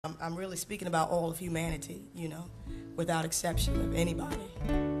I'm really speaking about all of humanity, without exception of anybody.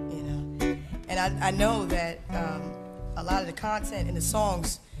 And I know that a lot of the content in the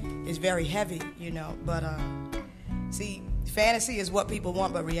songs is very heavy, but see, fantasy is what people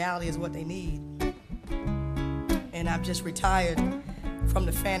want, but reality is what they need. And I've just retired from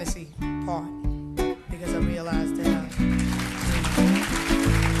the fantasy part because I realized that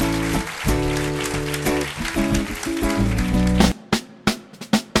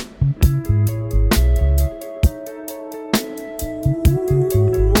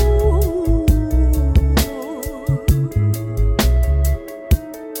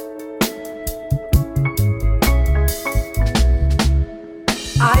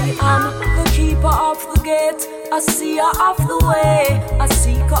a seer of the way, a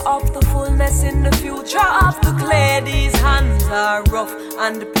seeker of the fullness in the future of the clay. These hands are rough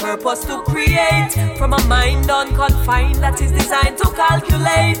and the purpose to create from a mind unconfined that is designed to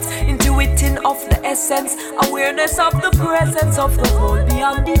calculate, intuiting of the essence, awareness of the presence of the whole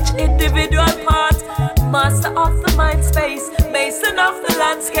beyond each individual part. Master of the mind space, mason of the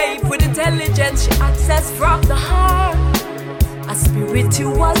landscape, with intelligence she access from the heart. A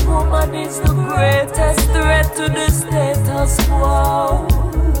spiritual woman is the greatest threat to the status quo.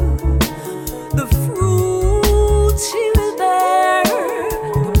 The fruit she will bear,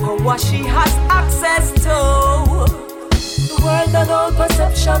 the power she has access to. The world and all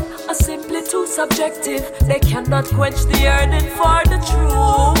perception are simply too subjective. They cannot quench the yearning for the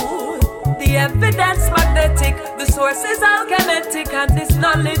truth. The evidence magnetic, the source is alchemic, and this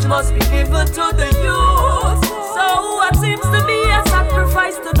knowledge must be given to the youth. So what seems to be a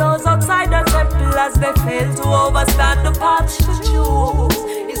sacrifice to those outside the temple as they fail to overstand the path she choose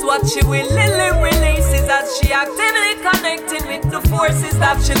is what she willingly releases as she actively connecting with the forces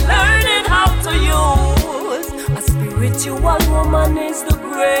that she learning how to use. A spiritual woman is the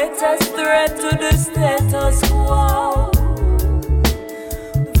greatest threat to the status quo.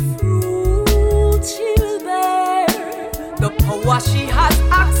 She will bear the power she has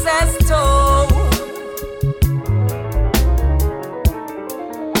access to.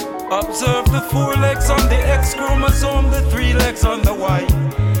 Observe the 4 legs on the X chromosome, the 3 legs on the Y.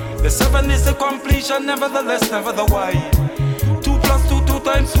 The 7 is the completion, nevertheless, never the Y. 2 plus 2, 2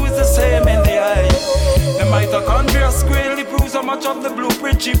 times 2 is the same in the eye. The mitochondria squarely proves how much of the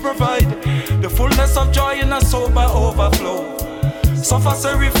blueprint she provide. The fullness of joy in a sober overflow. Suffer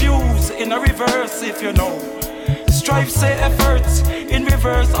say refuse in a reverse if you know. Strive say efforts in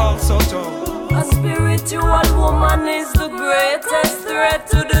reverse also too. A spiritual woman is the greatest threat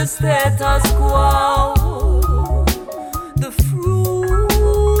to the status quo. The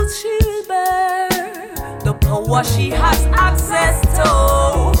fruit she will bear, the power she has access to.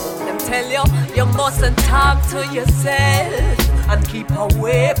 Them tell you mustn't talk to yourself and keep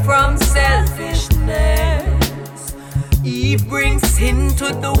away from selfishness. Eve brings sin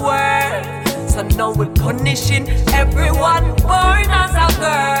to the world, so now we're punishing everyone born as a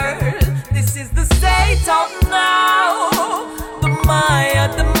girl. This is the state of now. The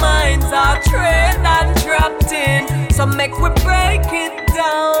minds are trained and trapped in. So make we break it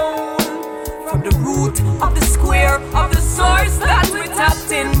down from the root of the square of the source that we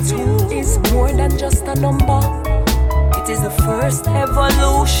tapped into. Is more than just a number. It is the first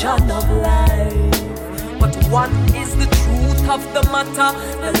evolution of life. But one is the truth of the matter,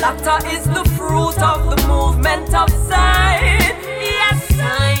 the latter is the fruit of the movement of sign. Yes,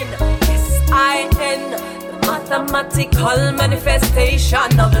 sign, S-I-N, the mathematical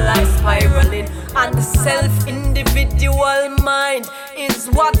manifestation of life spiraling. And the self-individual mind is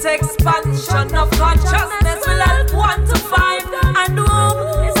what expansion of consciousness will help one to find. And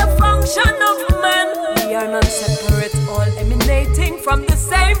womb is a function of man. We are not separate, all emanating from the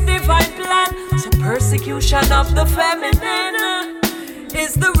same divine plan. So persecution of the feminine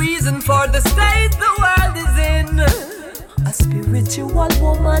is the reason for the state the world is in. A spiritual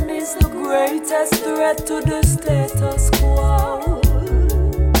woman is the greatest threat to the status quo.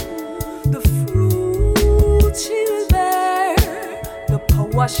 The fruit she will bear, the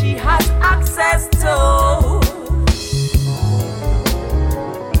power she has access to.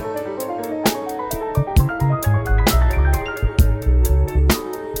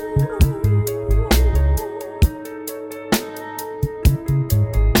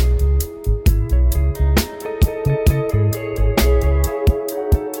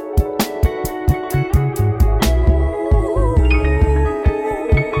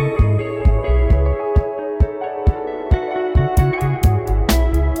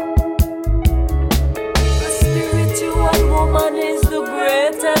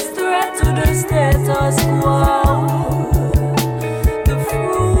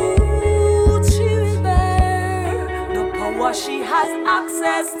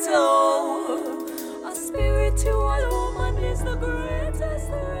 access to. A spiritual woman is the greatest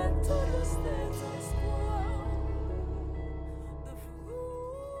threat to the status quo. The fruit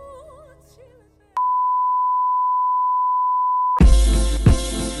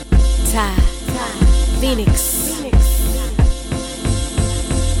Ty, Phoenix.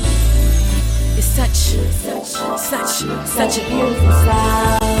 It's such a beautiful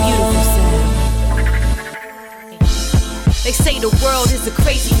sound. Beautiful sound. They say the world is a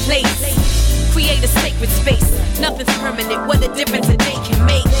crazy place. Create a sacred space. Nothing's permanent. What a difference a day can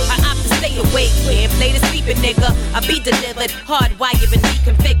make. I opt to stay awake. Can't play the sleeping nigga. I be delivered, hardwired and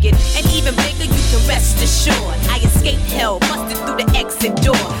reconfigured. And even bigger, you can rest assured. I escaped hell, busted through the exit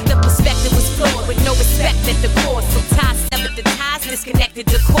door. The perspective was flawed with no respect at the core. So ties severed the ties, disconnected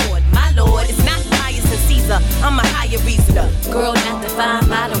the cord. My lord, it's not bias and Caesar. I'm a higher reasoner. Girl not defined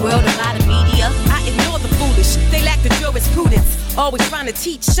by the world or by the media. I ignore the foolish. They lack the jurisprudence. Always trying to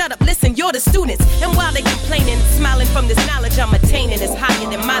teach, shut up, listen, you're the students. And while they complaining, smiling from this knowledge I'm attaining is higher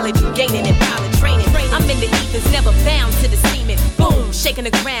than mileage you gaining in pilot training. I'm in the ethers, never bound to the semen. Boom, shaking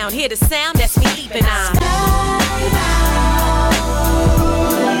the ground, hear the sound, that's me leaping on.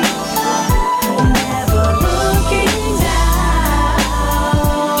 never looking down.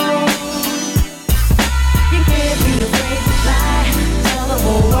 You can't be afraid to fly, tell the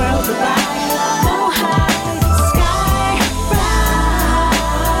whole world goodbye.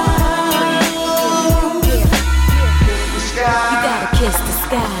 Kiss the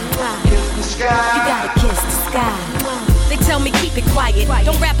sky. You gotta kiss the sky. They tell me keep it quiet.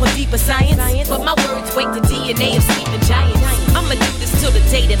 Don't rap on deeper science. But my words wake the DNA of sleeping giants. I'ma do this till the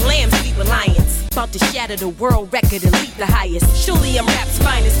day that lambs sleep with lions. About to shatter the world record and leap the highest. Surely I'm rap's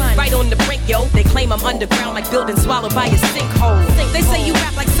finest. Right on the brink, yo. They claim I'm underground like building swallowed by a sinkhole. They say you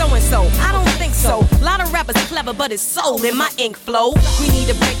rap like so-and-so. I don't think so. A lot of rappers clever, but it's soul in my ink flow. We need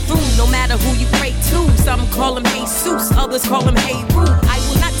a breakthrough, no matter who you pray to. Some call him Jesus, others call him Hey Roo. I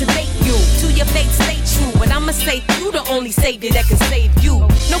will not debate you. To your fate, stay true. But I'ma say you the only savior that can save you.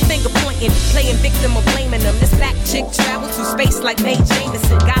 No finger pointing, playing victim or blaming them. This black chick travels through space like Mae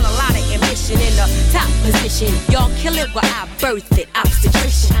Jameson. Got a lot of ambition in the top position. Y'all kill it while I birthed it.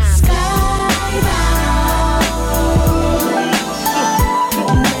 Obstetrician. Skybound,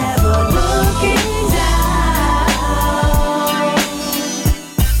 never looking down.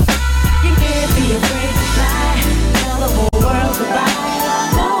 You can't be afraid to fly, tell the whole world goodbye.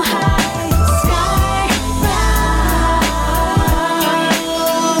 Go high, skybound.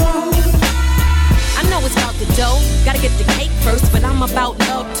 I know it's about the dough, gotta get the cake first, but I'm about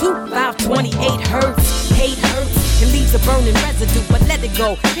love too. 528 hurts, hate hurts, and leaves a burning residue, but let it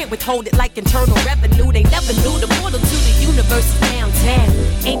go. Can't withhold it like internal revenue. They never knew the portal to the universe is downtown.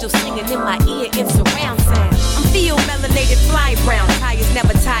 Angels singing in my ear in surround sound. I'm feel melanated, fly brown. Tires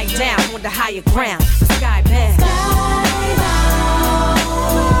never tied down on the higher ground. Skybound.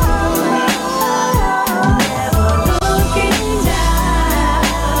 Never looking down.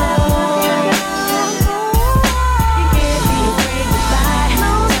 You can't be afraid to fly,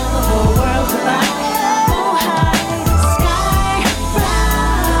 tell the whole world goodbye. Go high,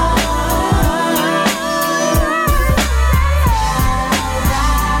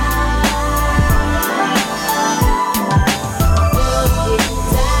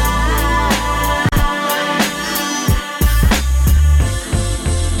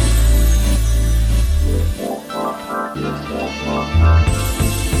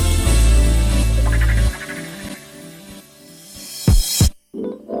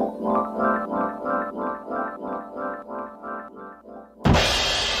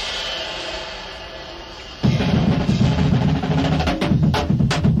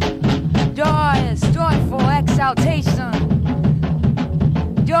 exaltation.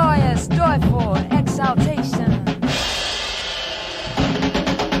 Joyous, joyful exaltation.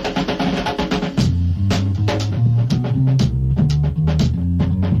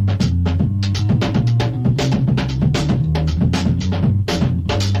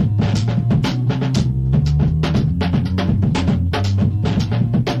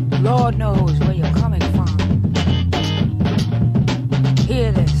 Lord knows where you're coming from.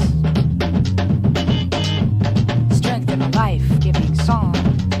 Hear this.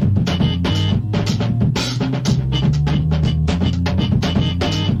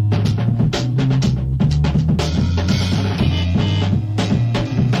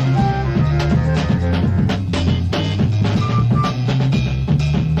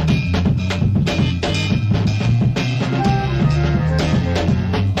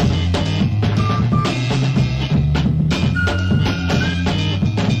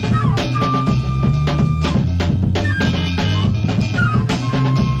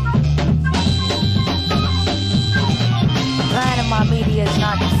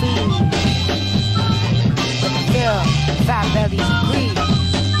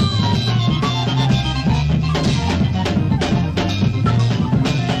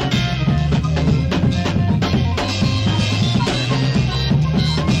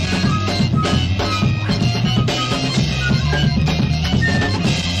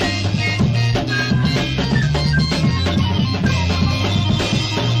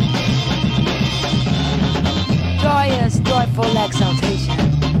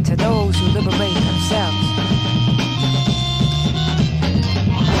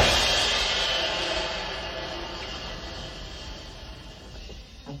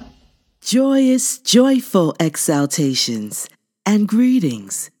 Joyous, joyful exaltations and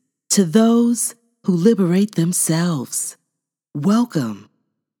greetings to those who liberate themselves. Welcome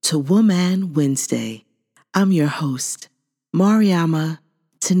to Woman Wednesday. I'm your host, Mariama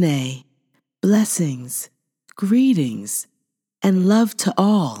Tene. Blessings, greetings, and love to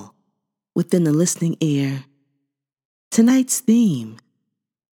all within the listening ear. Tonight's theme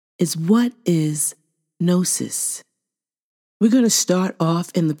is What is Gnosis? We're going to start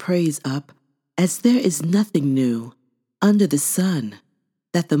off in the praise up, as there is nothing new under the sun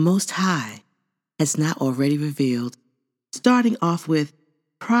that the Most High has not already revealed. Starting off with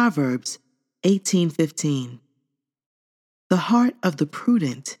Proverbs 18:15. The heart of the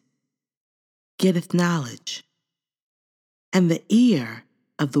prudent getteth knowledge, and the ear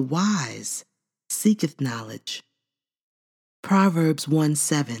of the wise seeketh knowledge. Proverbs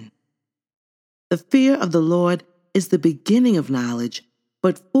 1:7. The fear of the Lord is the beginning of knowledge,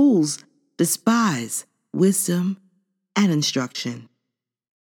 but fools despise wisdom and instruction.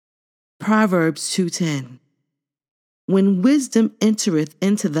 Proverbs 2:10. When wisdom entereth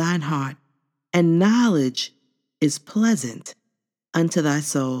into thine heart, and knowledge is pleasant unto thy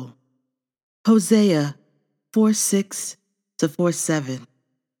soul. Hosea 4:6 to 4:7.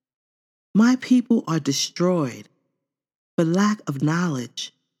 My people are destroyed for lack of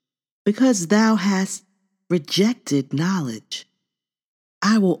knowledge, because thou hast rejected knowledge.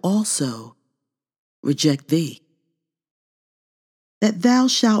 I will also reject thee, that thou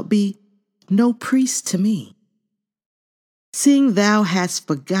shalt be no priest to me, seeing thou hast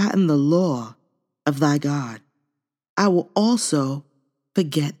forgotten the law of thy God. I will also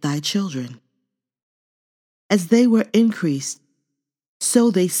forget thy children. As they were increased, so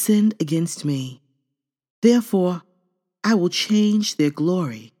they sinned against me. Therefore I will change their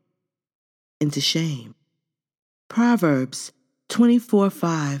glory into shame. Proverbs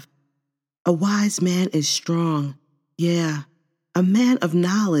 24:5. A wise man is strong, yea, a man of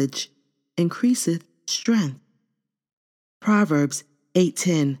knowledge increaseth strength. Proverbs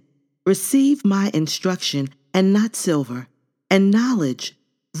 8:10. Receive my instruction, and not silver, and knowledge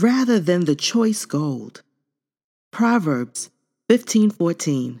rather than the choice gold. Proverbs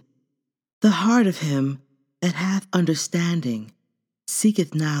 15:14. The heart of him that hath understanding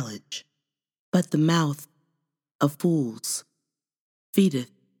seeketh knowledge, but the mouth of fools feedeth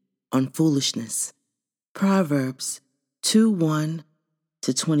on foolishness. Proverbs 2:1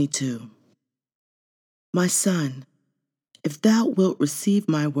 to 22. My son, if thou wilt receive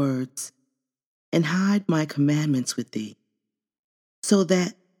my words, and hide my commandments with thee, so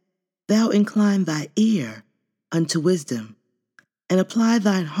that thou incline thy ear unto wisdom, and apply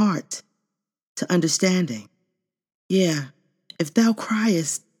thine heart to understanding. Yea, if thou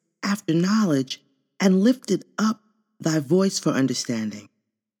criest after knowledge, and lifted up thy voice for understanding.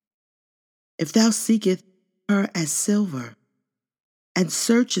 If thou seekest her as silver, and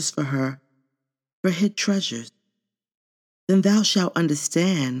searchest for her for hid treasures, then thou shalt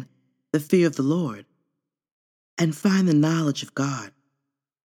understand the fear of the Lord, and find the knowledge of God.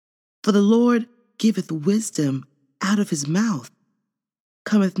 For the Lord giveth wisdom, out of his mouth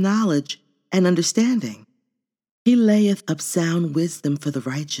cometh knowledge and understanding. He layeth up sound wisdom for the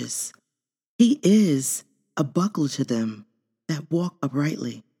righteous. He is a buckler to them that walk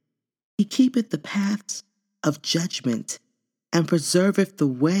uprightly. He keepeth the paths of judgment, and preserveth the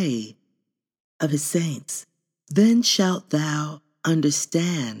way of his saints. Then shalt thou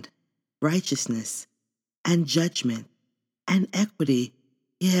understand righteousness, and judgment, and equity,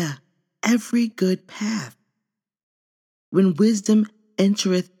 yea, every good path. When wisdom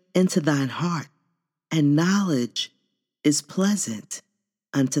entereth into thine heart, and knowledge is pleasant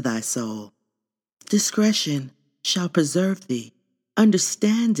unto thy soul, discretion shall preserve thee,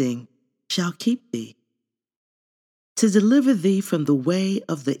 understanding shall keep thee, to deliver thee from the way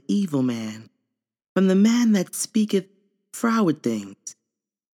of the evil man, from the man that speaketh froward things,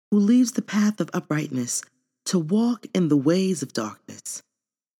 who leaves the path of uprightness to walk in the ways of darkness,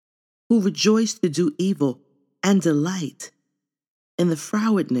 who rejoice to do evil and delight in the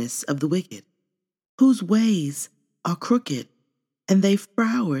frowardness of the wicked, whose ways are crooked, and they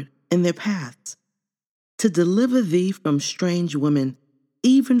froward in their paths, to deliver thee from strange women,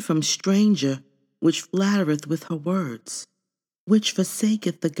 even from stranger which flattereth with her words, which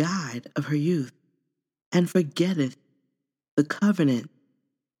forsaketh the guide of her youth, and forgetteth the covenant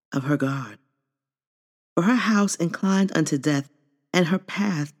of her God. For her house inclined unto death, and her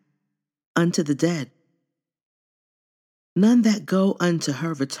path unto the dead. None that go unto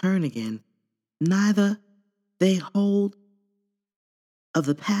her return again, neither they hold of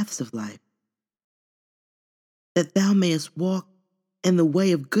the paths of life, that thou mayest walk in the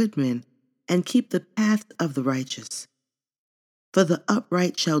way of good men and keep the path of the righteous. For the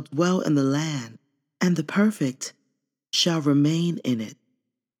upright shall dwell in the land, and the perfect shall remain in it.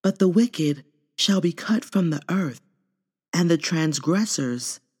 But the wicked shall be cut from the earth, and the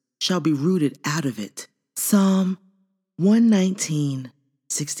transgressors shall be rooted out of it. Psalm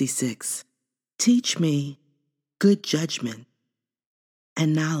 119:66. Teach me good judgment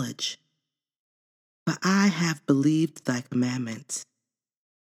and knowledge, for I have believed thy commandments.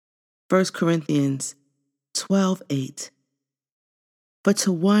 1 Corinthians 12:8. For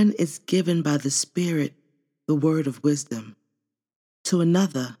to one is given by the Spirit the word of wisdom, to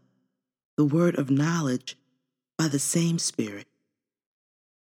another the word of knowledge by the same Spirit.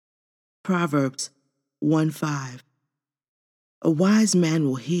 Proverbs 1:5. A wise man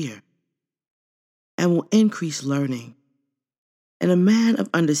will hear and will increase learning, and a man of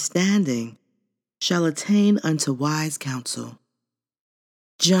understanding shall attain unto wise counsel.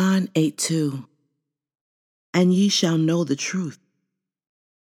 John 8:2. And ye shall know the truth,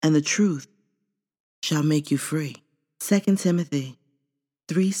 and the truth shall make you free. 2 Timothy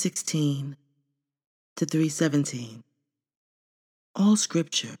 3:16 to 3:17. All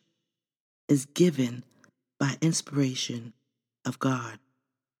scripture is given by inspiration of God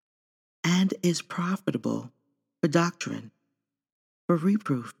and is profitable for doctrine, for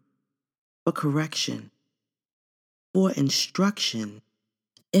reproof, for correction, for instruction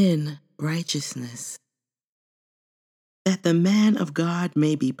in righteousness, that the man of God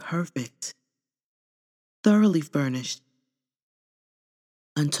may be perfect, thoroughly furnished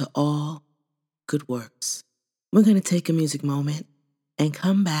unto all good works. We're going to take a music moment and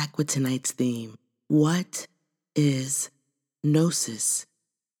come back with tonight's theme. What is Gnosis?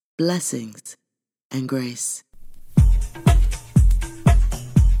 Blessings and grace.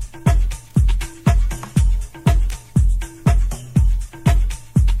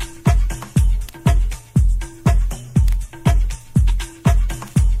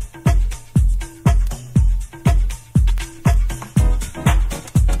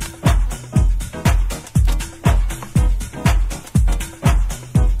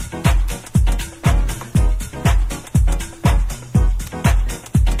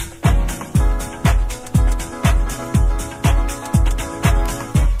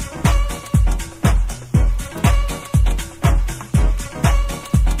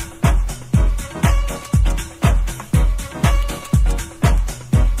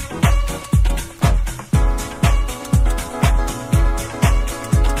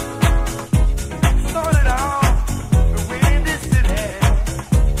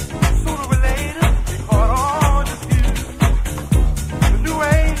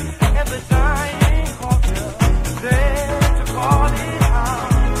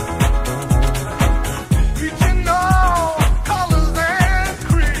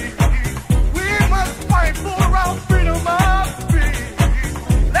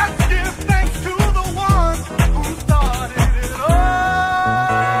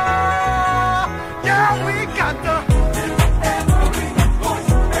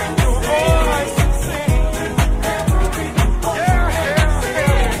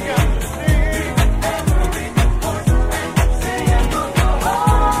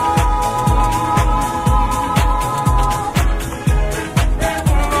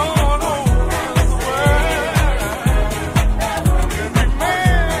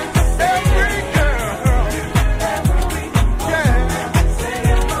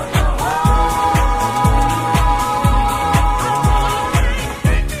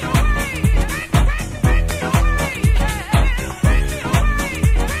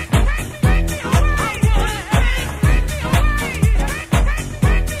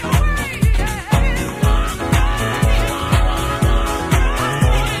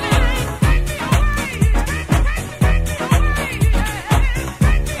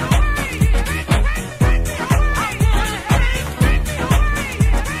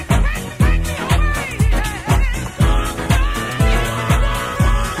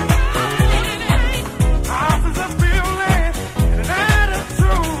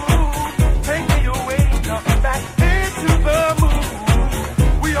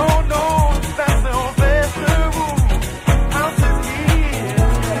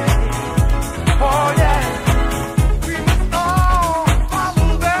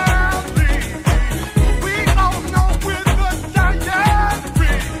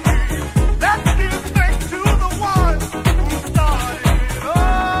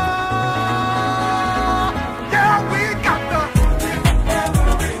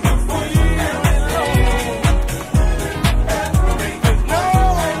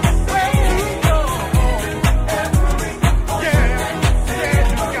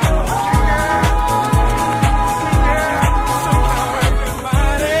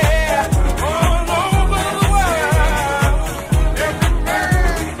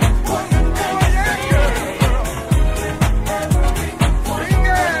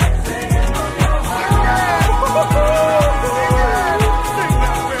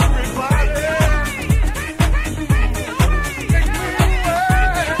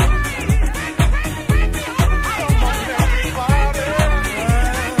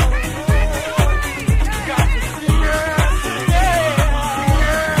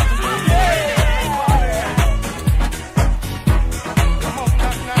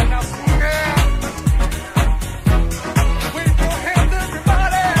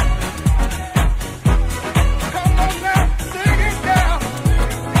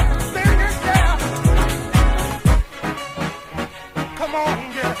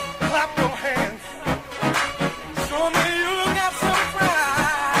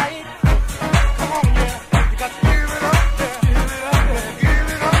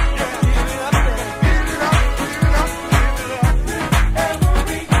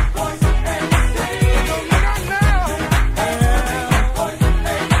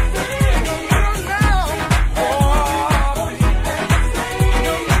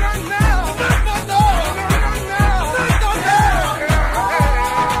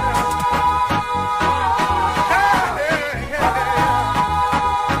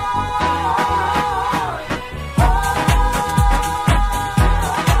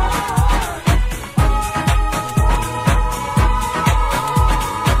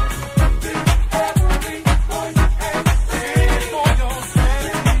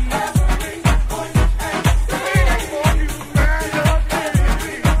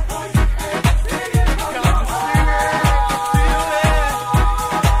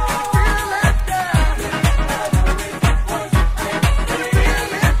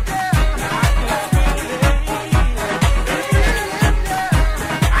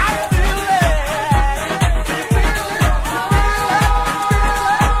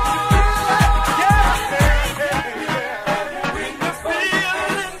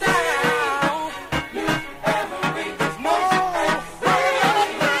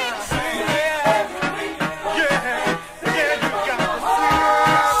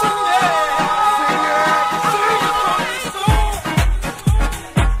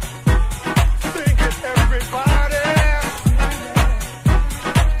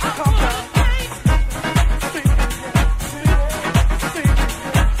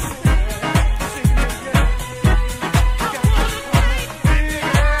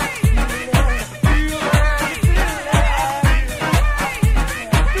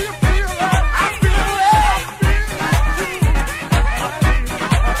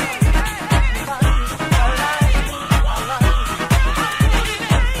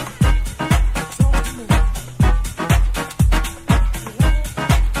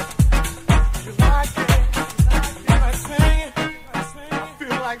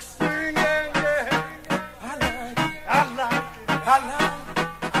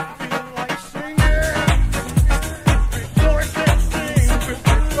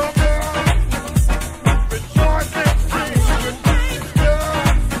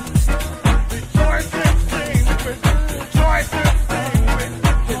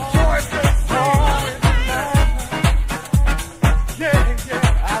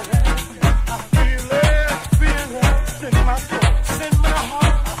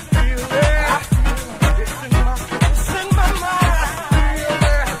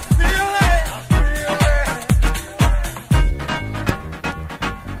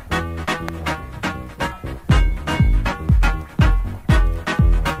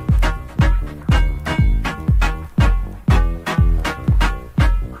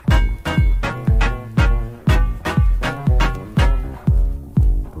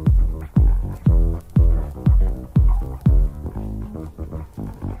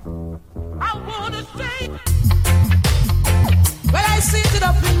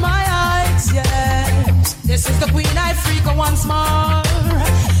 once more,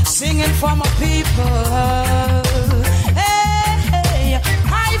 singing for my people. Hey, hey,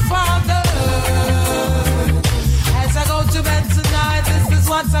 hi Father. As I go to bed tonight, this is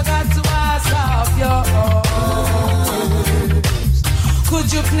what I got to ask of yours. Could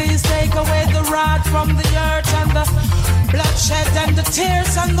you please take away the wrath from the earth and the bloodshed and the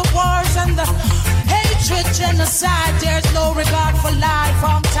tears and the wars and the hatred, genocide? There's no regard for life.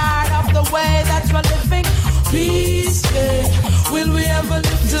 I'm tired of the way that we're living. Peace, yeah. Will we ever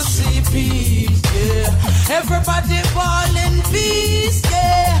live to see peace, yeah? Everybody fall in peace,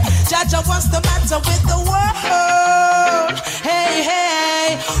 yeah. Jaja, what's the matter with the world? Hey,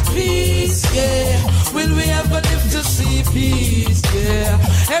 hey, peace, yeah. Will we ever live to see peace, yeah?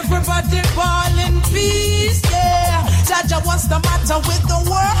 Everybody fall in peace, yeah. Jaja, what's the matter with the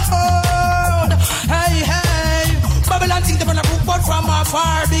world? Hey, hey. Babylon think they're gonna move out from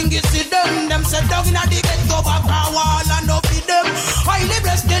afar. Bingy see them. Them set down in a the ghetto back a wall and up with them. Highly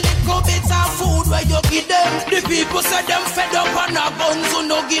blessed the little bits of food where you give them. The people say them fed up on a guns who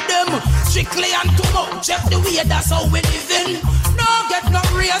no give them. Strictly and too much, check the way that's how we living. No get no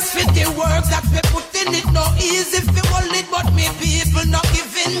race fit the work that we put in. It no easy if you hold it, but me people not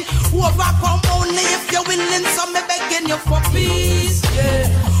giving. Overcome only if you're willing, so me begging you for peace,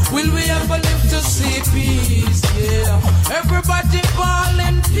 yeah. Will we ever live to see peace, yeah? Everybody fall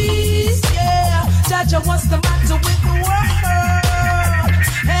in peace, yeah. Jaja, what's the matter with the world?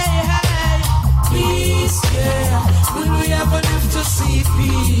 Hey, hey, peace, yeah. Will we ever live to see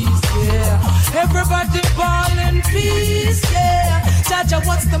peace? peace, yeah. Everybody ballin' peace, yeah. Jaja,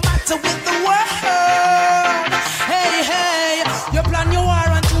 what's the matter with the world? Hey, hey, you plan your war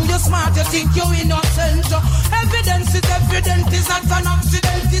and you're smart, you think you're innocent. Evidence is not an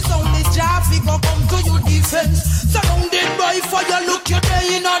accident. It's only Jah figure come to your defense. Surrounded by fire, look you there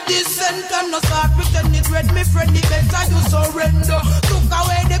in a descent. I'm not start pretend it red, me friend, it better you surrender. Took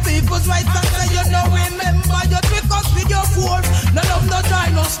away the people's rights and say you don't remember. You trick us with your force, none of no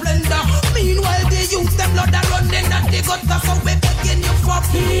joy, no splendor. Meanwhile the youth, them blood are running and they got us, so we're begging you for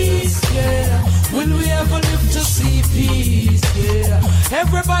peace, yeah. Will we ever live to see peace, yeah.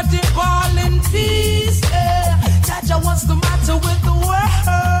 Everybody ballin' peace, yeah. Jaja, what's the matter with the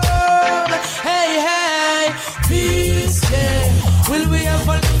world? Hey, hey, peace, yeah. Will we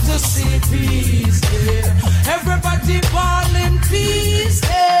ever live to see peace, yeah. Everybody ballin' peace,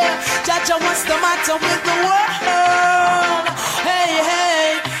 yeah. Jaja, what's the matter with the world? Hey,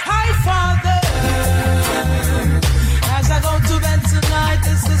 hey, hi, Father. As I go to bed tonight,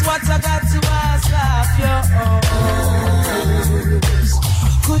 this is what I got to ask of you.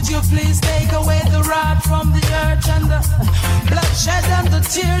 Could you please take away the rot from the earth and the bloodshed and the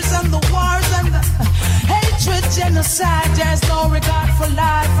tears and the wars and the hatred, genocide? There's no regard for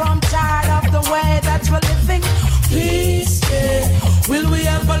life. I'm tired of the way that we're living. Peace, yeah. Will we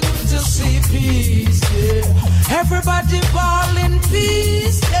ever live to see peace, yeah. Everybody ballin'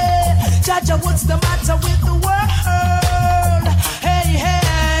 peace, yeah. Jaja, what's the matter with the world? Hey,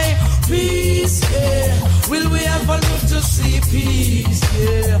 hey, peace, yeah. Will we ever live to see peace,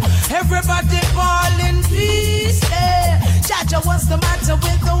 yeah. Everybody ballin' peace, yeah. Jaja, what's the matter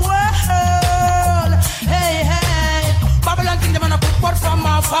with the world? Hey, hey, Babylon kingdom and a put word from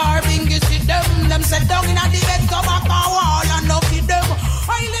afar. Bingy see them, them set down in a the bed, go back a wall and no feed them.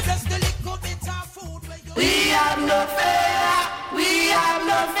 I live just the little bit of food where you. We have no fear, we have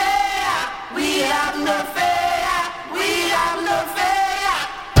no fear, we have no fear, we have no fear.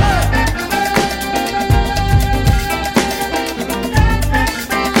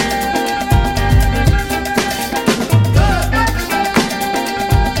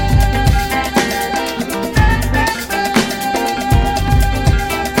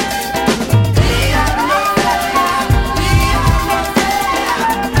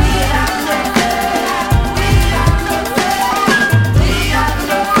 We have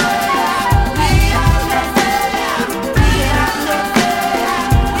no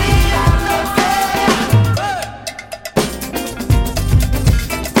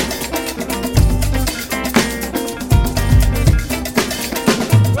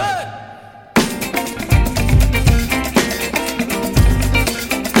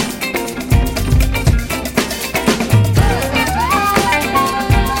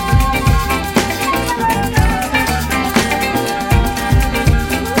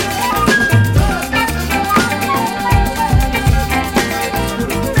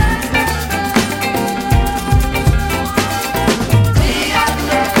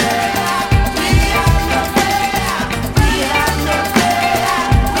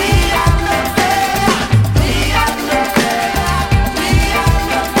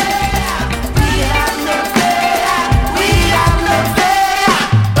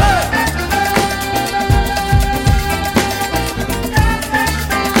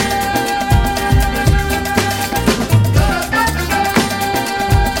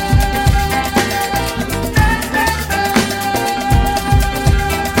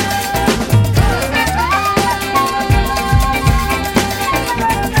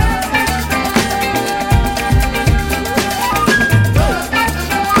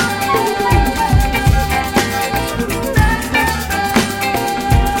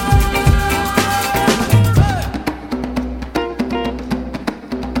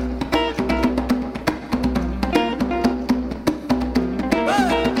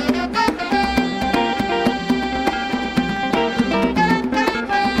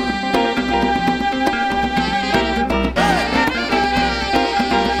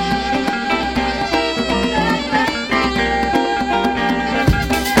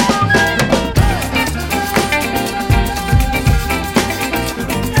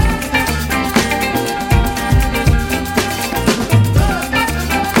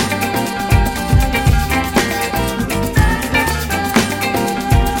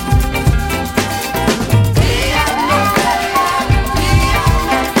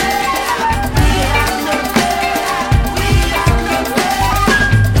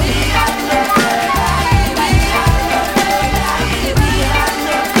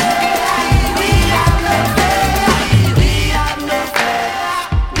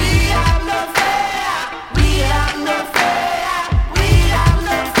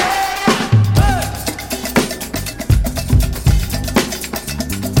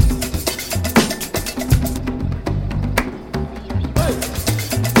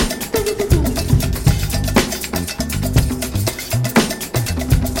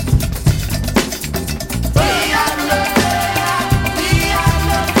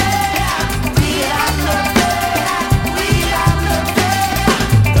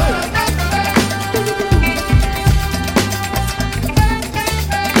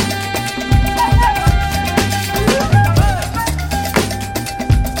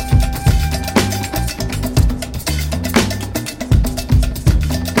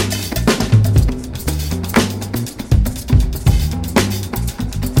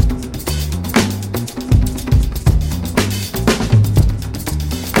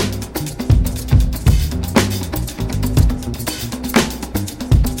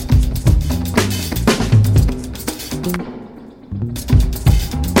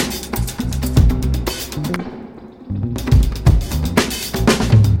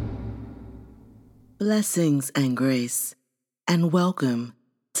Blessings and grace, and welcome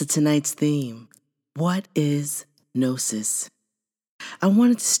to tonight's theme, What is Gnosis? I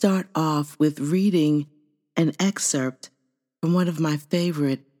wanted to start off with reading an excerpt from one of my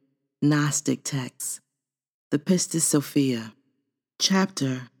favorite Gnostic texts, the Pistis Sophia,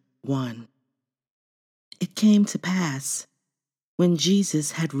 chapter 1. It came to pass, when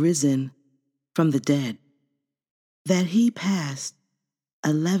Jesus had risen from the dead, that he passed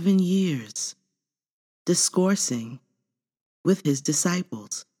 11 years discoursing with his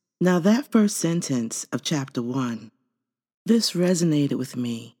disciples. Now that first sentence of chapter 1, this resonated with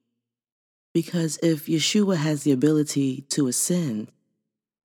me because if Yeshua has the ability to ascend,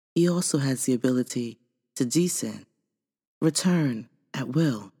 he also has the ability to descend, return at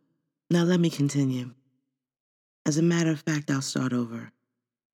will. Now let me continue. As a matter of fact, I'll start over.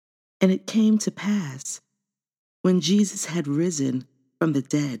 And it came to pass, when Jesus had risen from the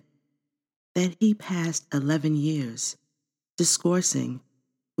dead, that he passed 11 years discoursing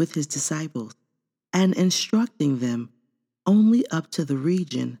with his disciples and instructing them only up to the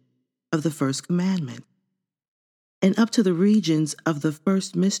region of the first commandment and up to the regions of the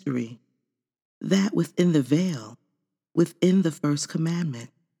first mystery, that within the veil, within the first commandment,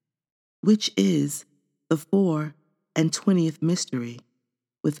 which is the 24th mystery,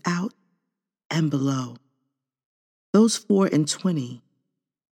 without and below. Those 24,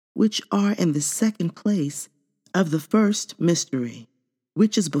 which are in the second place of the first mystery,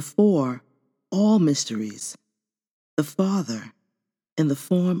 which is before all mysteries, the Father in the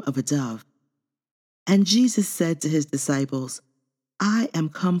form of a dove. And Jesus said to his disciples, I am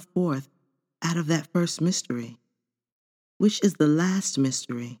come forth out of that first mystery, which is the last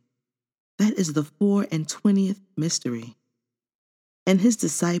mystery, that is the 24th mystery. And his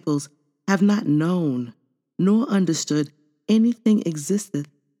disciples have not known nor understood anything existeth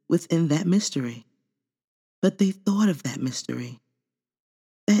within that mystery. But they thought of that mystery,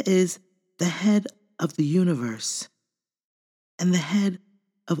 that is the head of the universe and the head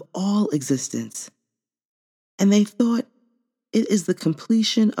of all existence. And they thought it is the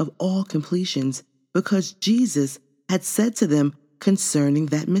completion of all completions, because Jesus had said to them concerning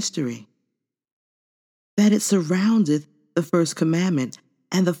that mystery, that it surrounded the first commandment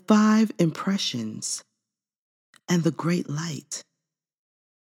and the 5 impressions and the great light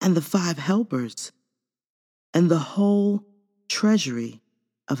and the 5 helpers and the whole treasury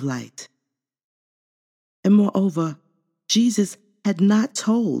of light. And moreover, Jesus had not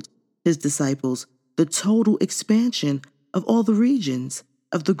told his disciples the total expansion of all the regions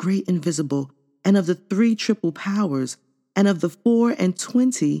of the great invisible and of the 3 triple powers and of the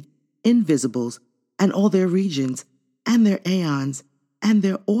 24 invisibles and all their regions and their aeons and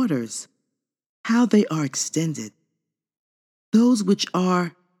their orders, how they are extended. Those which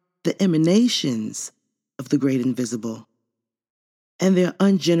are the emanations of the great invisible, and their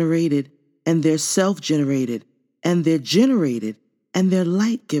ungenerated, and their self-generated, and their generated, and their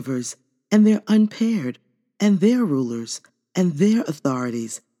light givers, and their unpaired, and their rulers, and their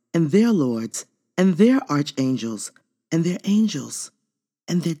authorities, and their lords, and their archangels, and their angels,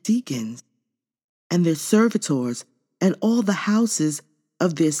 and their deacons, and their servitors, and all the houses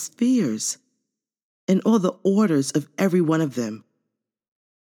of their spheres, and all the orders of every one of them.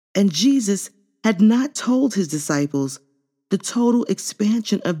 And Jesus had not told his disciples the total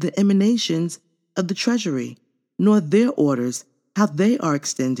expansion of the emanations of the treasury, nor their orders, how they are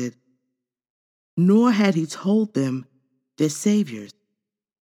extended. Nor had he told them their saviors,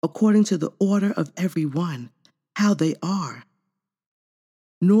 according to the order of every one, how they are.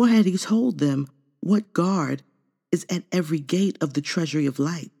 Nor had he told them what guard is at every gate of the treasury of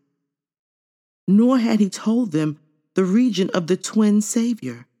light. Nor had he told them the region of the twin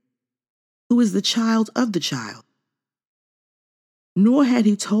Savior, who is the child of the child. Nor had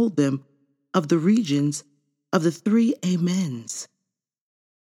he told them of the regions of the 3 amens,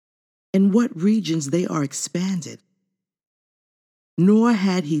 in what regions they are expanded. Nor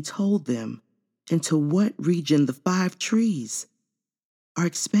had he told them into what region the 5 trees are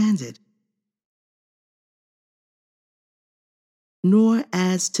expanded. Nor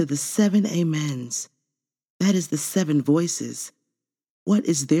as to the 7 amens, that is the 7 voices, what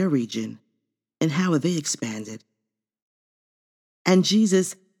is their region, and how are they expanded? And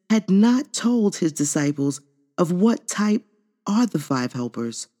Jesus had not told his disciples of what type are the 5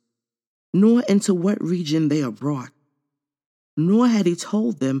 helpers, nor into what region they are brought. Nor had he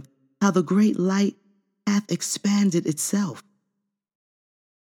told them how the great light hath expanded itself,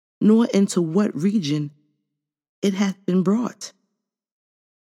 nor into what region it hath been brought.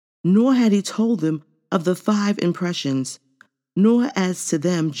 Nor had he told them of the 5 impressions, nor as to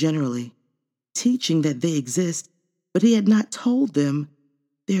them generally, teaching that they exist, but he had not told them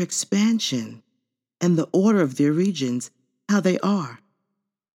their expansion and the order of their regions, how they are.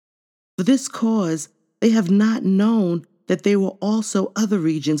 For this cause, they have not known that there were also other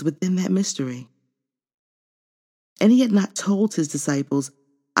regions within that mystery. And he had not told his disciples,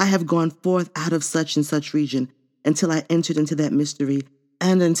 I have gone forth out of such and such region until I entered into that mystery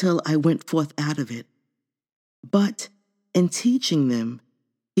and until I went forth out of it. But in teaching them,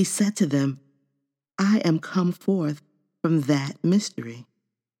 he said to them, I am come forth from that mystery.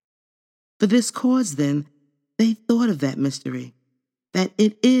 For this cause, then, they thought of that mystery, that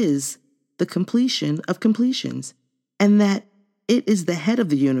it is the completion of completions, and that it is the head of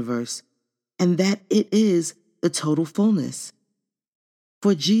the universe, and that it is the total fullness.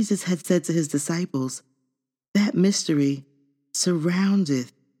 For Jesus had said to his disciples, that mystery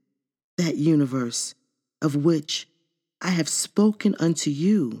surroundeth that universe of which I have spoken unto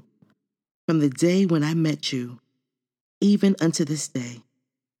you from the day when I met you, even unto this day.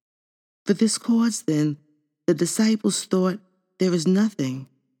 For this cause, then, the disciples thought there is nothing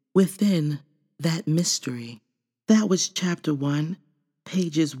within that mystery. That was chapter 1,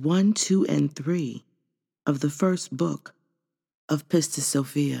 pages 1, 2, and 3 of the first book of Pistis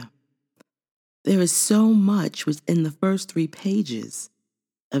Sophia. There is so much within the first 3 pages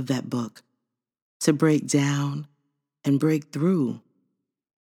of that book to break down and break through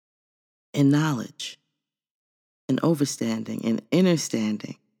in knowledge and overstanding and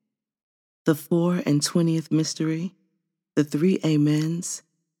understanding. The 4 and 20th mystery, the 3 amens,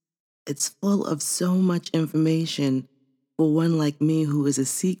 it's full of so much information for one like me who is a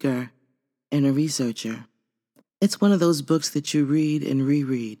seeker and a researcher. It's one of those books that you read and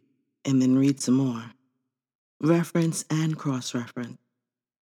reread and then read some more. Reference and cross-reference,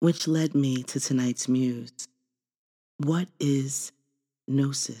 which led me to tonight's muse. What is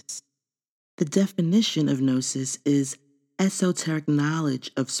Gnosis? The definition of Gnosis is esoteric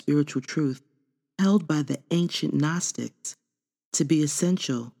knowledge of spiritual truth held by the ancient Gnostics to be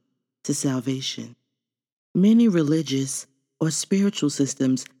essential to salvation. Many religious or spiritual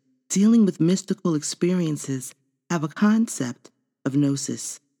systems dealing with mystical experiences have a concept of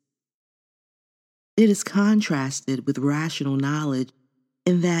Gnosis. It is contrasted with rational knowledge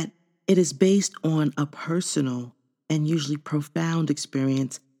in that it is based on a personal and usually profound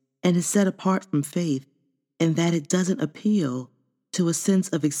experience and is set apart from faith in that it doesn't appeal to a sense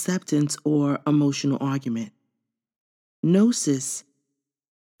of acceptance or emotional argument. Gnosis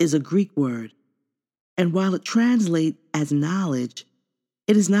is a Greek word, and while it translates as knowledge,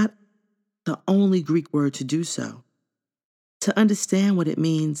 it is not the only Greek word to do so. To understand what it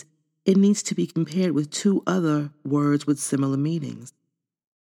means, it needs to be compared with 2 other words with similar meanings,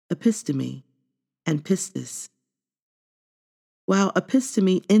 episteme and pistis. While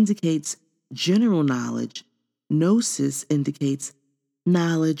episteme indicates general knowledge, gnosis indicates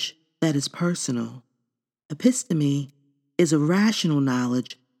knowledge that is personal. Episteme is a rational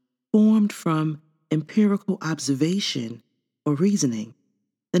knowledge formed from empirical observation or reasoning,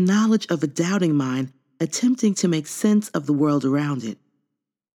 the knowledge of a doubting mind attempting to make sense of the world around it.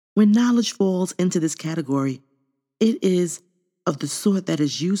 When knowledge falls into this category, it is of the sort that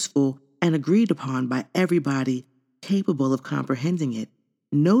is useful and agreed upon by everybody capable of comprehending it.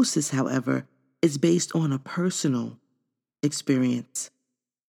 Gnosis, however, is based on a personal experience.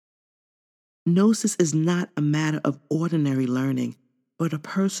 Gnosis is not a matter of ordinary learning, but a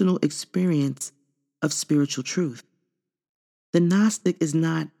personal experience of spiritual truth. The Gnostic is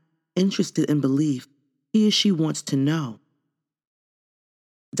not interested in belief. He or she wants to know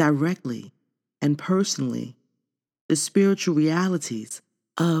directly and personally the spiritual realities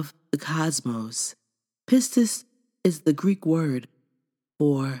of the cosmos. Pistis is the Greek word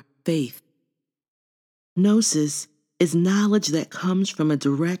for faith. Gnosis is knowledge that comes from a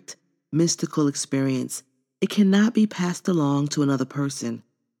direct mystical experience. It cannot be passed along to another person,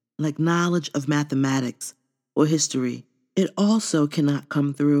 like knowledge of mathematics or history. It also cannot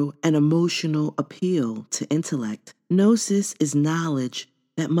come through an emotional appeal to intellect. Gnosis is knowledge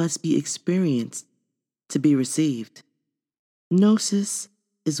that must be experienced to be received. Gnosis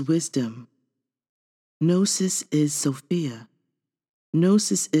is wisdom. Gnosis is Sophia.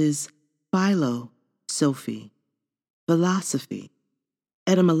 Gnosis is philosophy, philosophy.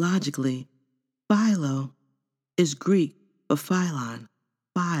 Etymologically, philo is Greek for phylon,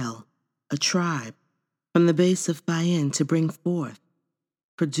 phyle, a tribe, from the base of phyin, to bring forth,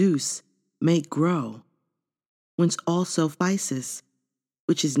 produce, make grow, whence also physis,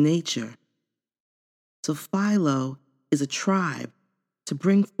 which is nature. So philo is a tribe, to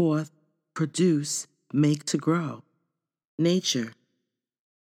bring forth, produce, make to grow, nature.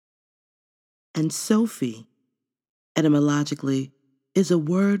 And Sophie, etymologically, is a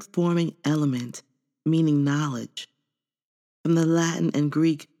word-forming element meaning knowledge, from the Latin and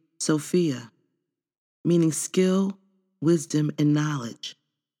Greek Sophia, meaning skill, wisdom, and knowledge.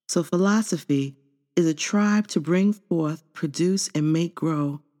 So philosophy is a tribe to bring forth, produce, and make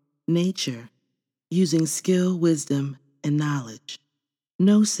grow nature using skill, wisdom, and knowledge.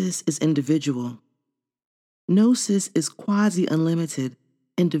 Gnosis is individual. Gnosis is quasi-unlimited,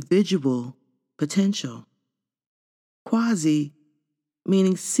 individual potential. Quasi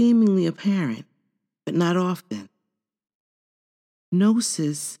meaning seemingly apparent, but not often.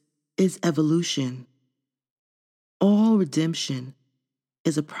 Gnosis is evolution. All redemption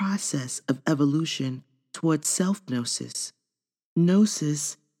is a process of evolution towards self-gnosis.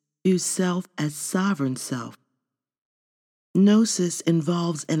 Gnosis views self as sovereign self. Gnosis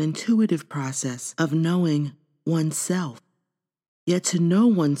involves an intuitive process of knowing oneself. Yet to know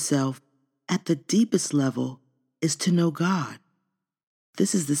oneself at the deepest level is to know God.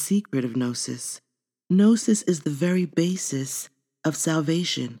 This is the secret of Gnosis. Gnosis is the very basis of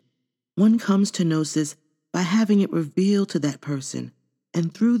salvation. One comes to Gnosis by having it revealed to that person,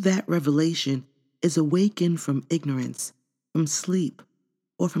 and through that revelation is awakened from ignorance, from sleep,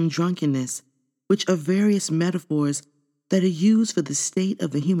 or from drunkenness, which are various metaphors that are used for the state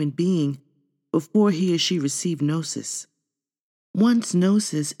of the human being before he or she received Gnosis. Once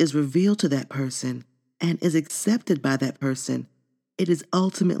Gnosis is revealed to that person and is accepted by that person, it is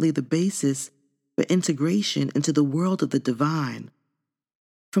ultimately the basis for integration into the world of the divine,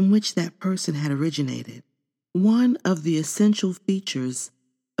 from which that person had originated. One of the essential features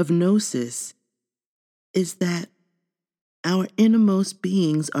of Gnosis is that our innermost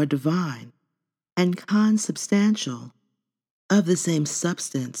beings are divine and consubstantial, of the same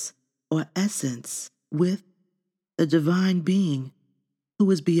substance or essence with the divine being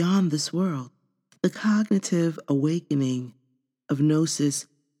who is beyond this world. The cognitive awakening of Gnosis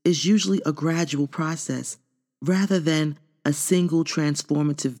is usually a gradual process rather than a single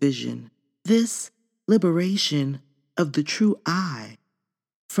transformative vision. This liberation of the true I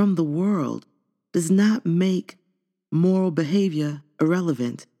from the world does not make moral behavior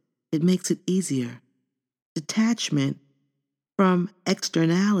irrelevant. It makes it easier. Detachment from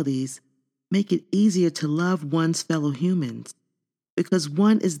externalities make it easier to love one's fellow humans, because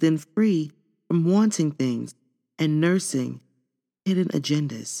one is then free from wanting things and nursing hidden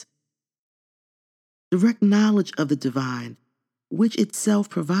agendas. Direct knowledge of the divine, which itself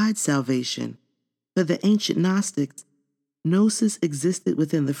provides salvation. For the ancient Gnostics, Gnosis existed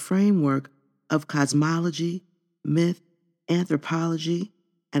within the framework of cosmology, myth, anthropology,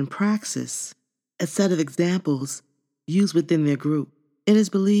 and praxis, a set of examples used within their group. It is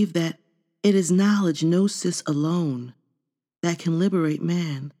believed that it is knowledge, Gnosis alone, that can liberate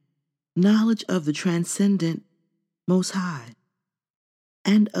man, knowledge of the transcendent Most High,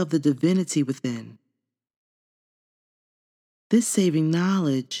 and of the divinity within. This saving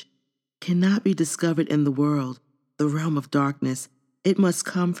knowledge cannot be discovered in the world, the realm of darkness. It must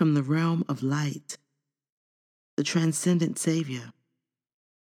come from the realm of light, the transcendent Savior.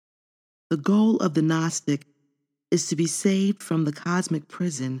 The goal of the Gnostic is to be saved from the cosmic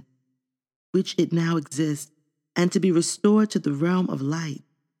prison which it now exists, and to be restored to the realm of light,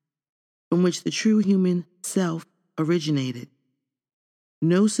 from which the true human self originated.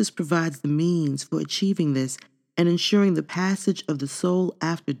 Gnosis provides the means for achieving this and ensuring the passage of the soul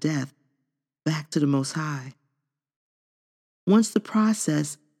after death back to the Most High. Once the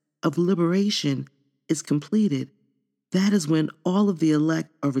process of liberation is completed, that is when all of the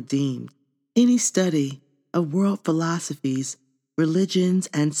elect are redeemed. Any study of world philosophies, religions,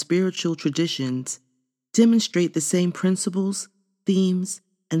 and spiritual traditions demonstrate the same principles, themes,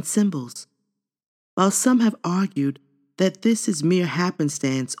 and symbols. While some have argued that this is mere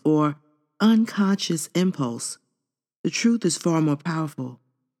happenstance or unconscious impulse, the truth is far more powerful.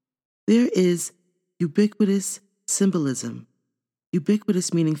 There is ubiquitous symbolism,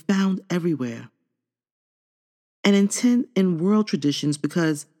 ubiquitous meaning found everywhere, and intent in world traditions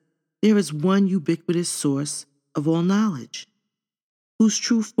because there is one ubiquitous source of all knowledge, whose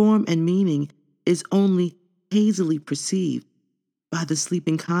true form and meaning is only hazily perceived by the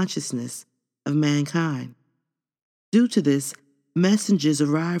sleeping consciousness of mankind. Due to this, messengers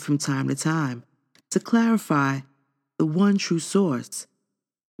arrive from time to time to clarify the one true source.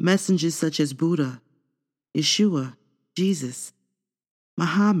 Messengers such as Buddha, Yeshua, Jesus,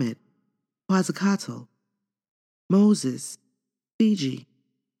 Muhammad, Quetzalcoatl, Moses, Fiji,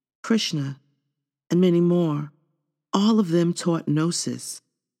 Krishna, and many more. All of them taught Gnosis,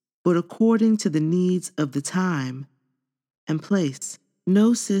 but according to the needs of the time and place.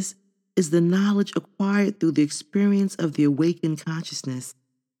 Gnosis is the knowledge acquired through the experience of the awakened consciousness,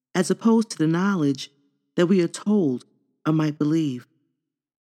 as opposed to the knowledge that we are told or might believe.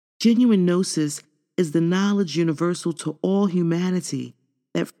 Genuine gnosis is the knowledge universal to all humanity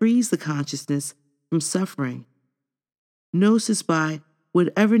that frees the consciousness from suffering. Gnosis, by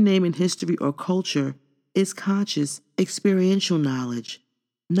whatever name in history or culture, is conscious, experiential knowledge,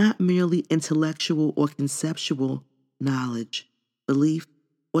 not merely intellectual or conceptual knowledge, belief,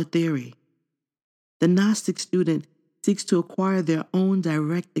 or theory. The Gnostic student seeks to acquire their own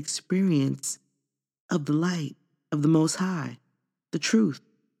direct experience of the light of the Most High, the truth,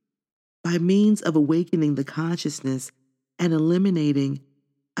 by means of awakening the consciousness and eliminating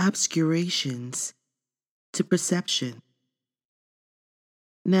obscurations to perception.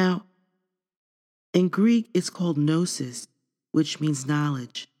 Now, in Greek, it's called gnosis, which means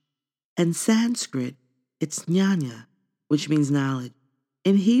knowledge. In Sanskrit, it's jnana, which means knowledge.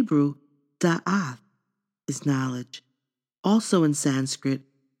 In Hebrew, da'ath is knowledge. Also in Sanskrit,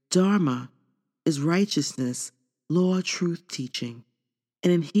 dharma is righteousness, law, truth, teaching.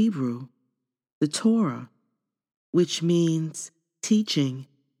 And in Hebrew, the Torah, which means teaching,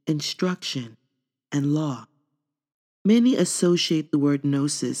 instruction, and law. Many associate the word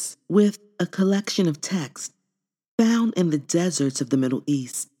gnosis with a collection of texts found in the deserts of the Middle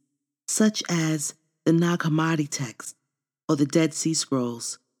East, such as the Nag Hammadi text or the Dead Sea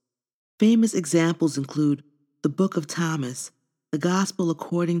Scrolls. Famous examples include the Book of Thomas, the Gospel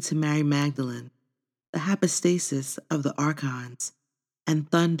according to Mary Magdalene, the Hypostasis of the Archons, and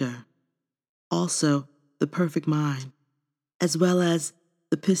Thunder, also the Perfect Mind, as well as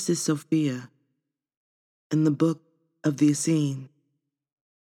the Pistis Sophia and the Book of the Essenes.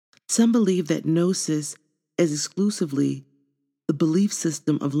 Some believe that gnosis is exclusively the belief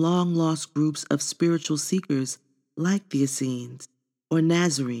system of long-lost groups of spiritual seekers like the Essenes or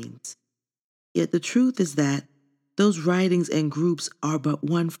Nazarenes. Yet the truth is that those writings and groups are but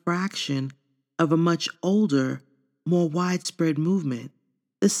one fraction of a much older, more widespread movement.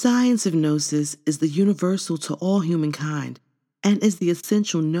 The science of gnosis is the universal to all humankind and is the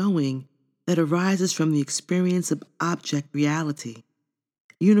essential knowing that arises from the experience of object reality,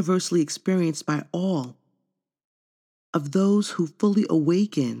 universally experienced by all of those who fully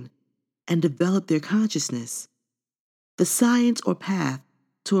awaken and develop their consciousness. The science or path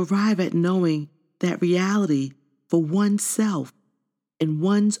to arrive at knowing that reality for oneself and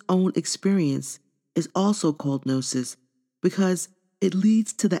one's own experience is also called gnosis because it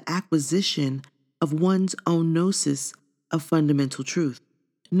leads to the acquisition of one's own gnosis of fundamental truth.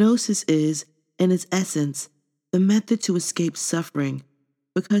 Gnosis is, in its essence, the method to escape suffering,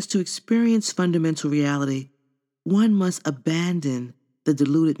 because to experience fundamental reality, one must abandon the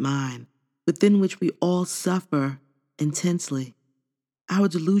deluded mind, within which we all suffer intensely. Our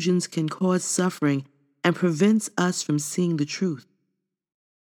delusions can cause suffering and prevents us from seeing the truth.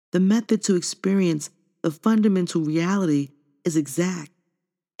 The method to experience the fundamental reality is exact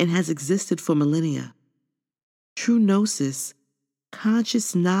and has existed for millennia. True gnosis,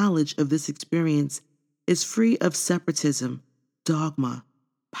 conscious knowledge of this experience, is free of separatism, dogma,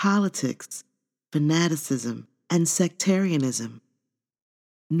 politics, fanaticism, and sectarianism.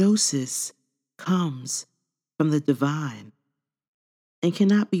 Gnosis comes from the divine and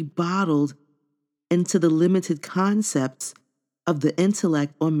cannot be bottled into the limited concepts of the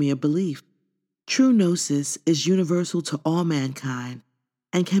intellect or mere belief. True gnosis is universal to all mankind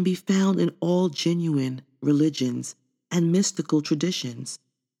and can be found in all genuine religions and mystical traditions.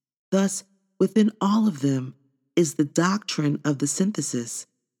 Thus, within all of them is the doctrine of the synthesis,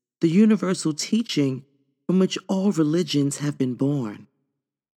 the universal teaching from which all religions have been born.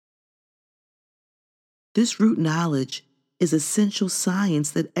 This root knowledge is essential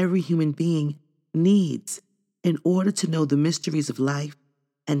science that every human being needs in order to know the mysteries of life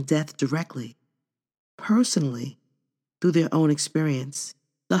and death directly, personally, through their own experience.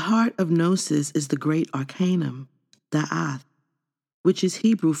 The heart of gnosis is the great arcanum, da'ath, which is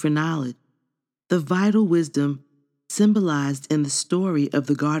Hebrew for knowledge, the vital wisdom symbolized in the story of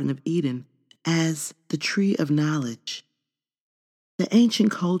the Garden of Eden as the tree of knowledge. The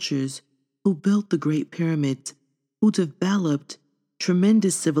ancient cultures who built the Great Pyramids, who developed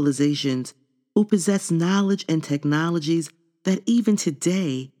tremendous civilizations, who possessed knowledge and technologies that even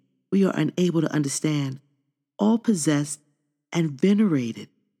today we are unable to understand, all possessed and venerated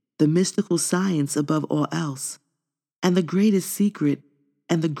the mystical science above all else. And the greatest secret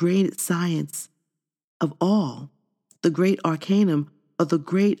and the greatest science of all, the great arcanum or the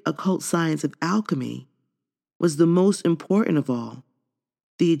great occult science of alchemy, was the most important of all.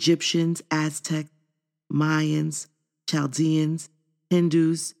 The Egyptians, Aztecs, Mayans, Chaldeans,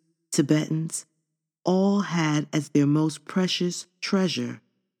 Hindus, Tibetans, all had as their most precious treasure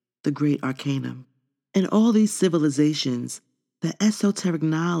the great arcanum. In all these civilizations, the esoteric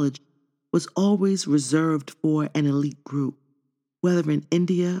knowledge was always reserved for an elite group, whether in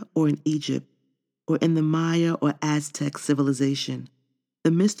India or in Egypt, or in the Maya or Aztec civilization.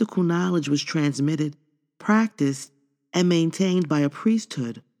 The mystical knowledge was transmitted, practiced, and maintained by a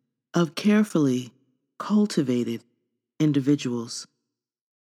priesthood of carefully cultivated individuals.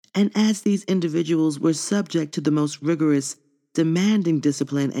 And as these individuals were subject to the most rigorous, demanding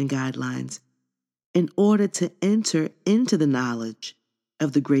discipline and guidelines, in order to enter into the knowledge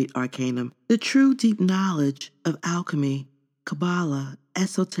of the great arcanum, the true deep knowledge of alchemy, Kabbalah,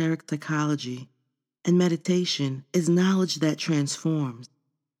 esoteric psychology, and meditation is knowledge that transforms.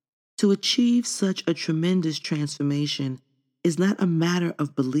 To achieve such a tremendous transformation is not a matter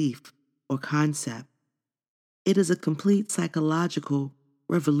of belief or concept. It is a complete psychological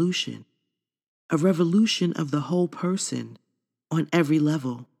revolution, a revolution of the whole person on every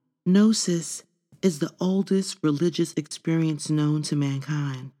level. Gnosis is the oldest religious experience known to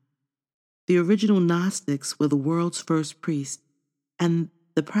mankind. The original Gnostics were the world's first priests, and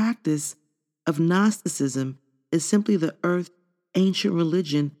the practice of Gnosticism is simply the earth's ancient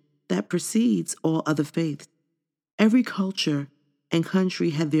religion that precedes all other faiths. Every culture and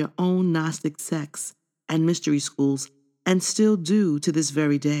country had their own Gnostic sects and mystery schools, and still do to this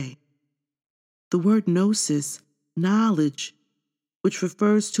very day. The word gnosis, knowledge, which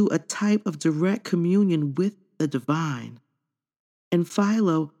refers to a type of direct communion with the divine, and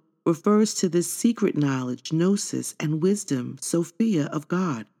Philo refers to this secret knowledge, gnosis, and wisdom, Sophia of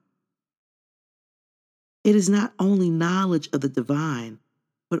God. It is not only knowledge of the divine,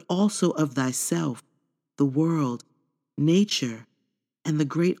 but also of thyself, the world, nature, and the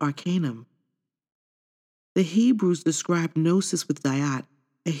great arcanum. The Hebrews described gnosis with dayat,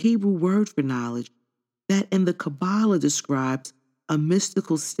 a Hebrew word for knowledge, that in the Kabbalah describes a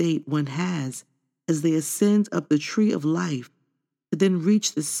mystical state one has as they ascend up the tree of life to then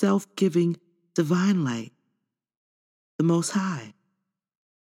reach the self-giving divine light, the Most High.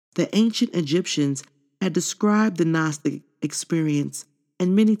 The ancient Egyptians had described the Gnostic experience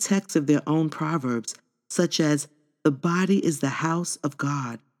in many texts of their own proverbs, such as, "The body is the house of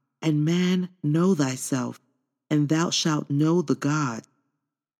God, and man, know thyself, and thou shalt know the God."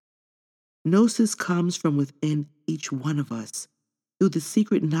 Gnosis comes from within each one of us through the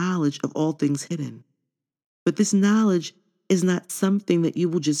secret knowledge of all things hidden. But this knowledge is not something that you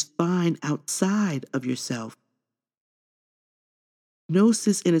will just find outside of yourself.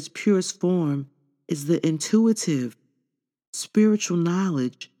 Gnosis in its purest form is the intuitive, spiritual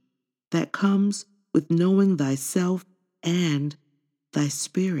knowledge that comes with knowing thyself and thy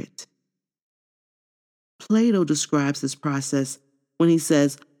spirit. Plato describes this process when he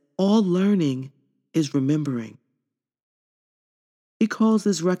says, all learning is remembering. He calls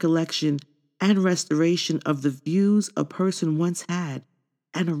this recollection and restoration of the views a person once had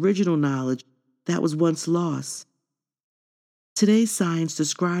and original knowledge that was once lost. Today's science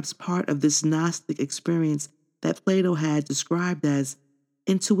describes part of this Gnostic experience that Plato had described as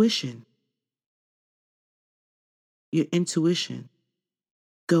intuition. Your intuition.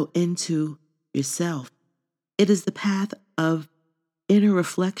 Go into yourself. It is the path of inner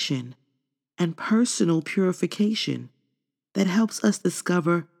reflection and personal purification that helps us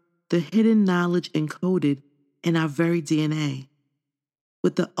discover the hidden knowledge encoded in our very DNA,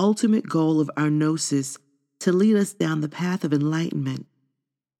 with the ultimate goal of our gnosis to lead us down the path of enlightenment.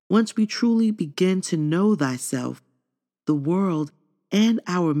 Once we truly begin to know thyself, the world, and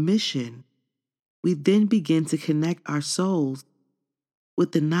our mission, we then begin to connect our souls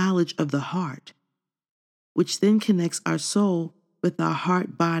with the knowledge of the heart, which then connects our soul with our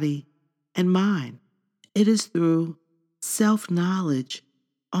heart, body, and mind. It is through self-knowledge,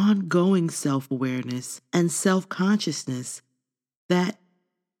 ongoing self-awareness, and self-consciousness that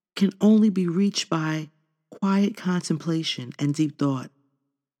can only be reached by quiet contemplation and deep thought.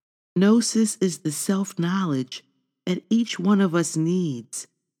 Gnosis is the self-knowledge that each one of us needs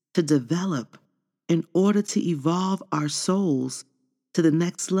to develop in order to evolve our souls to the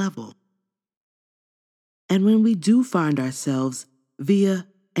next level. And when we do find ourselves via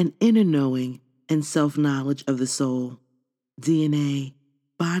an inner knowing and self-knowledge of the soul, DNA,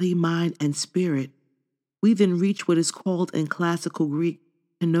 body, mind, and spirit, we then reach what is called in classical Greek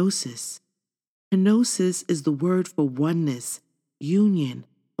kenosis. Kenosis is the word for oneness, union,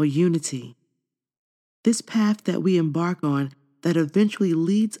 or unity. This path that we embark on that eventually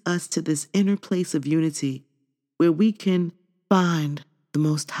leads us to this inner place of unity where we can find the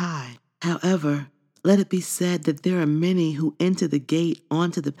Most High. However, Let it be said that there are many who enter the gate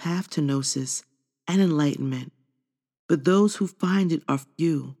onto the path to gnosis and enlightenment, but those who find it are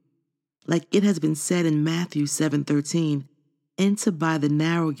few. Like it has been said in Matthew 7:13, enter by the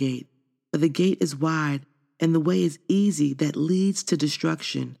narrow gate, for the gate is wide and the way is easy that leads to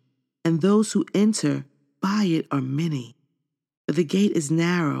destruction, and those who enter by it are many. For the gate is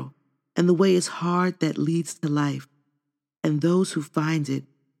narrow and the way is hard that leads to life, and those who find it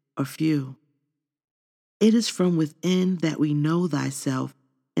are few. It is from within that we know thyself,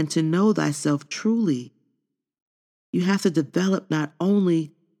 and to know thyself truly, you have to develop not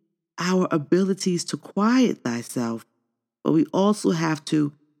only our abilities to quiet thyself, but we also have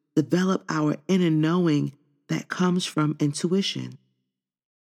to develop our inner knowing that comes from intuition.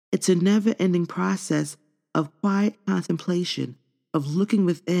 It's a never-ending process of quiet contemplation, of looking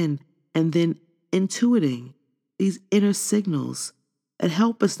within and then intuiting these inner signals that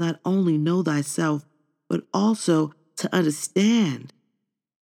help us not only know thyself, but also to understand,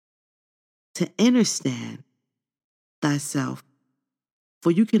 to understand thyself.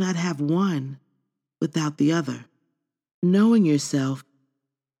 For you cannot have one without the other. Knowing yourself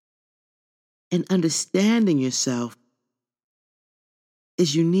and understanding yourself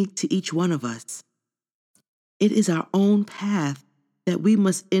is unique to each one of us. It is our own path that we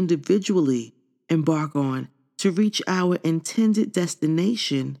must individually embark on to reach our intended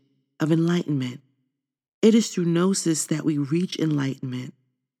destination of enlightenment. It is through gnosis that we reach enlightenment,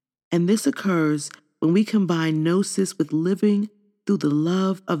 and this occurs when we combine gnosis with living through the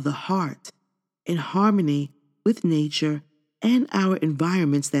love of the heart in harmony with nature and our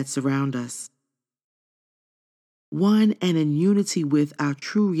environments that surround us. One and in unity with our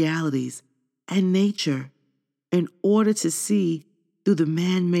true realities and nature in order to see through the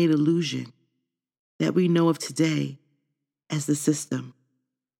man-made illusion that we know of today as the system.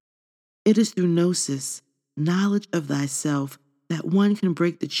 It is through gnosis, knowledge of thyself, that one can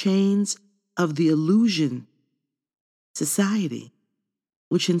break the chains of the illusion society,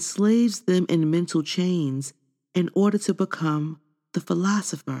 which enslaves them in mental chains in order to become the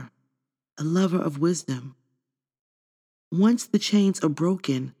philosopher, a lover of wisdom. Once the chains are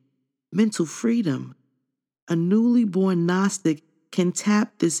broken, mental freedom, a newly born Gnostic can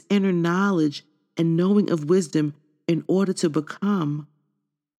tap this inner knowledge and knowing of wisdom in order to become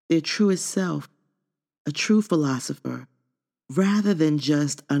their truest self, a true philosopher, rather than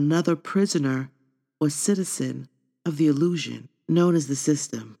just another prisoner or citizen of the illusion known as the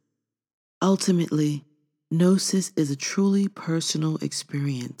system. Ultimately, gnosis is a truly personal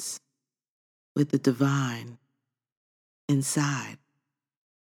experience with the divine inside.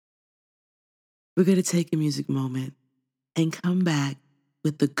 We're going to take a music moment and come back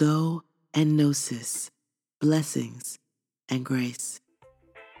with the Go and Gnosis, blessings and grace.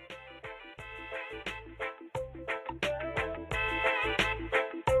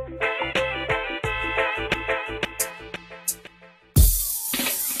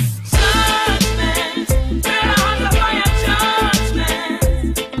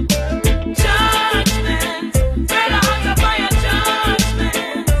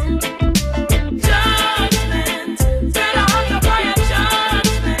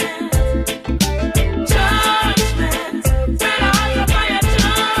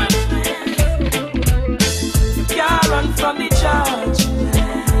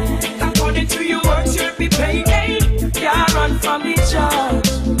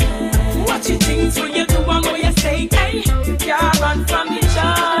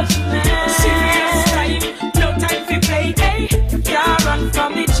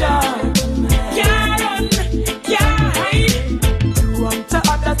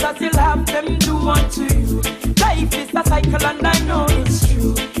 And I know it's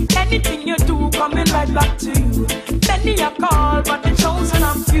true. Anything you do coming right back to you. Many are called, but the chosen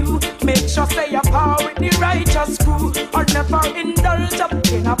are few. Make sure say your power with the righteous crew, or never indulge up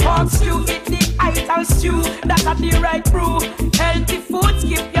in a pork stew. Eat the idol stew, that's at the right brew. Healthy foods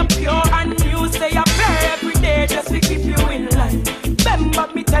keep you pure and new. Say a prayer every day just to keep you in line.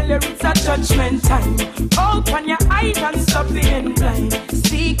 Remember me tell you it's a judgment time. Open your eyes and stop being blind.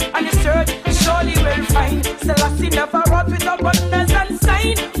 Seek and you search, you surely will find. Selassie never wrote with abundance and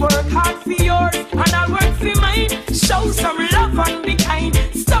sign. Work hard for yours and I'll work for mine. Show some love and be kind.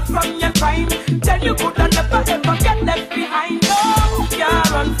 Stop from your crime. Tell you good and never ever get left behind. No,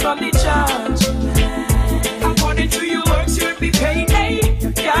 can't run from the judgment. According to your works you'll be paid. Hey,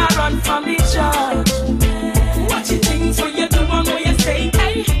 can't run from the judgment. Watch your things when you do and when you say.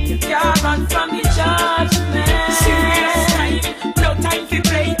 Hey, can't run from the judgment. Serious time, no time for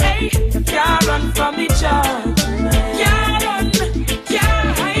play. Hey, can't run from the judgment. Can't run.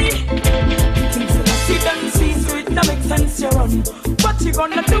 you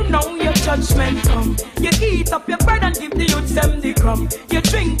gonna do now? Your judgment come. You eat up your bread and give the youths them the crumb. You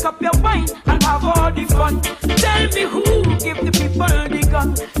drink up your wine and have all the fun. Tell me who give the people the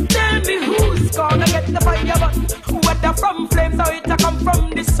gun. Tell me who's gonna get the fire button. Whether from flames or it a come from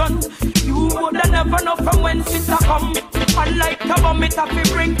the sun. You woulda never know from whence it a come. Unlike a bomb, it a fi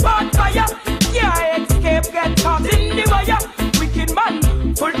bring bad fire. Yeah, escape, get caught in the wire. Wicked man,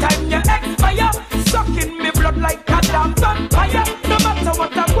 full time you expire. Sucking me blood like a damn vampire. No matter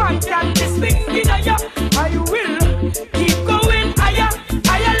what I want, can this thing deny ya? I will keep going higher.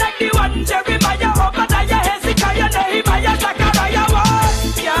 Higher like the one Jeremiah, Obadiah, Hezekiah, Nehemiah, Zechariah.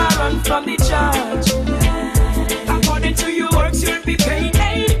 What? Yeah, run from the judgment. According to your works, you'll be paid.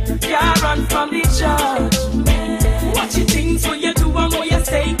 Hey, yeah, run from the judgment. Watch your things when you do and what you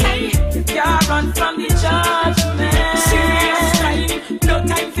say. Hey, yeah, run from the judgment. Serious time, no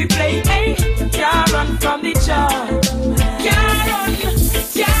time to play. Hey, yeah, run from the judgment. Yeah, run,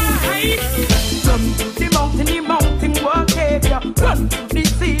 yeah. Run to the mountain walk heavy. Run to the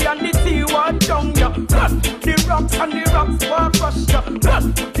sea and the sea walk down ya. Run to the rocks and the rocks walk crush ya.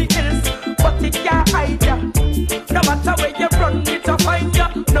 Run to the hills, but it can't hide ya. No matter where you run, it'll find ya.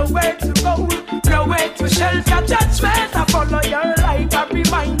 Nowhere to go, nowhere to shelter. Judgment, I follow your like a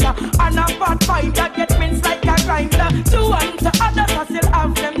reminder. And a bad fighter get wins like a grinder. Do unto others as you'll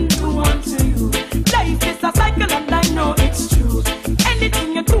have them do unto you. Life is a cycle and I know it's true.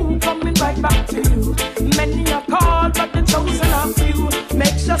 Anything you do coming right back to you. Many are called but the chosen are few.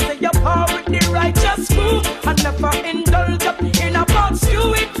 Make sure say you're power with the righteous crew. And never indulge up in a pot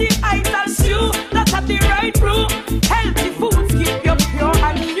stew with the idol stew. That's at the right brew. Healthy foods keep you pure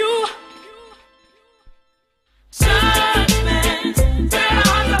and new. Judgment, where the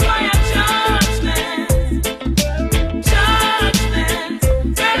hands of fire. Judgment, judgment,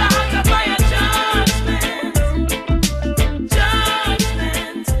 where the hands of fire. Judgment,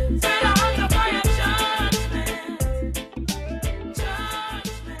 judgment, where the hands of fire.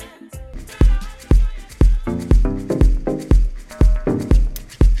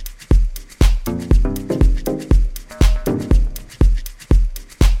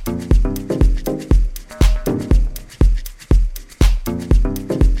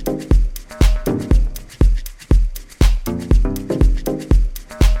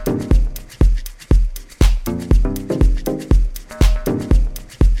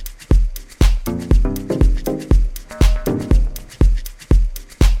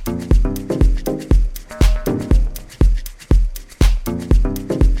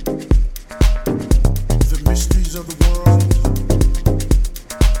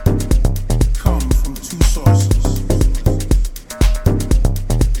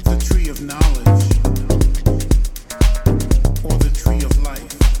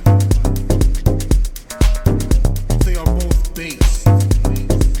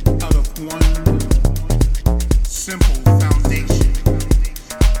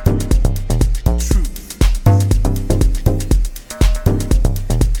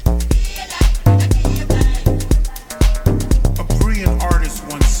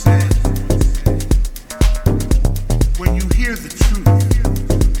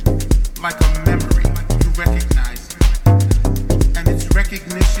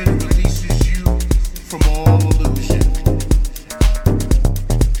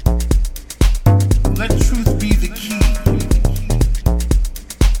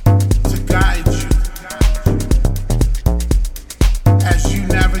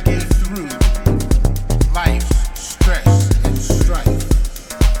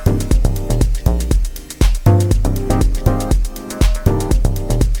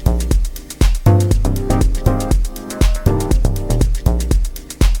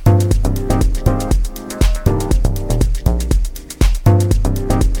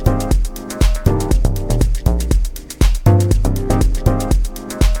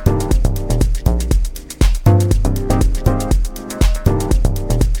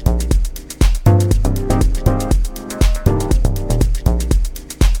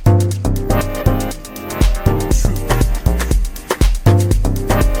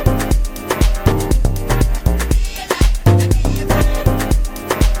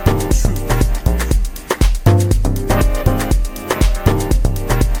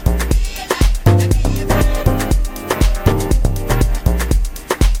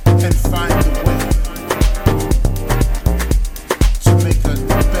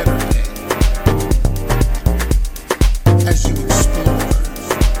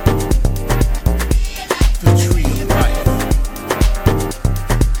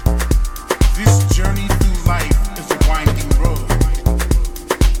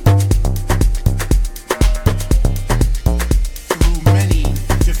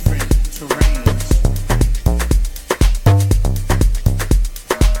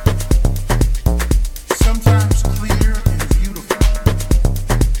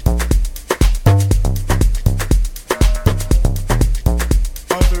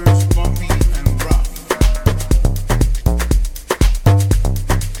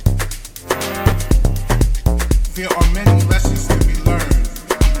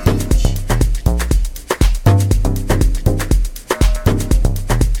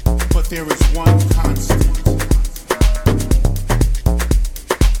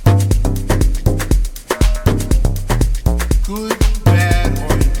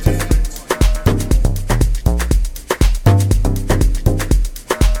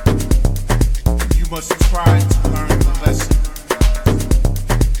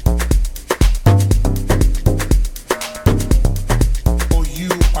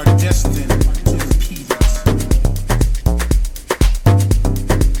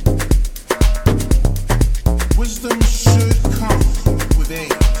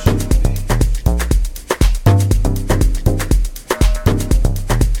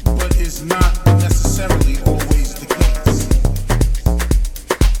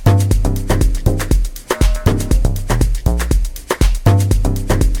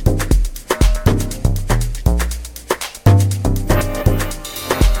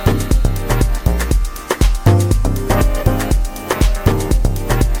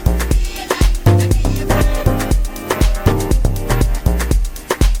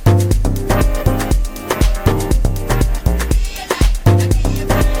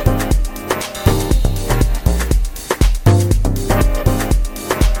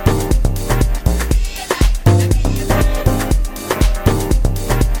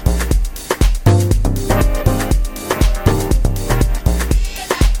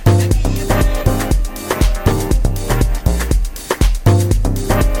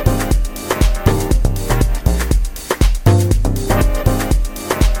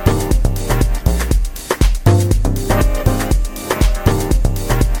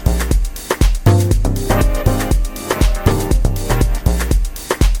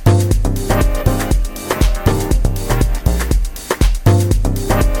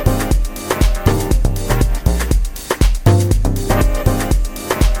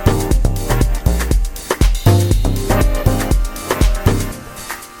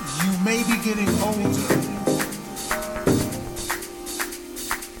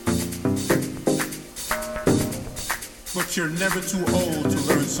 never too old to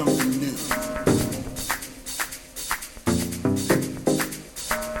learn something new.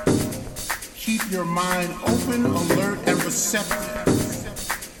 Keep your mind open, alert, and receptive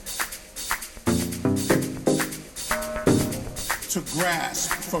to grasp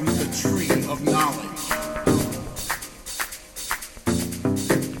from the tree of knowledge.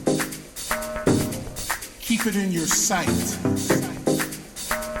 Keep it in your sight.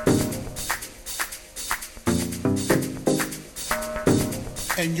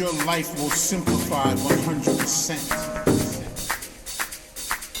 And your life will simplify 100%.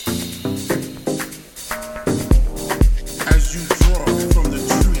 As you draw from the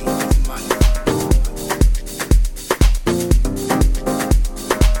tree of life.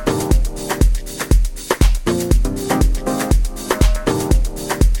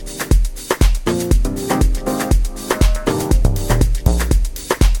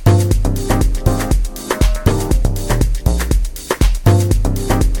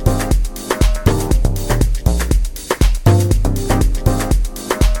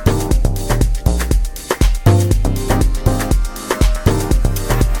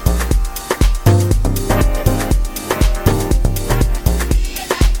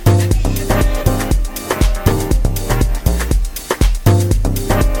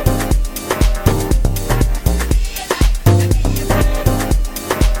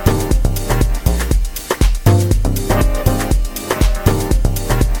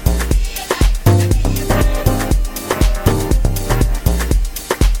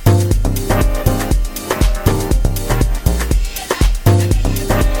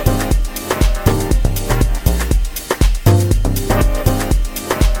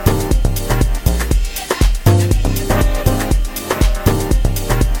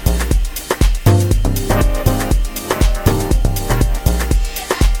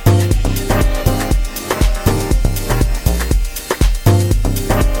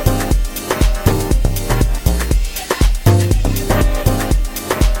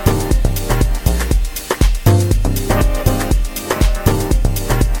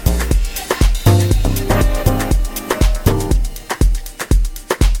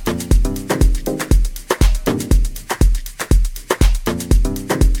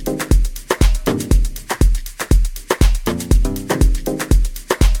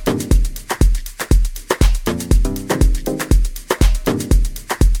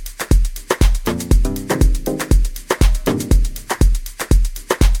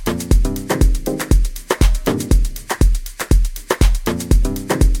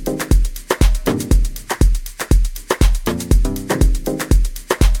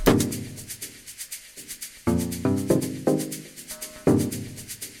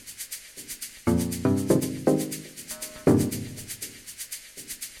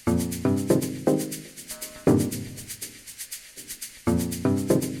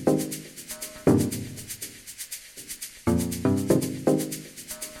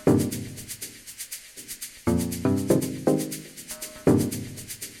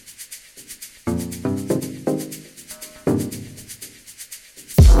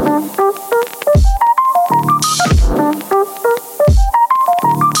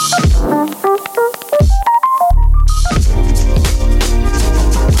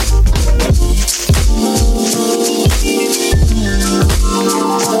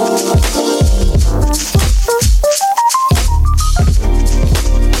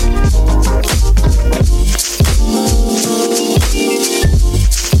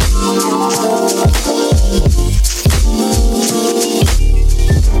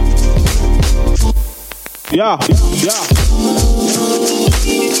 Yeah.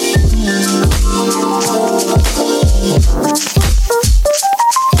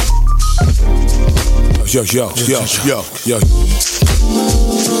 Yo.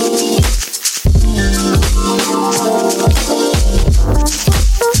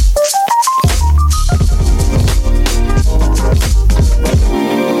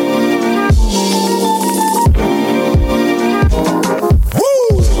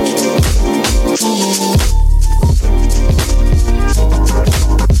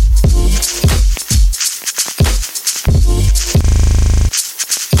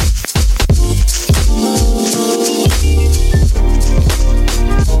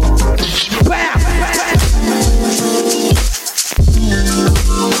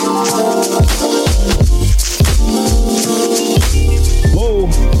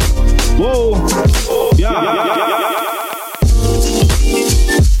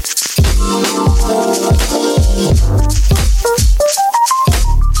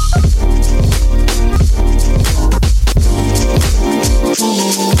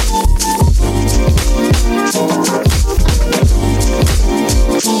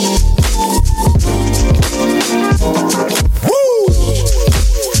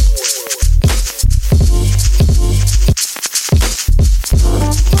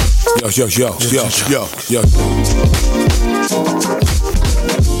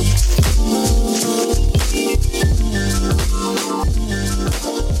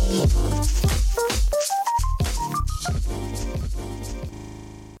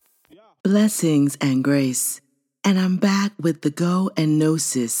 Blessings and grace. And I'm back with the Go and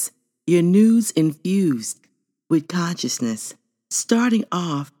Gnosis, your news infused with consciousness. Starting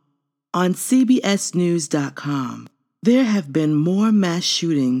off on CBSNews.com, there have been more mass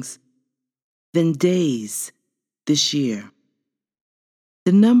shootings than days this year.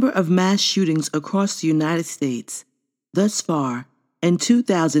 The number of mass shootings across the United States thus far in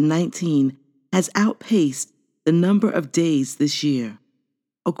 2019 has outpaced the number of days this year.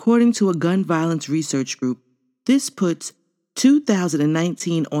 According to a gun violence research group, this puts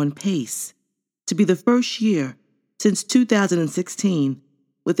 2019 on pace to be the first year since 2016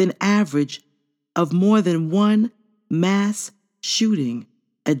 with an average of more than one mass shooting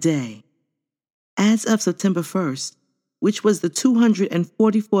a day. As of September 1st, which was the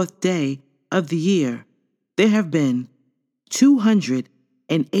 244th day of the year, there have been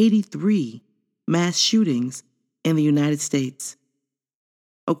 283 mass shootings in the United States.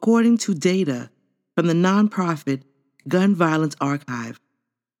 According to data from the nonprofit Gun Violence Archive,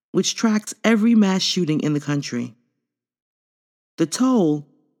 which tracks every mass shooting in the country. The toll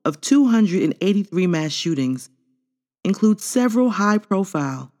of 283 mass shootings includes several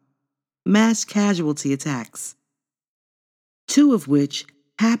high-profile mass casualty attacks, two of which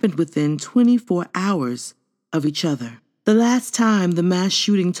happened within 24 hours of each other. The last time the mass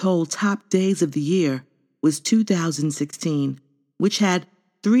shooting toll topped days of the year was 2016, which had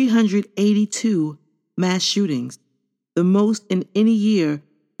 382 mass shootings, the most in any year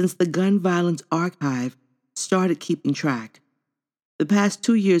since the Gun Violence Archive started keeping track. The past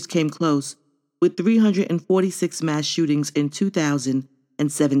 2 years came close, with 346 mass shootings in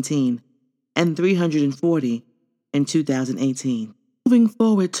 2017 and 340 in 2018. Moving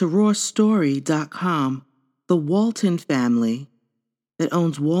forward to rawstory.com, the Walton family that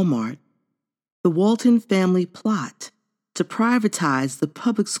owns Walmart, the Walton family plot to privatize the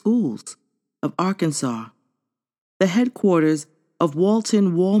public schools of Arkansas. The headquarters of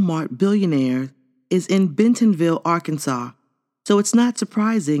Walton Walmart billionaire is in Bentonville, Arkansas, so it's not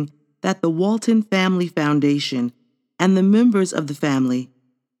surprising that the Walton Family Foundation and the members of the family,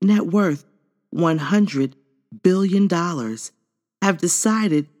 net worth $100 billion, have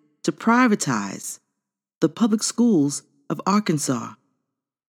decided to privatize the public schools of Arkansas.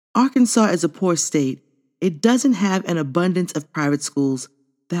 Arkansas is a poor state. It doesn't have an abundance of private schools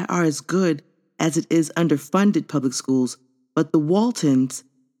that are as good as it is underfunded public schools, but the Waltons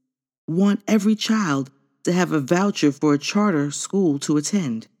want every child to have a voucher for a charter school to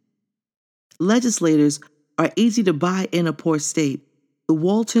attend. Legislators are easy to buy in a poor state. The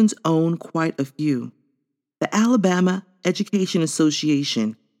Waltons own quite a few. The Alabama Education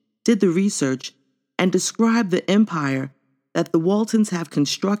Association did the research and described the empire that the Waltons have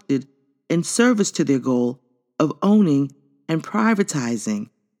constructed in service to their goal of owning and privatizing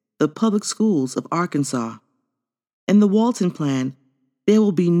the public schools of Arkansas. In the Walton plan, there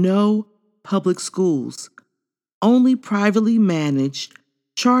will be no public schools, only privately managed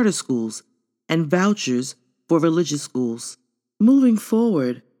charter schools and vouchers for religious schools. Moving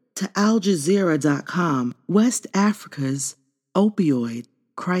forward to AlJazeera.com, West Africa's opioid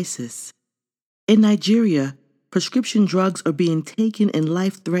crisis. In Nigeria, prescription drugs are being taken in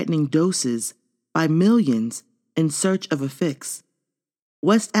life-threatening doses by millions in search of a fix.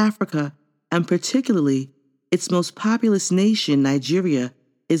 West Africa, and particularly its most populous nation, Nigeria,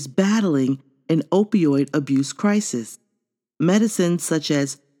 is battling an opioid abuse crisis. Medicines such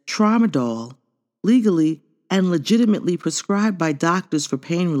as tramadol, legally and legitimately prescribed by doctors for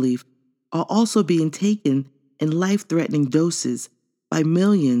pain relief, are also being taken in life-threatening doses by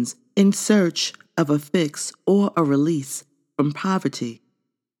millions in search of a fix or a release from poverty,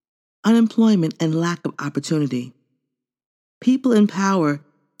 unemployment, and lack of opportunity. People in Power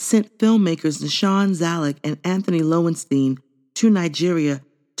sent filmmakers Nashawn Zalek and Anthony Lowenstein to Nigeria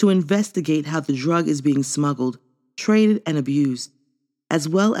to investigate how the drug is being smuggled, traded, and abused, as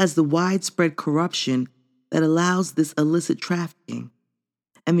well as the widespread corruption that allows this illicit trafficking,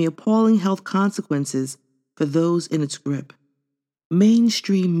 and the appalling health consequences for those in its grip.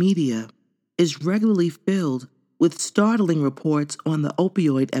 Mainstream media is regularly filled with startling reports on the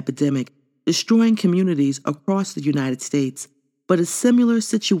opioid epidemic destroying communities across the United States, but a similar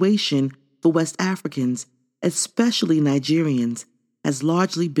situation for West Africans, especially Nigerians, has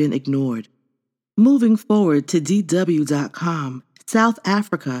largely been ignored. Moving forward to DW.com, South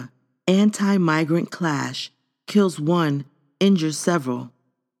Africa, anti-migrant clash, kills one, injures several.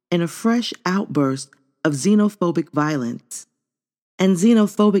 in a fresh outburst of xenophobic violence. And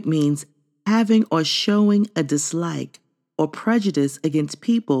xenophobic means having or showing a dislike or prejudice against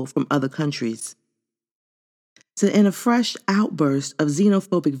people from other countries. So in a fresh outburst of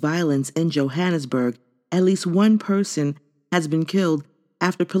xenophobic violence in Johannesburg, at least one person has been killed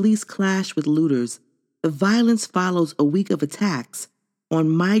after police clashed with looters. The violence follows a week of attacks on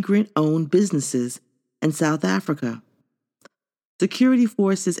migrant-owned businesses in South Africa. Security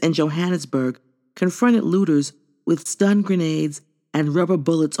forces in Johannesburg confronted looters with stun grenades and rubber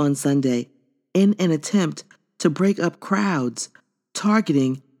bullets on Sunday in an attempt to break up crowds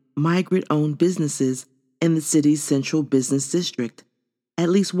targeting migrant-owned businesses in the city's central business district. At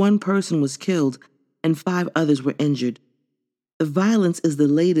least one person was killed and 5 others were injured. The violence is the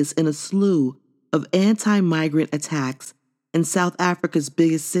latest in a slew of anti-migrant attacks in South Africa's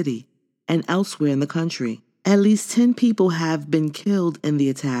biggest city and elsewhere in the country. At least 10 people have been killed in the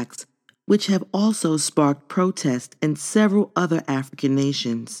attacks, which have also sparked protests in several other African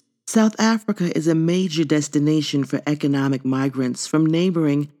nations. South Africa is a major destination for economic migrants from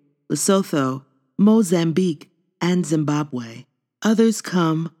neighboring Lesotho, Mozambique, and Zimbabwe. Others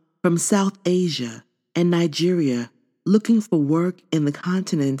come from South Asia and Nigeria looking for work in the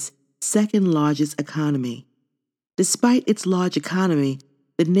continent's second largest economy. Despite its large economy,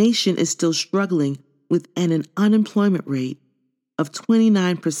 the nation is still struggling with an unemployment rate of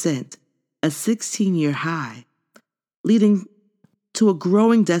 29%, a 16-year high, leading to a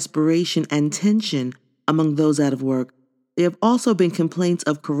growing desperation and tension among those out of work. There have also been complaints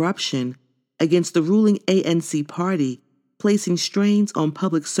of corruption against the ruling ANC party, placing strains on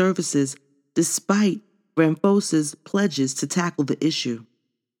public services despite Ramaphosa's pledges to tackle the issue.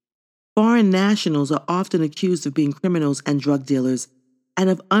 Foreign nationals are often accused of being criminals and drug dealers and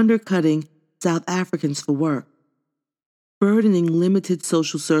of undercutting South Africans for work, burdening limited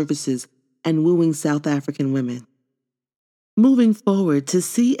social services and wooing South African women. Moving forward to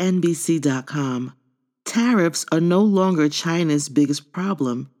CNBC.com, tariffs are no longer China's biggest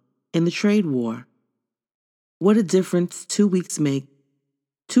problem in the trade war. What a difference 2 weeks make.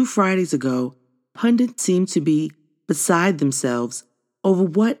 2 Fridays ago, pundits seemed to be beside themselves over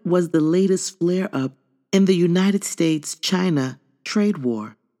what was the latest flare-up in the United States-China trade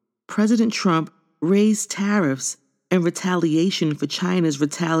war. President Trump raised tariffs in retaliation for China's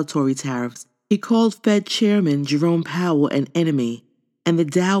retaliatory tariffs. He called Fed Chairman Jerome Powell an enemy, and the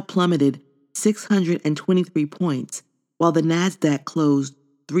Dow plummeted 623 points, while the Nasdaq closed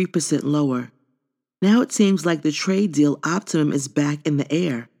 3% lower. Now it seems like the trade deal optimum is back in the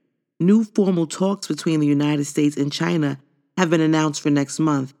air. New formal talks between the United States and China have been announced for next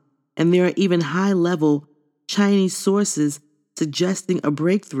month, and there are even high-level Chinese sources suggesting a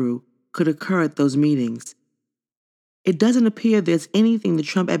breakthrough could occur at those meetings. It doesn't appear there's anything the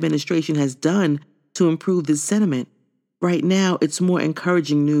Trump administration has done to improve this sentiment. Right now, it's more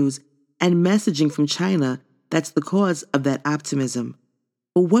encouraging news and messaging from China that's the cause of that optimism.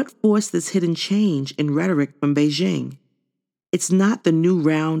 But what forced this hidden change in rhetoric from Beijing? It's not the new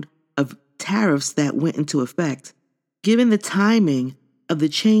round of tariffs that went into effect. Given the timing of the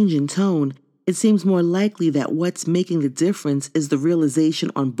change in tone, it seems more likely that what's making the difference is the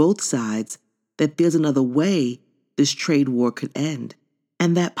realization on both sides that there's another way this trade war could end.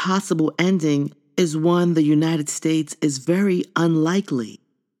 And that possible ending is one the United States is very unlikely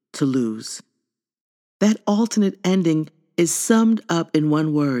to lose. That alternate ending is summed up in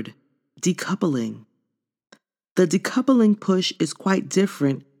one word: decoupling. The decoupling push is quite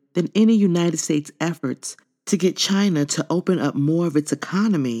different than any United States efforts to get China to open up more of its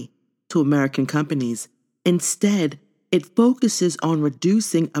economy to American companies. Instead, it focuses on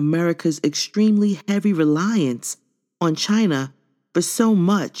reducing America's extremely heavy reliance on China for so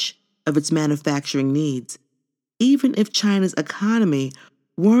much of its manufacturing needs. Even if China's economy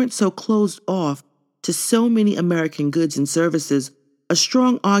weren't so closed off to so many American goods and services, a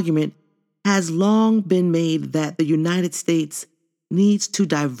strong argument has long been made that the United States needs to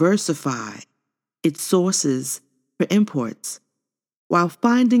diversify its sources for imports. While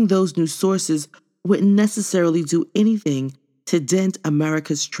finding those new sources wouldn't necessarily do anything to dent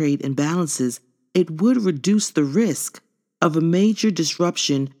America's trade imbalances, it would reduce the risk of a major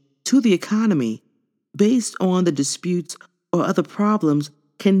disruption to the economy based on the disputes or other problems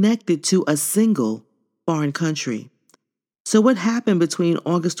connected to a single foreign country. So what happened between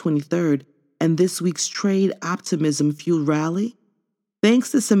August 23rd and this week's trade optimism-fueled rally?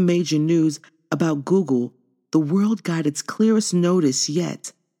 Thanks to some major news about Google, the world got its clearest notice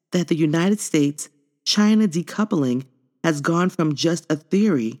yet that the United States-China decoupling has gone from just a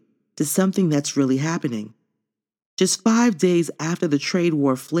theory to something that's really happening. Just 5 days after the trade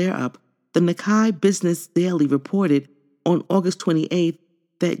war flare-up, the Nikkei Business Daily reported on August 28th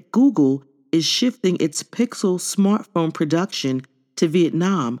that Google is shifting its Pixel smartphone production to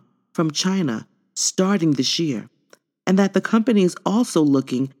Vietnam from China starting this year, and that the company is also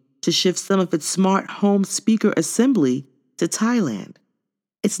looking to shift some of its smart home speaker assembly to Thailand.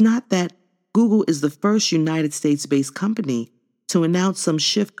 It's not that Google is the first United States-based company to announce some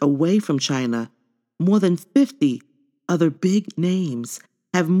shift away from China. More than 50 other big names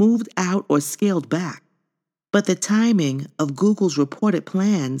have moved out or scaled back. But the timing of Google's reported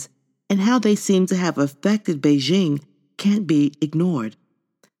plans and how they seem to have affected Beijing can't be ignored.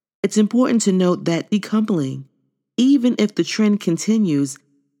 It's important to note that decoupling, even if the trend continues,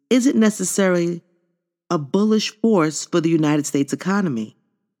 isn't necessarily a bullish force for the United States economy.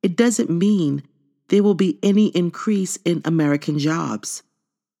 It doesn't mean there will be any increase in American jobs.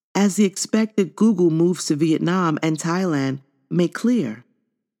 As the expected Google moves to Vietnam and Thailand make clear,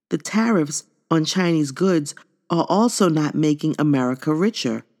 the tariffs on Chinese goods are also not making America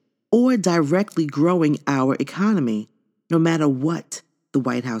richer or directly growing our economy, no matter what the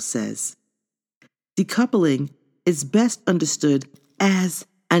White House says. Decoupling is best understood as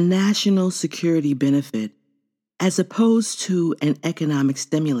a national security benefit, as opposed to an economic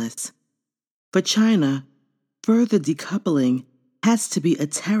stimulus. For China, further decoupling has to be a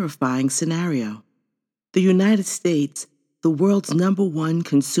terrifying scenario. The United States, the world's #1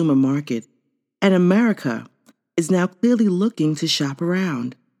 consumer market, and America is now clearly looking to shop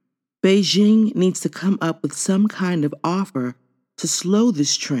around. Beijing needs to come up with some kind of offer to slow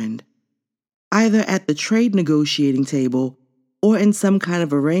this trend, either at the trade negotiating table or in some kind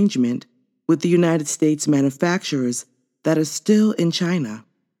of arrangement with the United States manufacturers that are still in China.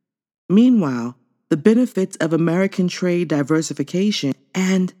 Meanwhile, the benefits of American trade diversification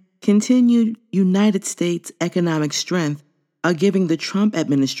and continued United States economic strength are giving the Trump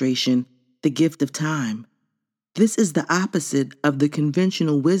administration the gift of time. This is the opposite of the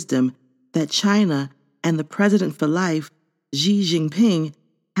conventional wisdom that China and the president for life, Xi Jinping,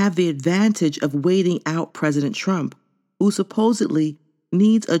 have the advantage of waiting out President Trump, who supposedly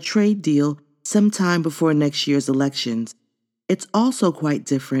needs a trade deal sometime before next year's elections. It's also quite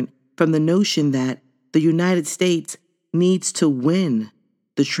different from the notion that the United States needs to win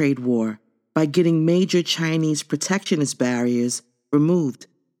the trade war by getting major Chinese protectionist barriers removed.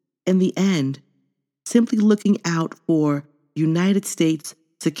 In the end, simply looking out for United States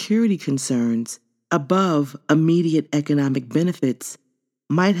security concerns above immediate economic benefits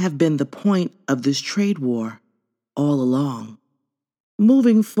might have been the point of this trade war all along.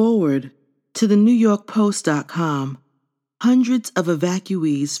 Moving forward to the NewYorkPost.com, hundreds of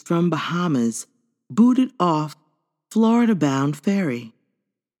evacuees from Bahamas booted off Florida-bound ferry.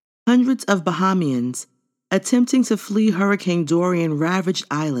 Hundreds of Bahamians attempting to flee Hurricane Dorian-ravaged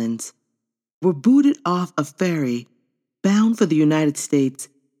islands were booted off a ferry bound for the United States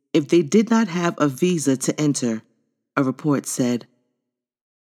if they did not have a visa to enter, a report said.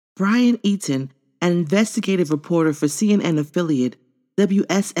 Brian Eaton, an investigative reporter for CNN affiliate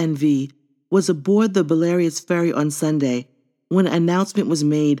WSNV, was aboard the Belarius ferry on Sunday when an announcement was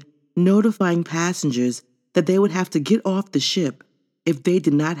made notifying passengers that they would have to get off the ship if they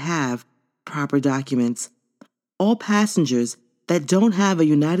did not have proper documents. All passengers that don't have a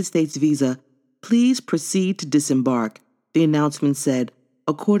United States visa, please proceed to disembark, the announcement said,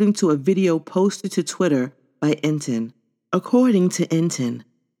 according to a video posted to Twitter by Enton. According to Enton,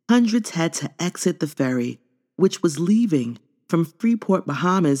 hundreds had to exit the ferry, which was leaving from Freeport,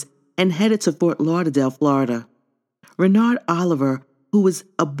 Bahamas, and headed to Fort Lauderdale, Florida. Renard Oliver, who was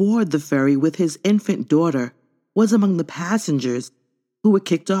aboard the ferry with his infant daughter, was among the passengers who were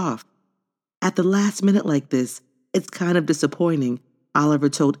kicked off. At the last minute like this, it's kind of disappointing, Oliver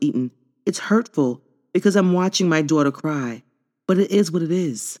told Eaton. It's hurtful because I'm watching my daughter cry, but it is what it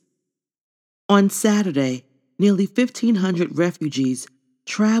is. On Saturday, nearly 1,500 refugees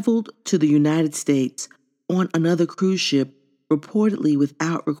traveled to the United States on another cruise ship, reportedly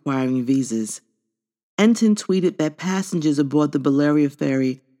without requiring visas. Enton tweeted that passengers aboard the Balearia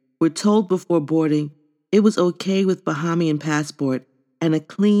ferry were told before boarding it was okay with Bahamian passport and a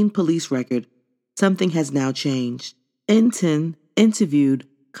clean police record. Something has now changed. Enton interviewed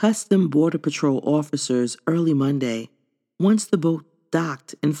Custom Border Patrol officers early Monday, once the boat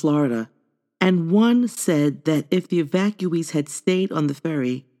docked in Florida, and one said that if the evacuees had stayed on the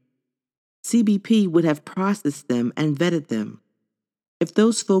ferry, CBP would have processed them and vetted them. If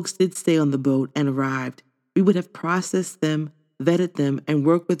those folks did stay on the boat and arrived, we would have processed them, vetted them, and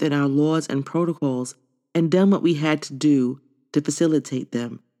worked within our laws and protocols and done what we had to do to facilitate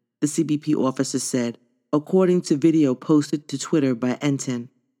them, the CBP officer said, according to video posted to Twitter by Enton.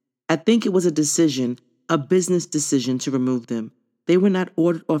 I think it was a business decision to remove them. They were not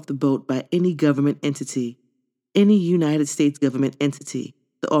ordered off the boat by any government entity, any United States government entity,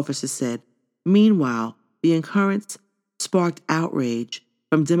 the officer said. Meanwhile, the occurrence sparked outrage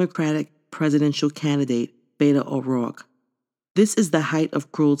from Democratic presidential candidate Beto O'Rourke. This is the height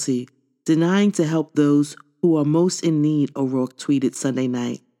of cruelty, denying to help those who are most in need, O'Rourke tweeted Sunday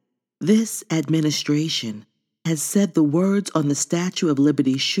night. This administration has said the words on the Statue of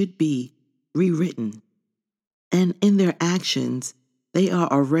Liberty should be rewritten. And in their actions, they are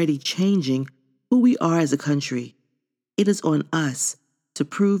already changing who we are as a country. It is on us to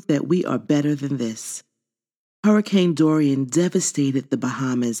prove that we are better than this. Hurricane Dorian devastated the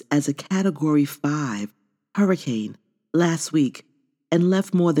Bahamas as a Category 5 hurricane last week and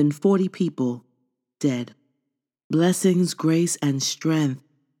left more than 40 people dead. Blessings, grace, and strength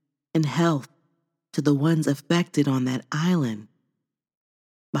and health to the ones affected on that island,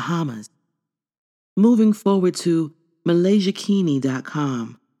 Bahamas. Moving forward to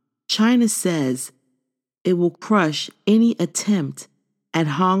MalaysiaKini.com, China says it will crush any attempt at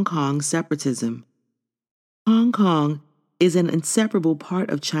Hong Kong separatism. Hong Kong is an inseparable part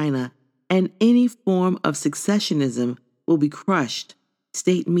of China, and any form of secessionism will be crushed,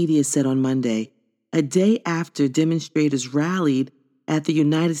 state media said on Monday, a day after demonstrators rallied at the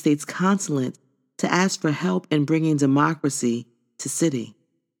United States consulate to ask for help in bringing democracy to city.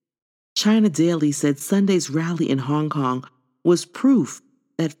 China Daily said Sunday's rally in Hong Kong was proof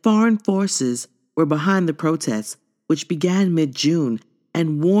that foreign forces were behind the protests, which began mid-June,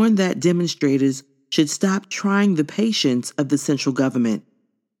 and warned that demonstrators should stop trying the patience of the central government.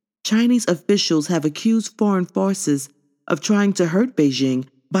 Chinese officials have accused foreign forces of trying to hurt Beijing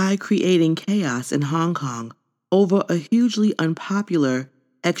by creating chaos in Hong Kong over a hugely unpopular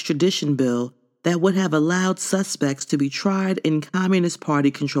extradition bill that would have allowed suspects to be tried in Communist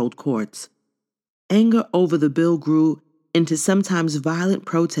Party-controlled courts. Anger over the bill grew into sometimes violent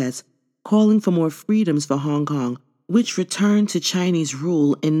protests calling for more freedoms for Hong Kong, which returned to Chinese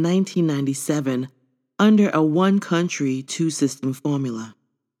rule in 1997 under a one-country, two-system formula.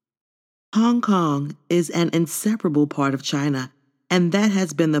 Hong Kong is an inseparable part of China, and that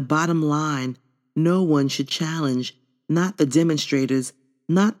has been the bottom line no one should challenge, not the demonstrators,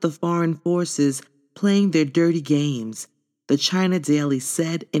 not the foreign forces playing their dirty games, the China Daily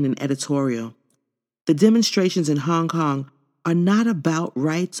said in an editorial. The demonstrations in Hong Kong are not about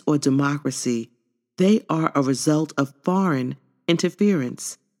rights or democracy. They are a result of foreign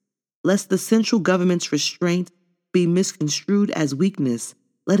interference. Lest the central government's restraint be misconstrued as weakness,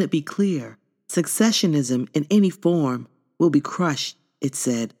 let it be clear, secessionism in any form will be crushed, it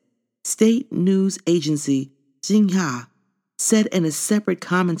said. State news agency Xinhua said in a separate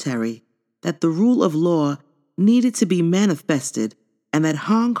commentary that the rule of law needed to be manifested and that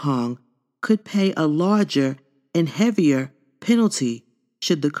Hong Kong could pay a larger and heavier penalty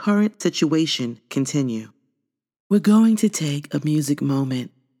should the current situation continue. We're going to take a music moment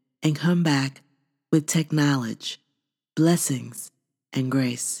and come back with technology, blessings, and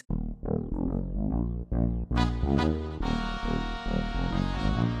grace.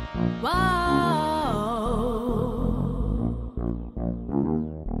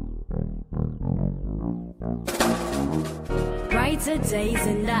 Brighter days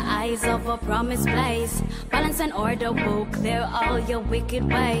in the eyes of a promised place. Balance and order will clear all your wicked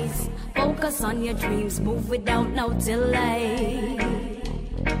ways. Focus on your dreams, move without no delay.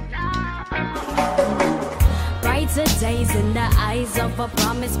 Brighter days in the eyes of a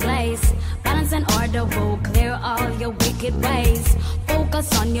promised place. Balance and order will clear all your wicked ways.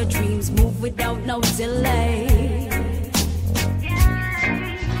 Focus on your dreams, move without no delay.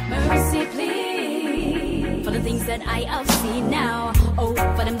 Mercy, please, for the things that I have seen now. Oh,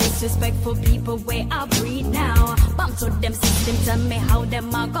 for them disrespectful people where I breathe now. Bump to them system, tell me how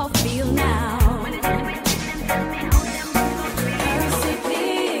them I go feel now. Mercy,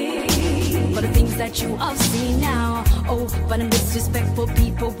 please, for the things that you have seen now. Oh, for them disrespectful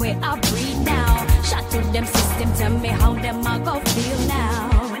people where I breathe now. Shot to them system, tell me how them I go feel now.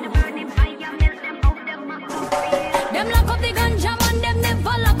 Them lock up the ganja man, them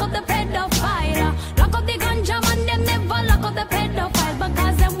never lock up the pedophile. Lock up the ganja man, them never lock up the pedophile.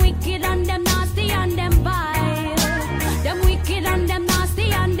 Because them wicked and them nasty and them vile. Them wicked and them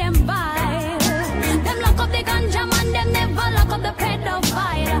nasty and them vile. Them lock up the ganja man, them never lock up the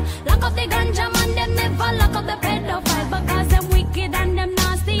pedophile. Lock up the ganja man, them never lock up the pedophile. Because them wicked and them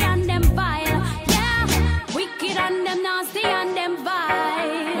nasty and them vile. Yeah, wicked and them nasty and them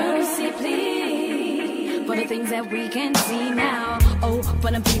vile. Mercy, please, for the things that we can see now. Oh,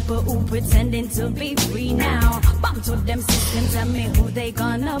 for them people who pretending to be free now. Bump to them systems, tell me who they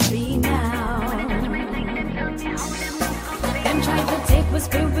gonna be now. Them try to take with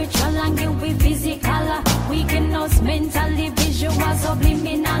spiritual and give we physical. Weaken us mentally, visual,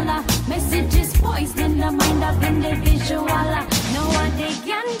 subliminal. Messages poison the mind of individual. Nowadays,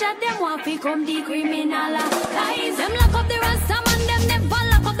 ganja, them want to become the criminal. Lies, them lock up the rasta man, them never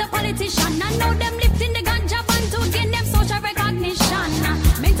lock up the politician. I know them lifting the ganja band to gain them social recognition.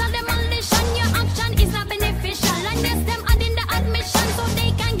 Mental demolition, your action is not beneficial. And yes, them adding the admission so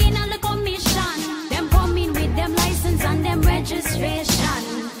they can gain all the commission. Them come in with them license and them registration.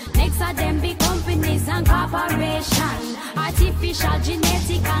 Next are them big companies and corporation. Artificial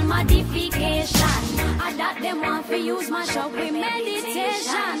genetical modification. And that them want to use my shop with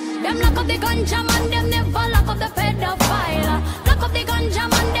meditation. Them lock up the ganja man, them never lock up the pedophile. Lock up the ganja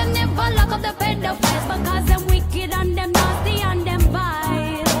man, them never lock up the pedophiles. Because them wicked and them nasty and them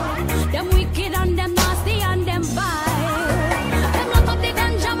vile. Them wicked and them nasty and them vile. Them lock up the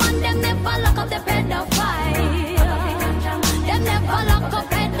ganja man, them never lock up the pedophile. Them never lock up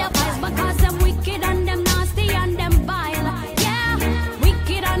pedophiles. Because them wicked and them nasty and them vile. Yeah,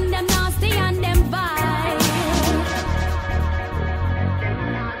 wicked and them nasty and them vile.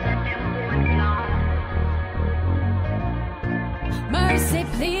 Mercy,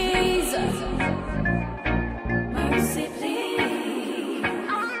 please. Mercy, please.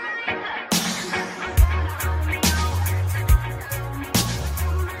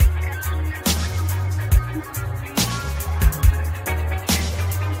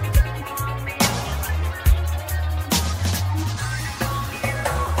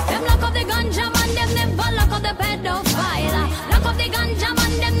 Them lock up the ganja man, them never lock up the pedophile. Lock up the ganja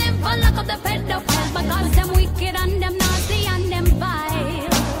man, them never lock up the pedophile. Because them wicked and them nasty and them vile.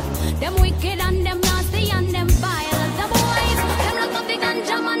 Them wicked and them nasty and them vile. The boys, them lock up the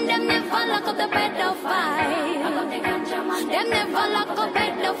ganja man, them never lock up the pedophile. Lock up the ganja man, them never lock up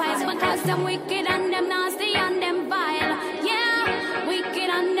pedophiles. Because them wicked and them nasty and them vile. Yeah, wicked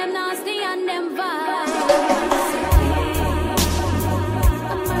and them nasty and them vile.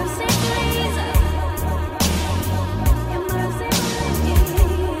 Mercy, please. Your mercy, please.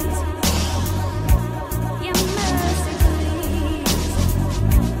 Your mercy, please.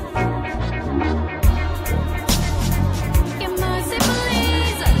 Your mercy,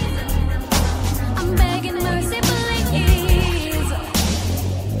 please. I'm begging mercy, please.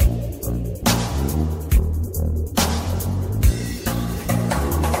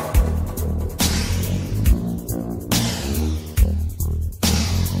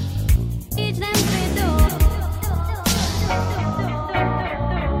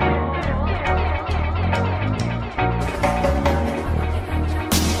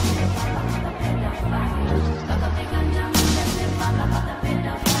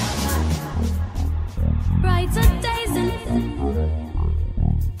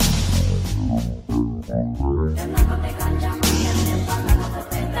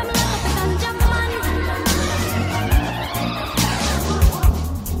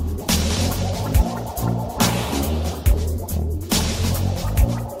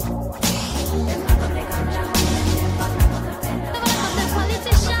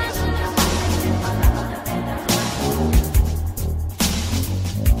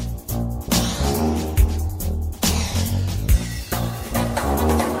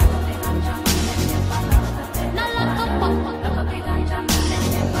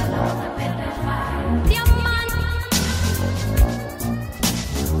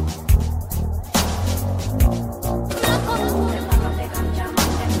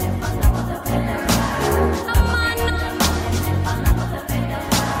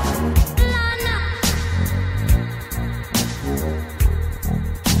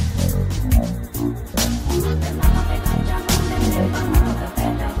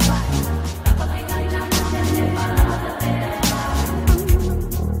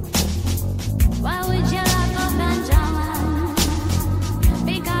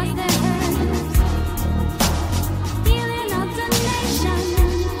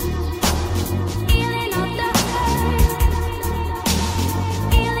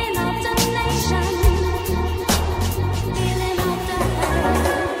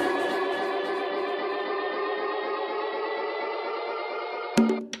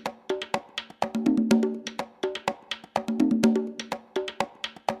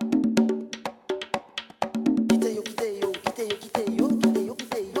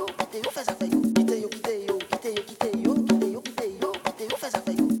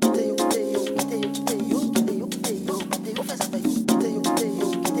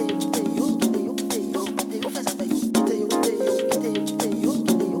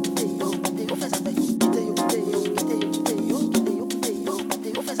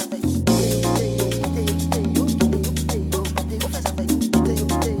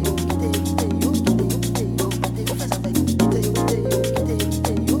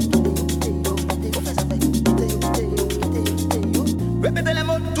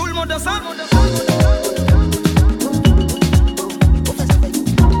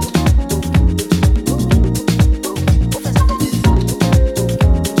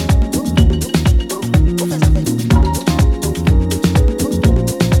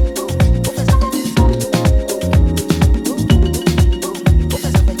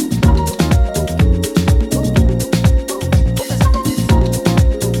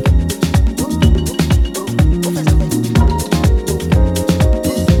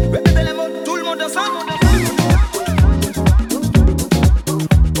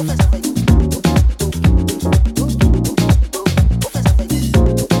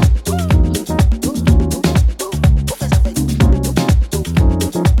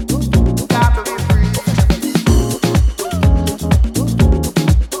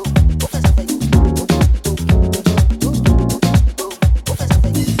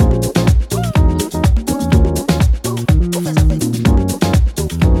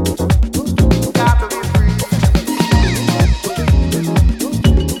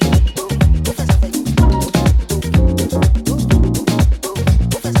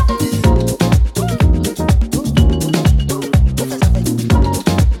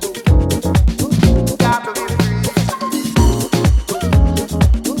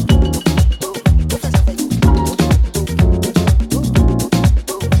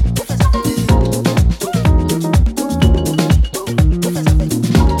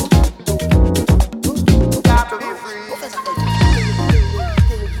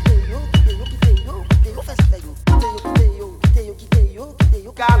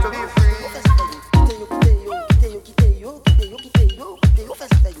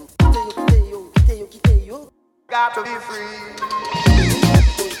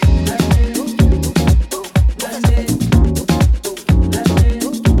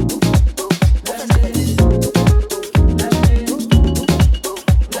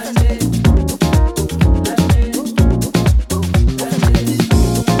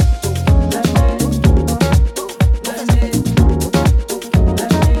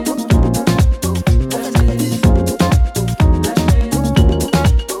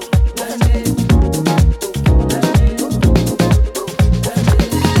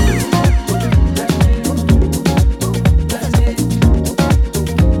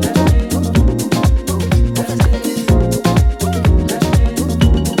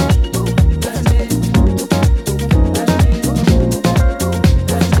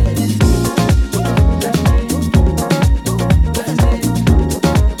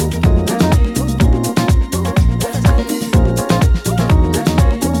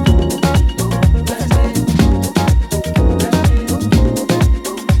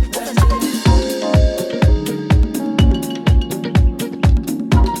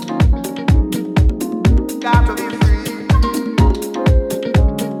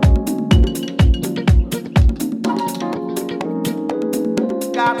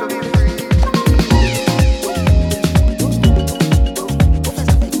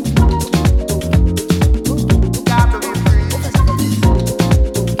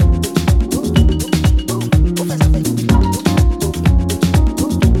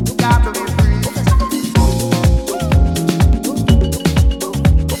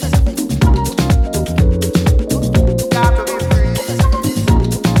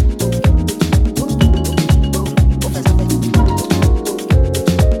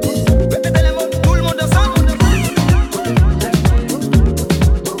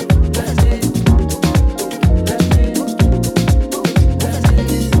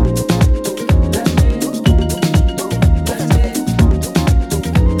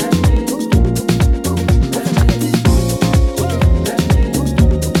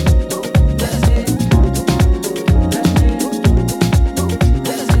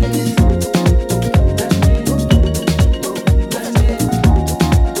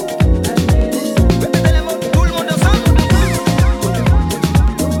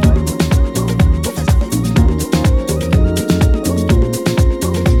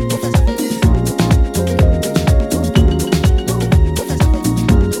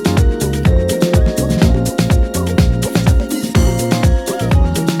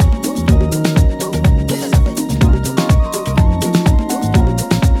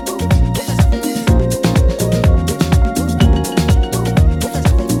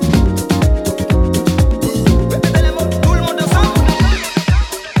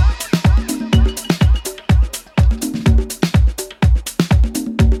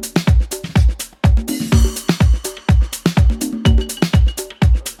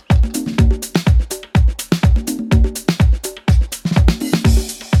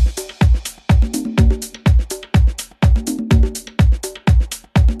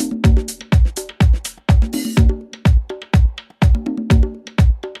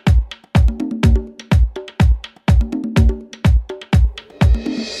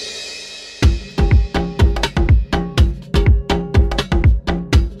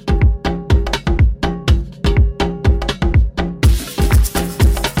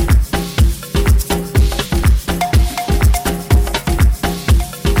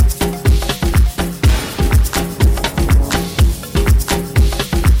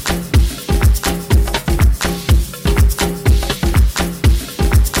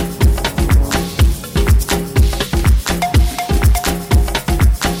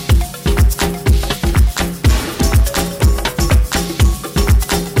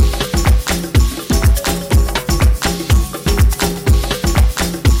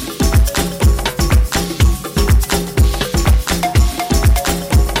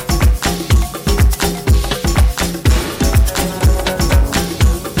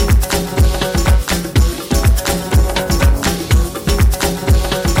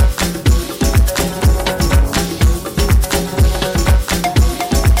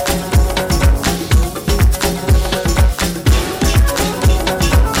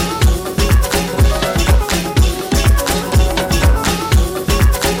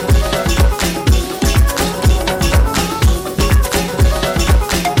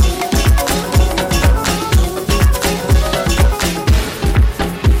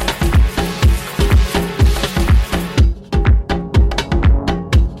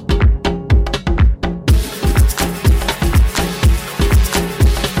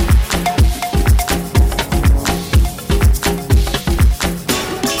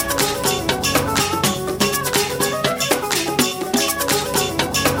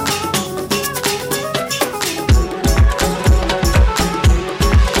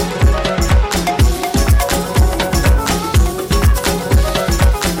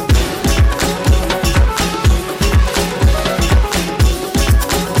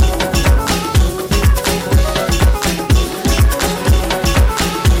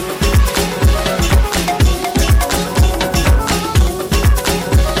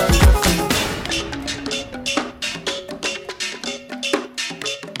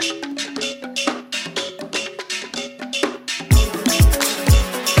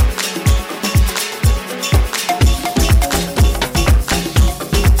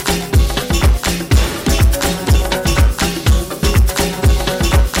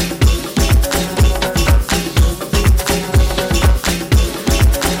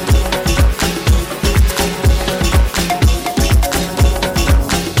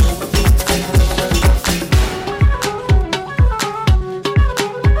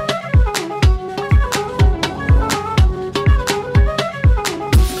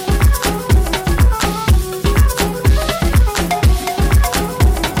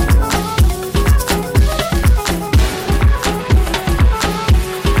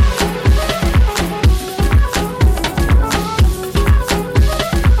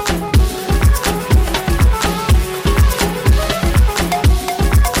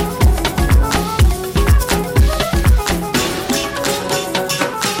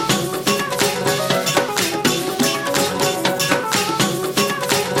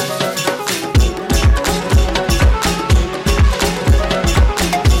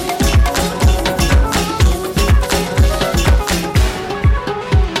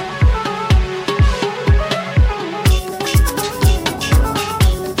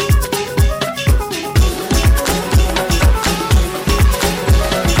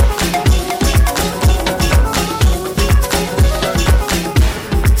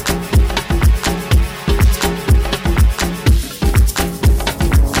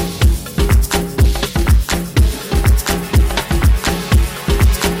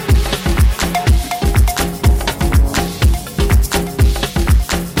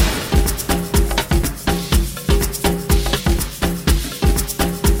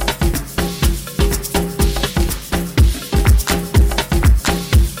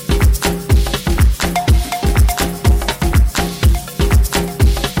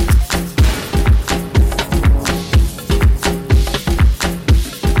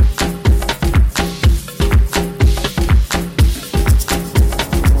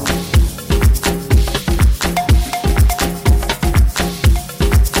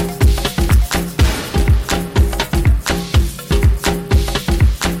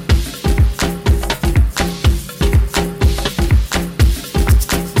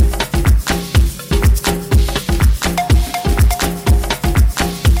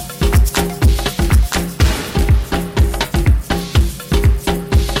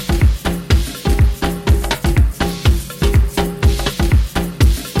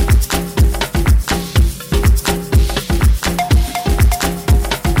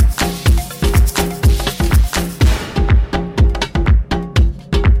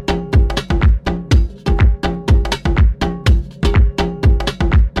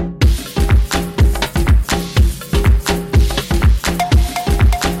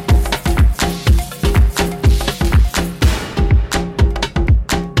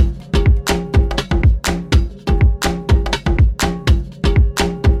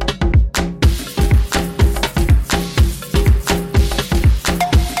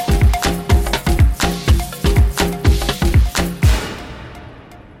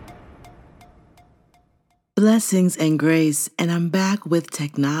 Blessings and grace, and I'm back with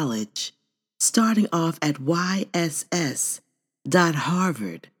Technology, starting off at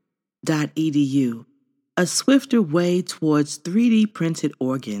yss.harvard.edu, a swifter way towards 3D printed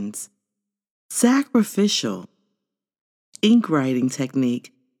organs. Sacrificial ink writing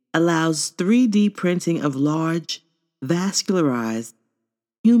technique allows 3D printing of large, vascularized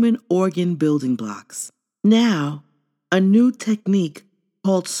human organ building blocks. Now, a new technique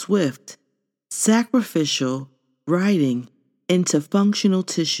called SWIFT, sacrificial writing into functional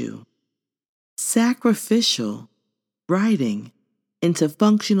tissue. Sacrificial writing into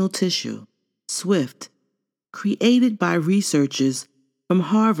functional tissue, SWIFT, created by researchers from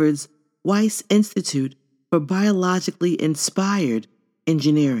Harvard's Weiss Institute for Biologically Inspired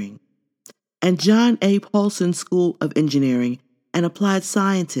Engineering and John A. Paulson School of Engineering and Applied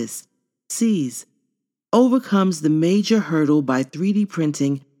Scientists, SEAS, overcomes the major hurdle by 3D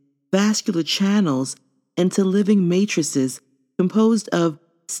printing vascular channels into living matrices composed of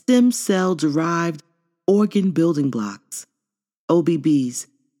stem cell-derived organ building blocks, OBBs,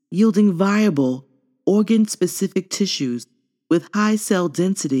 yielding viable organ-specific tissues with high cell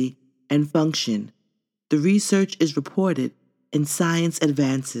density and function. The research is reported in Science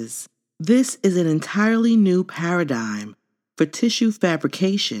Advances. This is an entirely new paradigm for tissue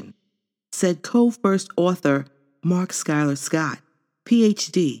fabrication, said co-first author Mark Schuyler Scott,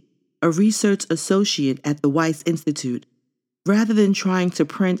 Ph.D., a research associate at the Weiss Institute. Rather than trying to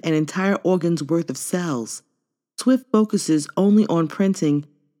print an entire organ's worth of cells, SWIFT focuses only on printing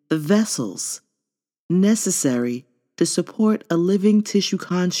the vessels necessary to support a living tissue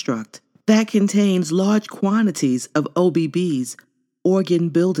construct that contains large quantities of OBBs, organ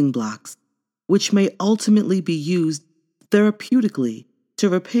building blocks, which may ultimately be used therapeutically to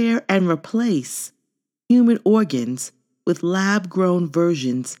repair and replace human organs with lab-grown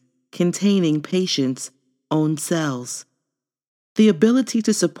versions containing patients' own cells. The ability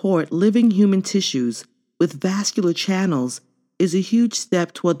to support living human tissues with vascular channels is a huge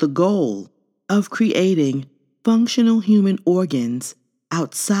step toward the goal of creating functional human organs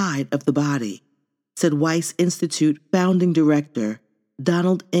outside of the body, said Weiss Institute founding director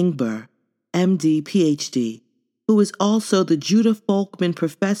Donald Ingber, MD, PhD, who is also the Judah Folkman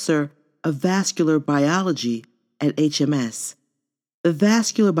Professor of Vascular Biology at HMS. The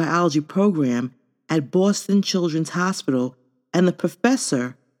Vascular Biology Program at Boston Children's Hospital and the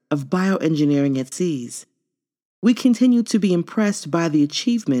Professor of Bioengineering at SEAS. We continue to be impressed by the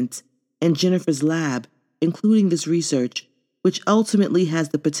achievements in Jennifer's lab, including this research, which ultimately has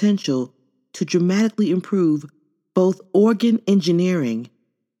the potential to dramatically improve both organ engineering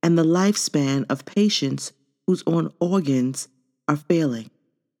and the lifespan of patients whose own organs are failing.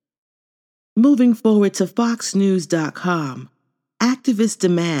 Moving forward to FoxNews.com, activists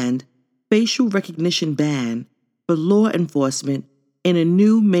demand facial recognition ban for law enforcement in a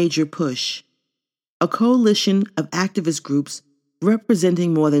new major push. A coalition of activist groups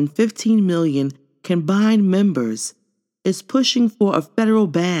representing more than 15 million combined members is pushing for a federal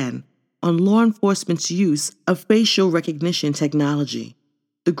ban on law enforcement's use of facial recognition technology.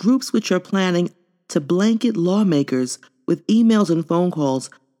 The groups, which are planning to blanket lawmakers with emails and phone calls,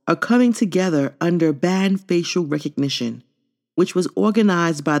 are coming together under Ban Facial Recognition, which was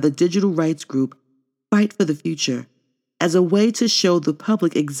organized by the digital rights group Fight for the Future, as a way to show the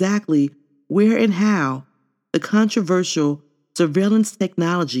public exactly where and how the controversial surveillance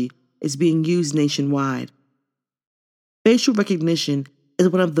technology is being used nationwide. Facial recognition is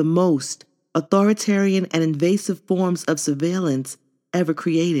one of the most authoritarian and invasive forms of surveillance ever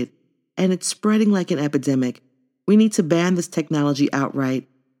created, and it's spreading like an epidemic. We need to ban this technology outright,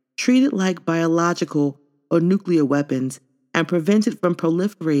 treat it like biological or nuclear weapons, and prevent it from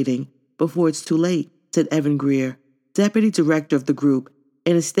proliferating before it's too late, said Evan Greer, deputy director of the group,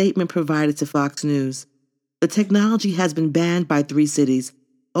 in a statement provided to Fox News. The technology has been banned by 3 cities,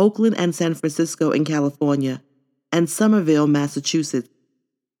 Oakland and San Francisco in California, and Somerville, Massachusetts,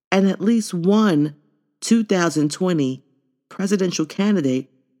 and at least one 2020 presidential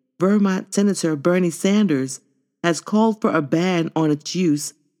candidate, Vermont Senator Bernie Sanders, has called for a ban on its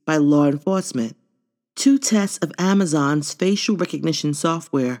use by law enforcement. 2 tests of Amazon's facial recognition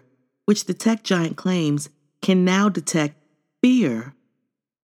software, which the tech giant claims can now detect fear,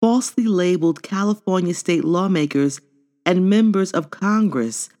 falsely labeled California state lawmakers and members of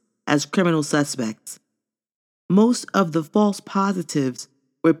Congress as criminal suspects. Most of the false positives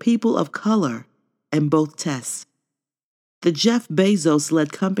were people of color in both tests. The Jeff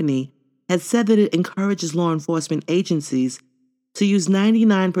Bezos-led company has said that it encourages law enforcement agencies to use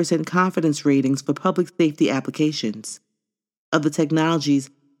 99% confidence ratings for public safety applications. Of the technologies,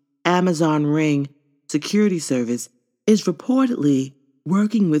 Amazon Ring Security Service is reportedly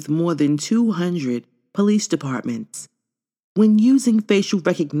working with more than 200 police departments. When using facial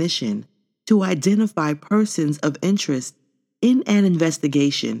recognition to identify persons of interest in an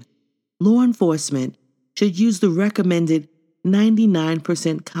investigation, law enforcement should use the recommended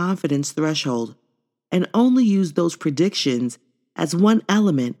 99% confidence threshold and only use those predictions as one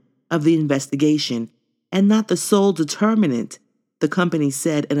element of the investigation and not the sole determinant, the company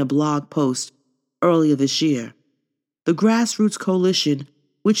said in a blog post earlier this year. The Grassroots Coalition,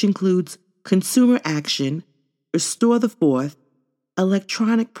 which includes Consumer Action, Restore the Fourth,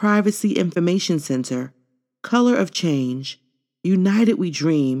 Electronic Privacy Information Center, Color of Change, United We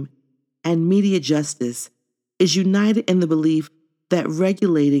Dream, and Media Justice, is united in the belief that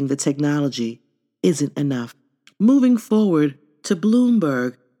regulating the technology isn't enough. Moving forward to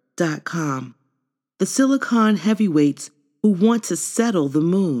Bloomberg.com, the Silicon heavyweights who want to settle the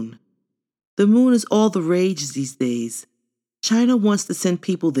moon. The moon is all the rage these days. China wants to send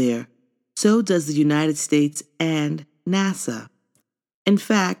people there. So does the United States and NASA. In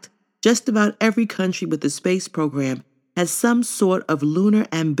fact, just about every country with a space program has some sort of lunar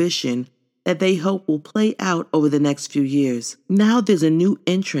ambition that they hope will play out over the next few years. Now there's a new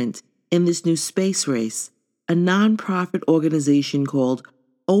entrant in this new space race, a nonprofit organization called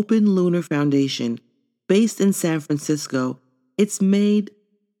Open Lunar Foundation, based in San Francisco. It's made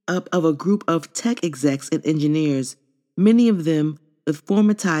up of a group of tech execs and engineers, many of them with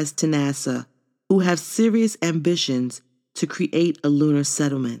former ties to NASA, who have serious ambitions to create a lunar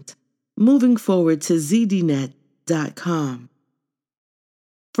settlement. Moving forward to ZDNet.com.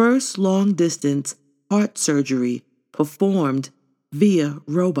 First long-distance heart surgery performed via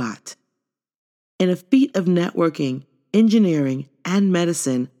robot. In a feat of networking, engineering, and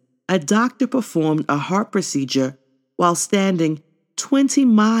medicine, a doctor performed a heart procedure while standing 20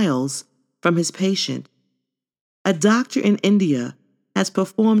 miles from his patient. A doctor in India has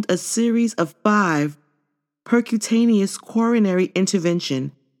performed a series of 5 percutaneous coronary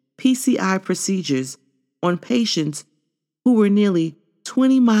intervention PCI procedures on patients who were nearly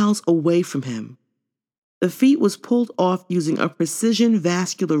 20 miles away from him. The feat was pulled off using a precision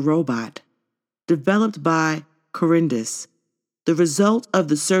vascular robot developed by Corindus. The result of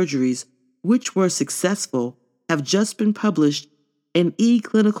the surgeries, which were successful, have just been published in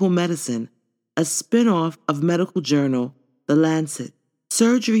eClinical Medicine, a spin-off of medical journal The Lancet.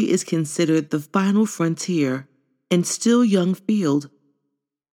 Surgery is considered the final frontier in still young field.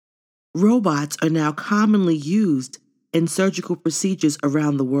 Robots are now commonly used in surgical procedures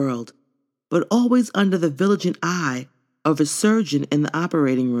around the world, but always under the vigilant eye of a surgeon in the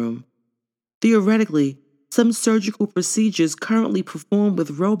operating room. Theoretically, some surgical procedures currently performed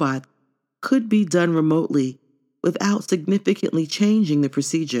with robots could be done remotely without significantly changing the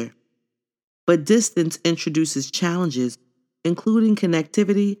procedure. But distance introduces challenges, including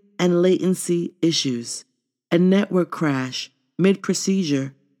connectivity and latency issues. A network crash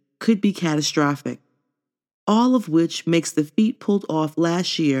mid-procedure could be catastrophic, all of which makes the feat pulled off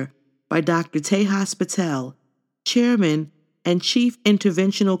last year by Dr. Tejas Patel, chairman and chief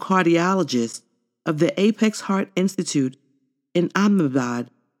interventional cardiologist of the Apex Heart Institute in Ahmedabad,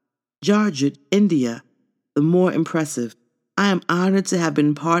 Jharkhand, India, the more impressive. I am honored to have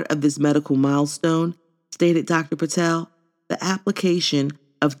been part of this medical milestone, stated Dr. Patel. The application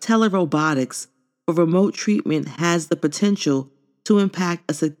of telerobotics for remote treatment has the potential to impact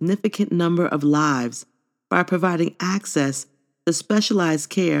a significant number of lives by providing access to specialized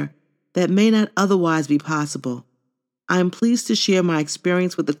care that may not otherwise be possible. I am pleased to share my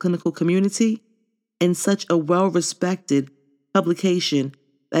experience with the clinical community in such a well-respected publication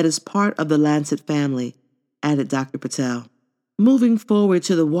that is part of the Lancet family, added Dr. Patel. Moving forward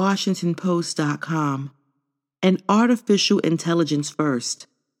to the WashingtonPost.com, and artificial intelligence first.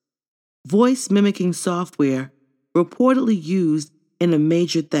 Voice mimicking software reportedly used in a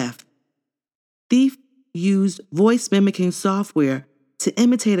major theft. Thief used voice mimicking software to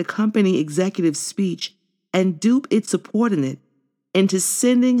imitate a company executive's speech and dupe its subordinate into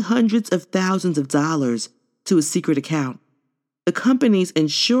sending hundreds of thousands of dollars to a secret account. The company's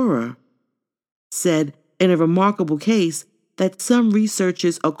insurer said in a remarkable case that some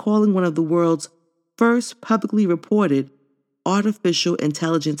researchers are calling one of the world's first publicly reported artificial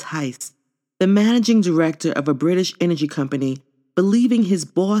intelligence heists. The managing director of a British energy company, believing his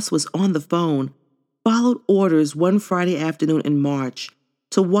boss was on the phone, followed orders one Friday afternoon in March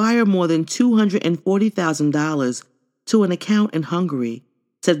to wire more than $240,000 to an account in Hungary,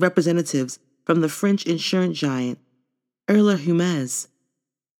 said representatives from the French insurance giant Erla Humez,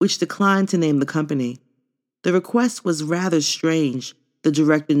 which declined to name the company. The request was rather strange, the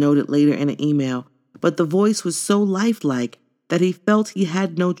director noted later in an email, but the voice was so lifelike that he felt he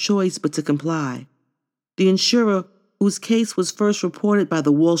had no choice but to comply. The insurer, whose case was first reported by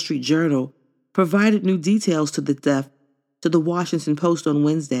the Wall Street Journal, provided new details to the theft to the Washington Post on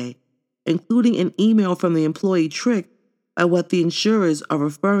Wednesday, including an email from the employee tricked by what the insurers are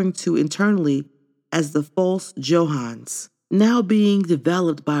referring to internally as the false Johans, now being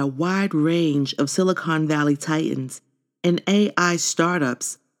developed by a wide range of Silicon Valley titans and AI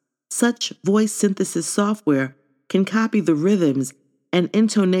startups. Such voice synthesis software can copy the rhythms and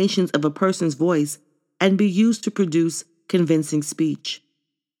intonations of a person's voice and be used to produce convincing speech.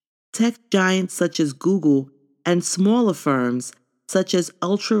 Tech giants such as Google and smaller firms such as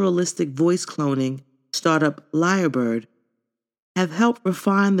ultra-realistic voice cloning startup Lyrebird have helped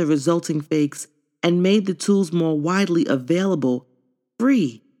refine the resulting fakes and made the tools more widely available,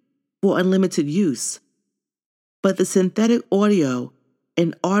 free, for unlimited use. But the synthetic audio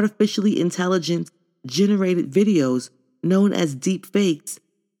and artificially intelligent generated videos known as deep fakes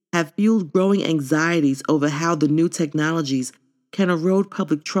have fueled growing anxieties over how the new technologies can erode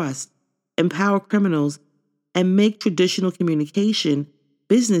public trust, empower criminals, and make traditional communication,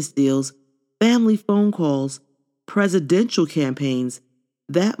 business deals, family phone calls, presidential campaigns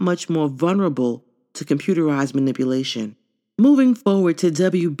that much more vulnerable to computerized manipulation. Moving forward to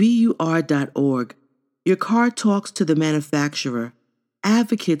WBUR.org, your car talks to the manufacturer.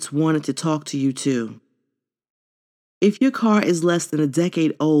 Advocates wanted to talk to you too. If your car is less than a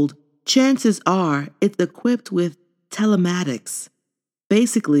decade old, chances are it's equipped with telematics.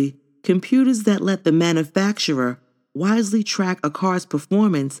 Basically, computers that let the manufacturer wisely track a car's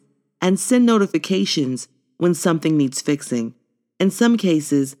performance and send notifications when something needs fixing. In some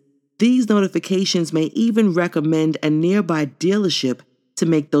cases, these notifications may even recommend a nearby dealership to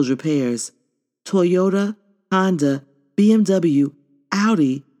make those repairs. Toyota, Honda, BMW,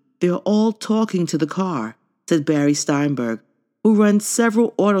 Audi, they're all talking to the car, said Barry Steinberg, who runs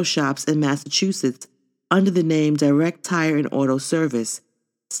several auto shops in Massachusetts under the name Direct Tire and Auto Service.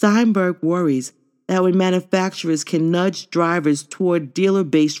 Steinberg worries that when manufacturers can nudge drivers toward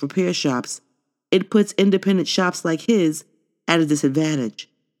dealer-based repair shops, it puts independent shops like his at a disadvantage.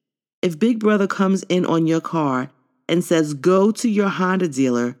 If Big Brother comes in on your car and says, "Go to your Honda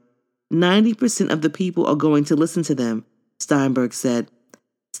dealer," 90% of the people are going to listen to them, Steinberg said.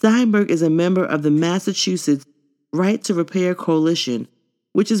 Steinberg is a member of the Massachusetts Right to Repair Coalition,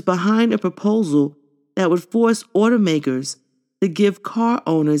 which is behind a proposal that would force automakers to give car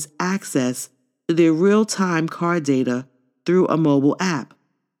owners access to their real-time car data through a mobile app.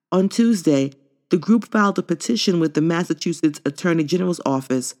 On Tuesday, the group filed a petition with the Massachusetts Attorney General's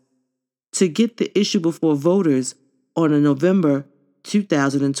office to get the issue before voters on a November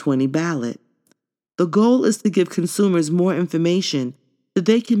 2020 ballot. The goal is to give consumers more information so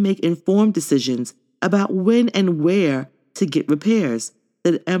they can make informed decisions about when and where to get repairs,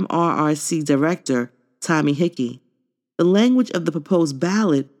 said MRRC Director Tommy Hickey. The language of the proposed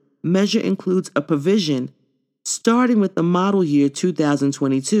ballot measure includes a provision starting with the model year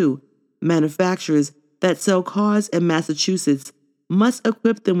 2022. Manufacturers that sell cars in Massachusetts must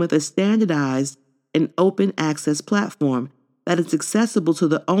equip them with a standardized and open access platform that is accessible to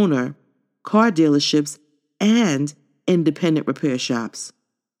the owner, car dealerships, and independent repair shops.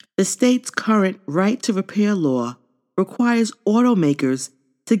 The state's current right to repair law requires automakers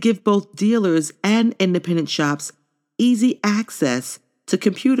to give both dealers and independent shops easy access to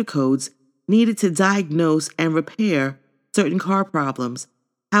computer codes needed to diagnose and repair certain car problems.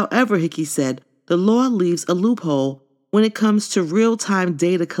 However, Hickey said, the law leaves a loophole when it comes to real-time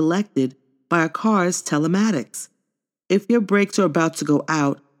data collected by a car's telematics. If your brakes are about to go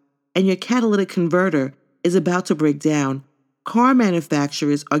out and your catalytic converter is about to break down, car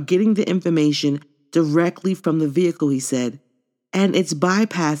manufacturers are getting the information directly from the vehicle, he said, and it's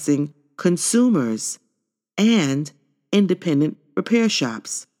bypassing consumers and independent repair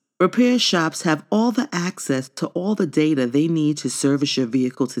shops. Repair shops have all the access to all the data they need to service your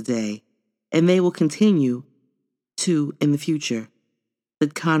vehicle today, and they will continue to in the future,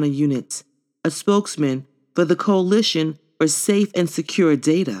 said Connor Units, a spokesman for the Coalition for Safe and Secure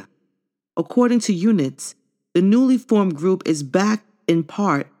Data. According to Units, the newly formed group is backed in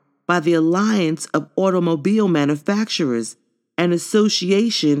part by the Alliance of Automobile Manufacturers, an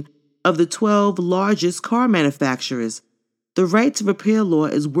association of the 12 largest car manufacturers. The right to repair law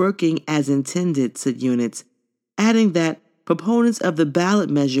is working as intended, said Units, adding that proponents of the ballot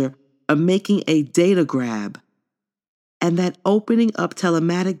measure are making a data grab, and that opening up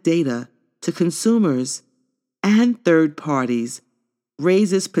telematic data to consumers and third parties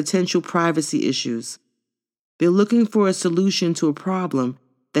raises potential privacy issues. They're looking for a solution to a problem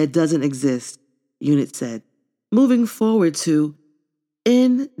that doesn't exist. unit said. Moving forward to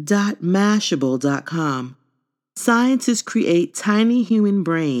in.mashable.com, scientists create tiny human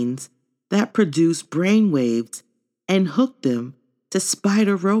brains that produce brainwaves and hook them to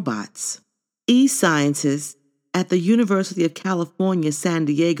spider robots. E-scientists at the University of California, San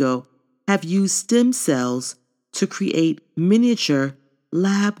Diego have used stem cells to create miniature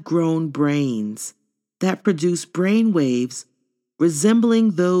lab-grown brains that produce brain waves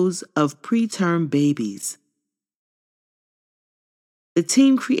resembling those of preterm babies. The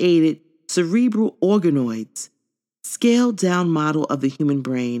team created cerebral organoids, scaled-down model of the human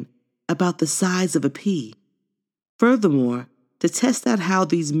brain about the size of a pea. Furthermore, to test out how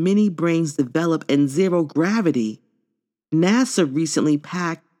these mini brains develop in zero gravity, NASA recently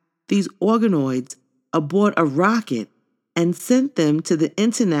packed these organoids aboard a rocket and sent them to the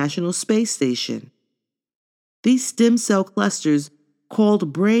International Space Station. These stem cell clusters,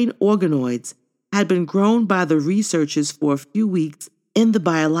 called brain organoids, had been grown by the researchers for a few weeks in the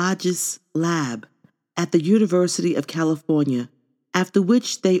biologist's lab at the University of California, after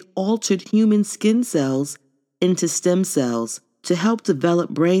which they altered human skin cells into stem cells to help develop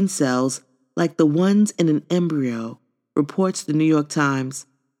brain cells like the ones in an embryo, reports the New York Times.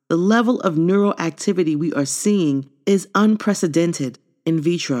 The level of neural activity we are seeing is unprecedented in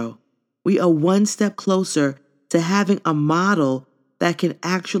vitro. We are one step closer to having a model that can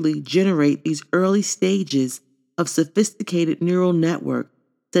actually generate these early stages of sophisticated neural network,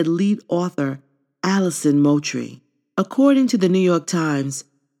 said lead author Alison Moultrie. According to the New York Times,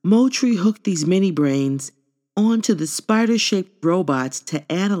 Moultrie hooked these mini brains onto the spider-shaped robots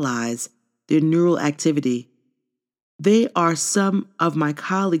to analyze their neural activity. They are some of my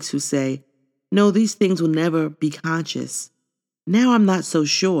colleagues who say, no, these things will never be conscious. Now I'm not so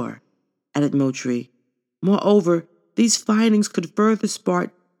sure, added Moultrie. Moreover, these findings could further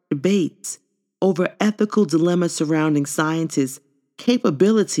spark debates over ethical dilemmas surrounding scientists'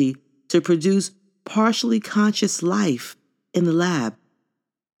 capability to produce partially conscious life in the lab.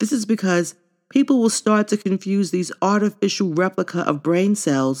 This is because people will start to confuse these artificial replica of brain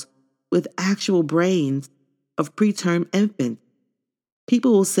cells with actual brains of preterm infants.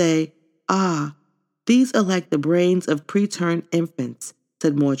 People will say, these are like the brains of preterm infants,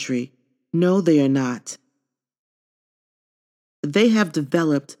 said Moultrie. No, they are not. They have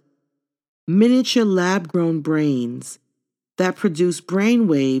developed miniature lab-grown brains that produce brain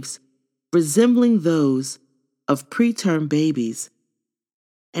waves resembling those of preterm babies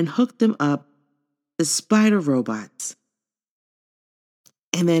and hook them up to spider robots.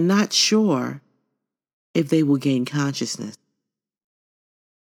 And they're not sure if they will gain consciousness.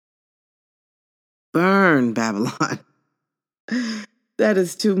 Burn, Babylon. That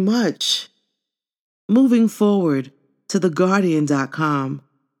is too much. Moving forward to TheGuardian.com,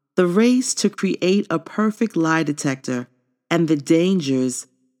 the race to create a perfect lie detector and the dangers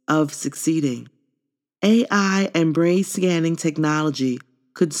of succeeding. AI and brain scanning technology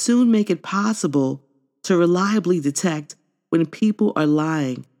could soon make it possible to reliably detect when people are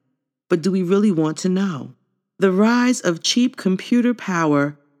lying. But do we really want to know? The rise of cheap computer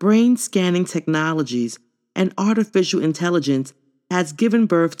power, brain scanning technologies, and artificial intelligence has given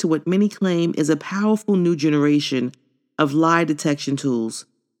birth to what many claim is a powerful new generation of lie detection tools.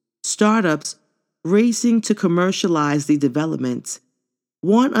 Startups racing to commercialize the developments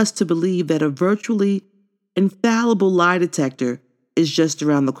want us to believe that a virtually infallible lie detector is just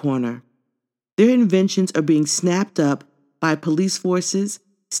around the corner. Their inventions are being snapped up by police forces,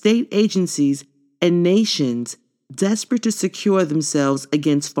 state agencies, and nations desperate to secure themselves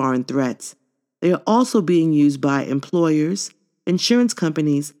against foreign threats. They are also being used by employers, insurance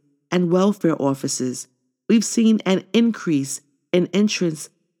companies, and welfare offices. We've seen an increase in entrants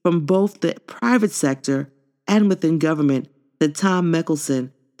from both the private sector and within government, said Tom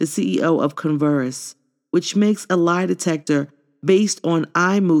Mickelson, the CEO of Converse, which makes a lie detector based on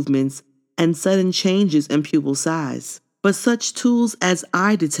eye movements and sudden changes in pupil size. But such tools as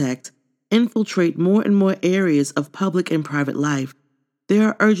eye detect infiltrate more and more areas of public and private life. There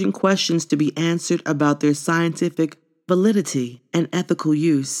are urgent questions to be answered about their scientific validity and ethical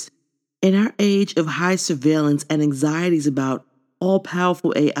use. In our age of high surveillance and anxieties about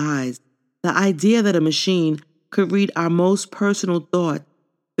all-powerful AIs, the idea that a machine could read our most personal thought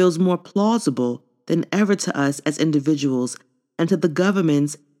feels more plausible than ever to us as individuals and to the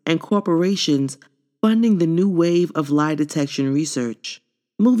governments and corporations funding the new wave of lie detection research.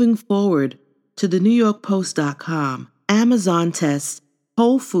 Moving forward to the NewYorkPost.com, Amazon tests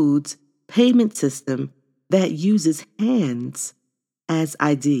Whole Foods payment system that uses hands as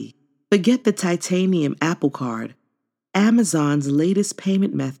ID. Forget the titanium Apple Card. Amazon's latest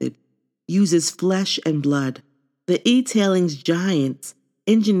payment method uses flesh and blood. The e-tailing's giants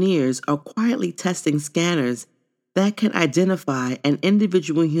engineers are quietly testing scanners that can identify an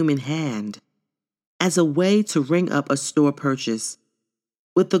individual human hand as a way to ring up a store purchase,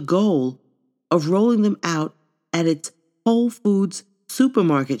 with the goal of rolling them out at its Whole Foods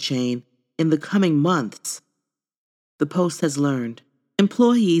supermarket chain in the coming months. The Post has learned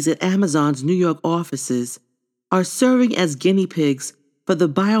employees at Amazon's New York offices are serving as guinea pigs for the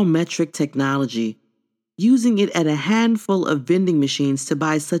biometric technology, using it at a handful of vending machines to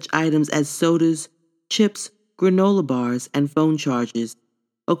buy such items as sodas, chips, granola bars, and phone chargers,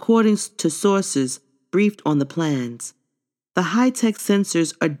 according to sources briefed on the plans. The high-tech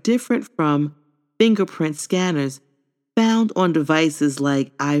sensors are different from fingerprint scanners found on devices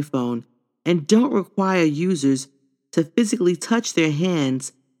like iPhone and don't require users to physically touch their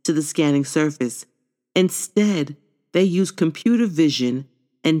hands to the scanning surface. Instead, they use computer vision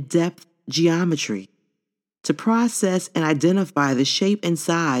and depth geometry to process and identify the shape and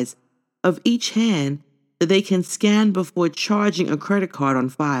size of each hand that they can scan before charging a credit card on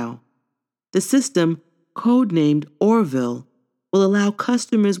file. The system, codenamed Orville, will allow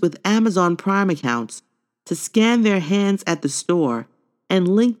customers with Amazon Prime accounts to scan their hands at the store and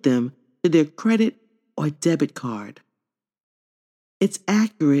link them to their credit or debit card. It's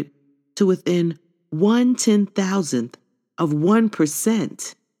accurate to within 1/10,000th of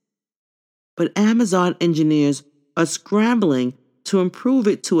 1%. But Amazon engineers are scrambling to improve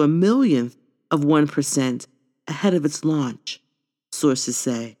it to 1/1,000,000th of 1% ahead of its launch, sources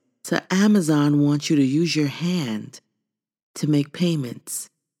say. So Amazon wants you to use your hand to make payments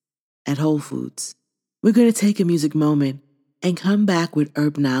at Whole Foods. We're going to take a music moment and come back with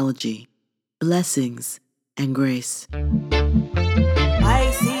Herbnology, blessings and grace.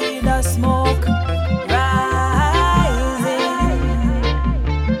 I see the smoke rising,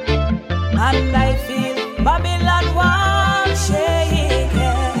 and I feel Babylon wall shaking.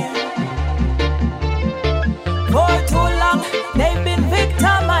 For too long they've been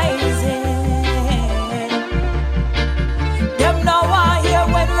victimizing. Them now are here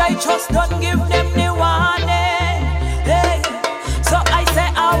when righteous don't give them the warning. Hey. So I say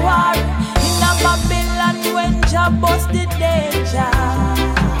a war in a Babylon when Jah bust the danger.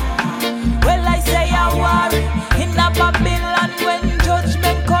 Well, I say a war in a Babylon when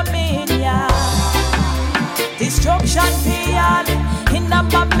judgment come in, yeah. Destruction beyond in a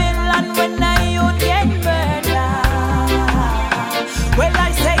Babylon when I youth get murdered. Well,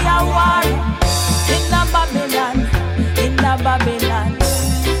 I say a war in a Babylon,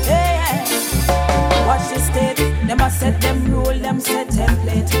 yeah. Watch the state, them a set them rule, them set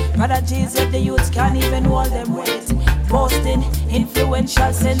template. Brother Jesus, the youths can't even hold them weight. Boasting,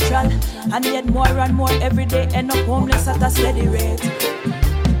 influential, central, and yet more and more every day end up homeless at a steady rate.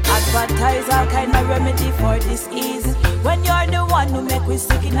 Advertise all kind of remedy for disease when you're the one who make we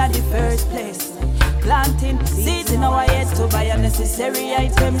sick in the first place. Planting seeds in our heads to buy unnecessary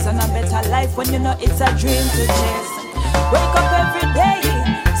items and a better life when you know it's a dream to chase. Wake up every day,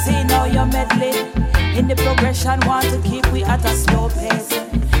 see now you're meddling in the progression, want to keep we at a slow pace.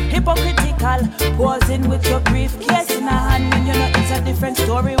 Hypocritical, posing with your briefcase in a hand when you know it's a different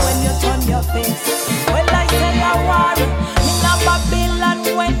story when you turn your face. Well, I say a war in a Babylon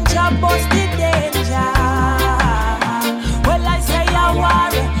when Jah bust the danger. Well, I say a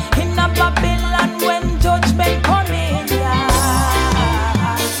war in a Babylon when judgment come in,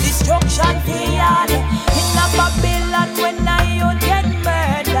 yeah. Destruction beyond in a Babylon when I youth get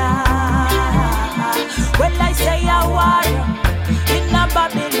murdered. Well, I say a war in a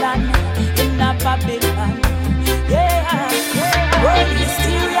Babylon, yeah. World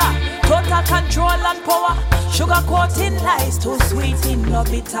hysteria, total control and power. Sugar coating lies, too sweet in no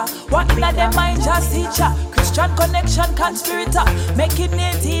bitter. What in them mind just teacher? Christian connection conspirator, making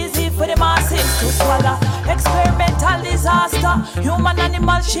it easy for the masses to swallow. Experimental disaster, human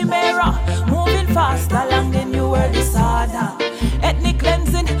animal chimera, moving fast along the new world disorder. Ethnic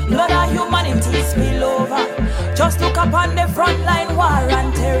cleansing, blood of humanity spill over. Just look upon the front line, war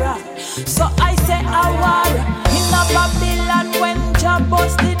and terror. So I say a war in a Babylon when Jah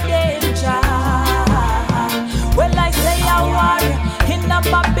bust the danger. Well, I say a war in a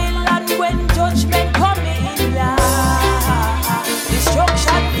Babylon when judgment come in, yeah.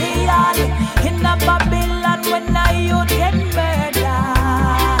 Destruction beyond in a Babylon when I youth get murdered.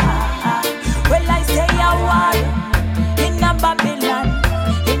 Well, I say a war in a Babylon,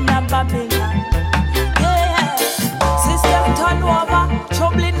 yeah. System turn over,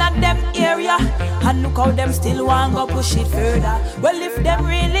 troubling at them area, and look how them still want go push it further. Well, if them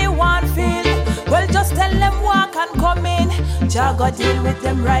really want feel, well, just tell them walk and come in. Jah go deal with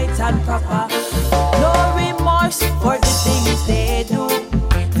them right and proper. No remorse for the things they do.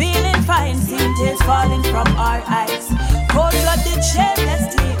 Feeling fine, seeing tears falling from our eyes. Cold-blooded,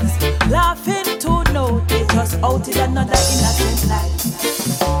 shameless tears, laughing to know they just outed another innocent life.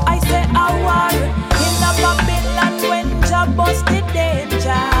 I say a war in a Babylon when Jah bust the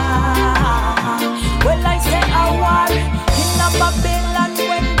danger. Well, I say a war in a Babylon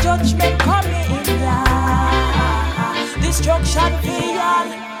when judgment coming. Destruction for all.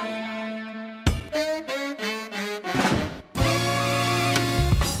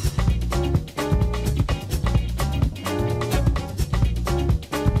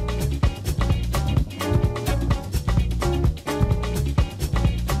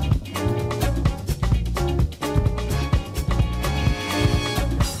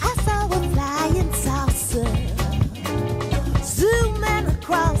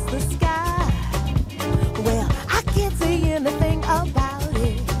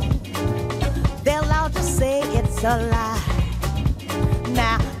 It's a lie.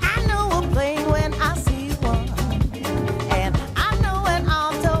 Now I know a plane when I see one, and I know an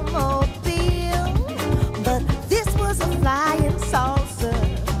automobile, but this was a flying saucer.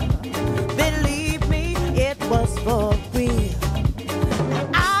 Believe me, it was for real. Now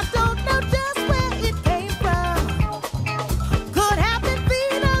I don't know just where it came from. Could have been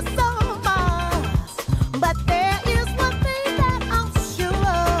Venus or Mars, but there is one thing that I'm sure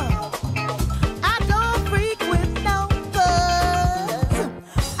of. I don't freak with no buzz.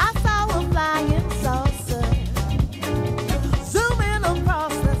 I saw a flying saucer zooming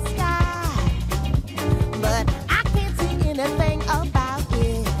across the sky, but I can't see anything about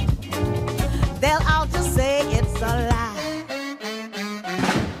it. They'll all just say it's a lie.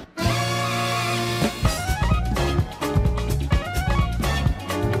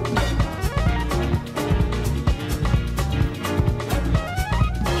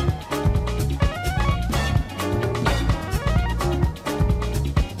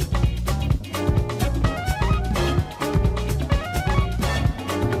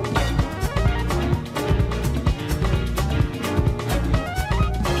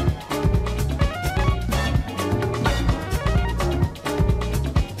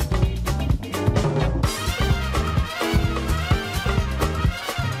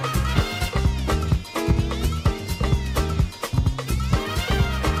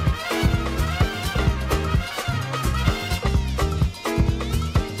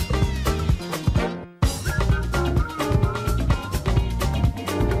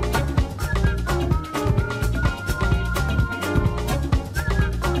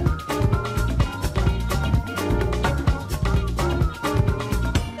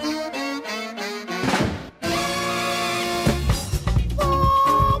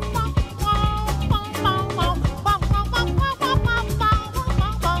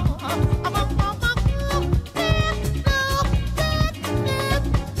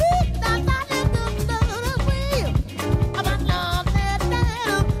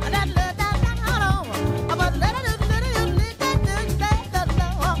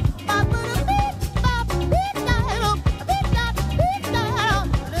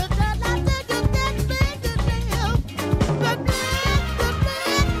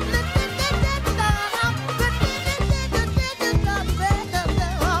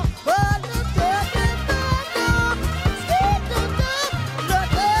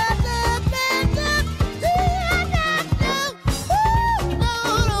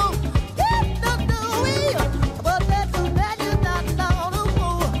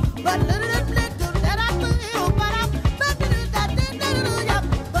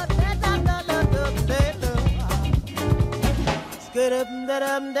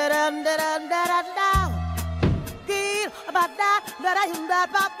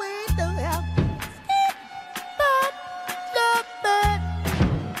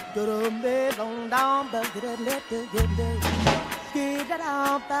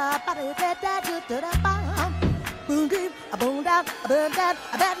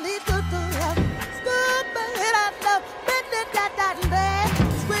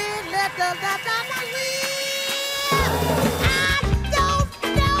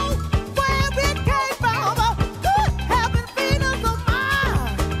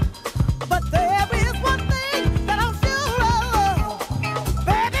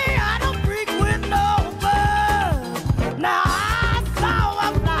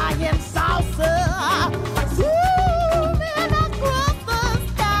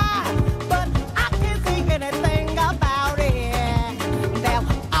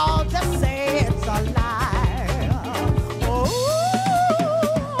 Say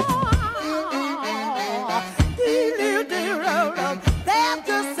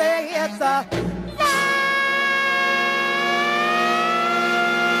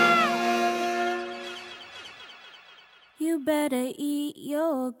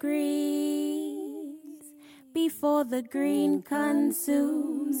your greens before the green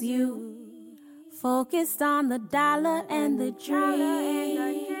consumes you. Focused on the dollar and the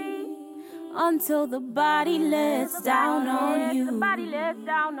dream until the body lets down on you.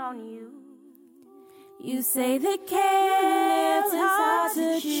 You say the kale is hard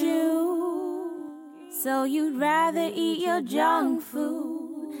to chew, so you'd rather eat your junk food.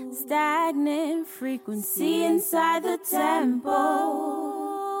 Stagnant frequency inside the tempo.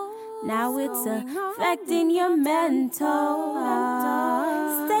 Now it's affecting your mental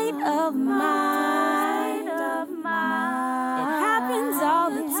state of mind. It happens all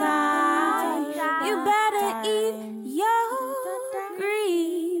the time. You better eat your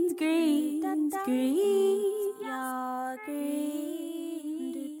greens, greens, greens. Your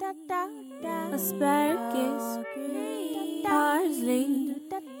greens. Asparagus, parsley,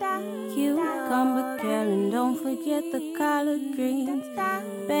 cucumber, carrot, don't forget the collard greens,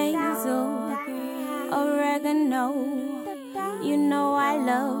 basil, oregano. You know I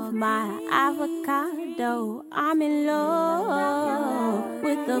love my avocado. I'm in love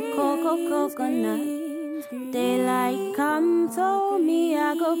with the coconut. Daylight come, told me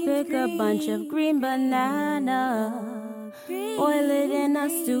I go pick a bunch of green banana, boil it in a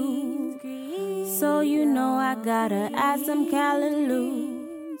stew. So you know I gotta add some callaloo.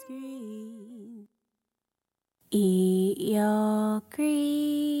 Eat your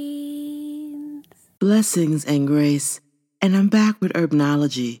greens. Blessings and grace, and I'm back with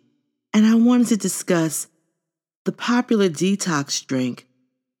Herbnology, and I wanted to discuss the popular detox drink,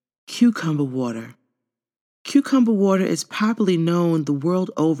 cucumber water. Cucumber water is popularly known the world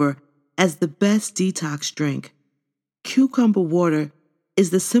over as the best detox drink. Cucumber water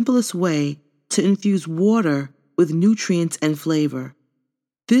is the simplest way to infuse water with nutrients and flavor.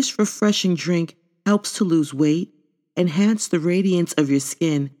 This refreshing drink helps to lose weight, enhance the radiance of your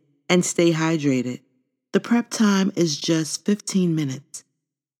skin, and stay hydrated. The prep time is just 15 minutes.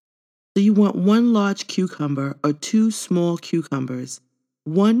 So you want 1 large cucumber or 2 small cucumbers,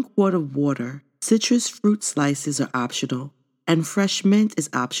 1 quart of water, citrus fruit slices are optional, and fresh mint is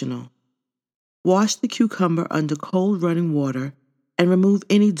optional. Wash the cucumber under cold running water and remove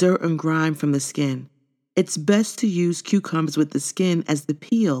any dirt and grime from the skin. It's best to use cucumbers with the skin as the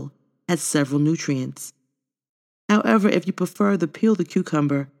peel has several nutrients. However, if you prefer to peel the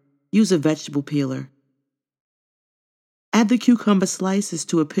cucumber, use a vegetable peeler. Add the cucumber slices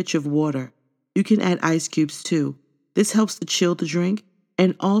to a pitcher of water. You can add ice cubes too. This helps to chill the drink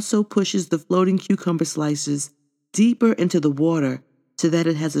and also pushes the floating cucumber slices deeper into the water so that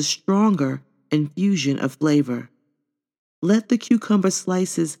it has a stronger infusion of flavor. Let the cucumber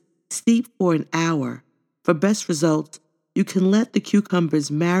slices steep for an hour. For best results, you can let the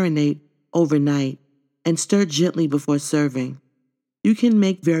cucumbers marinate overnight and stir gently before serving. You can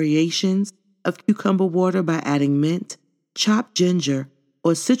make variations of cucumber water by adding mint, chopped ginger,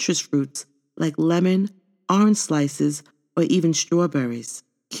 or citrus fruits like lemon, orange slices, or even strawberries.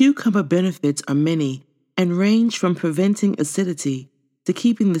 Cucumber benefits are many and range from preventing acidity to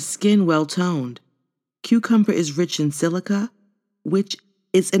keeping the skin well-toned. Cucumber is rich in silica, which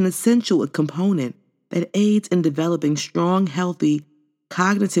is an essential component that aids in developing strong, healthy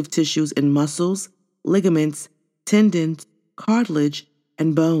cognitive tissues in muscles, ligaments, tendons, cartilage,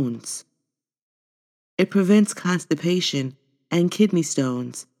 and bones. It prevents constipation and kidney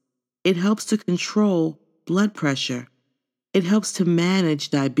stones. It helps to control blood pressure. It helps to manage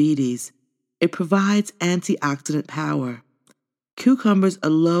diabetes. It provides antioxidant power. Cucumbers are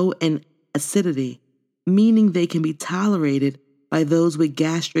low in acidity, meaning they can be tolerated by those with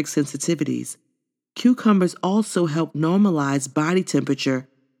gastric sensitivities. Cucumbers also help normalize body temperature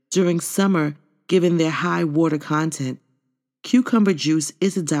during summer given their high water content. Cucumber juice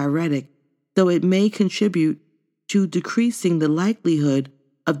is a diuretic, so it may contribute to decreasing the likelihood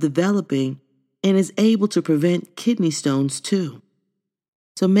of developing and is able to prevent kidney stones too.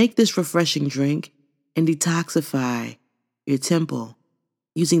 So make this refreshing drink and detoxify your temple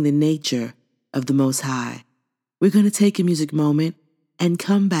using the nature of the Most High. We're going to take a music moment and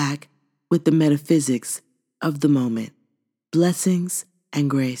come back with the metaphysics of the moment. Blessings and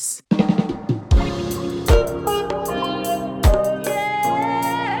grace.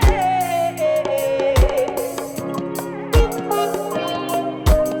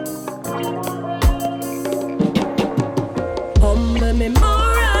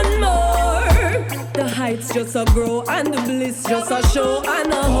 Just a grow and the bliss just a show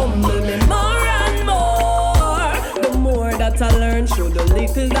and a humble me more and more. The more that I learn, show the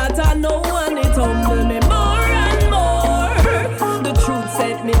little that I know, and it humble me more and more. The truth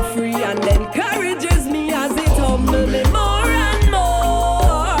set me free and encourages me as it humble me more and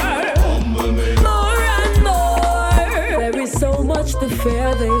more.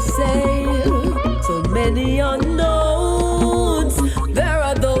 fair, they say. So many unknowns. There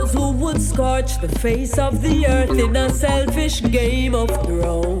are those who would scorch the face of the earth in a selfish game of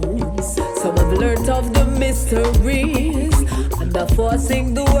thrones. Some have learnt of the mysteries and are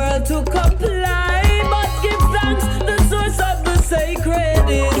forcing the world to comply. But give thanks, the source of the sacred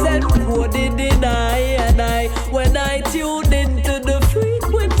is encoded in I and I. When I tune into the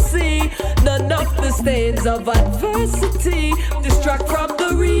frequency, none of the stains of adversity distract from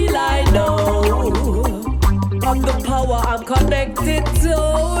the real I know. Of the power I'm connected to.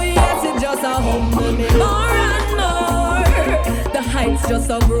 Yes, it just a humble me more and more. The heights just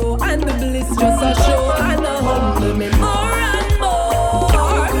a grow and the bliss just a show. And a humble me more and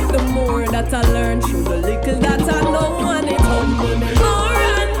more. The more that I learn through the little that I know. And it humble me more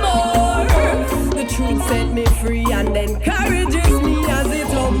and more. The truth set me free and encourages me as it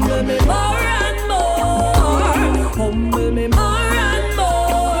humble me more and more. Humble me more.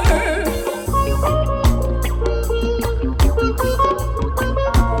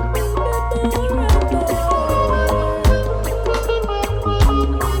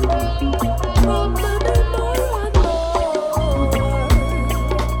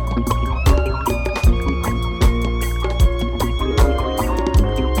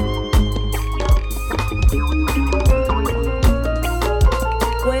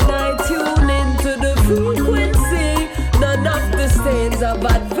 Of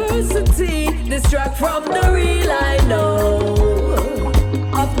adversity distract from the real I know.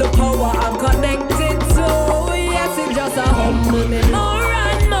 Of the power I'm connected to. Yes, it just a humble me more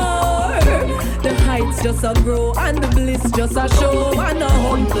and more. The heights just a grow and the bliss just a show. And a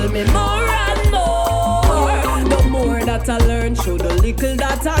humble me more and more. The more that I learn through the little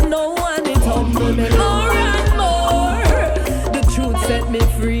that I know. And it humble me more and more. The truth set me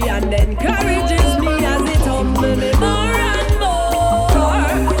free and encourages me as it humble me more and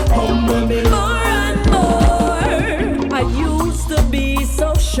humble me more and more. I used to be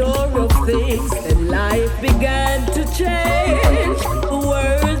so sure of things, then life began to change. The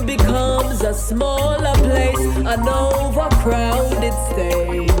world becomes a smaller place, an overcrowded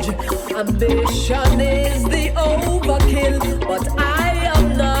stage. Ambition is the overkill, but I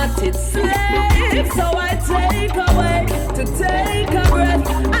am not its slave. So I take away to take a breath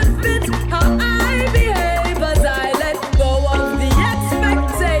and fit how I behave as I let go of the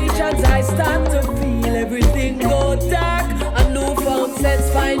expectations. I start to feel everything go dark. A newfound sense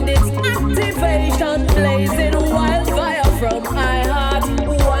find its activation, blazing wildfire from my heart.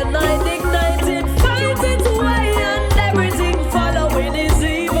 One night ignited, fight its way, and everything following is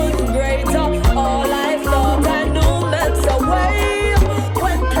even greater. All I thought I knew melts away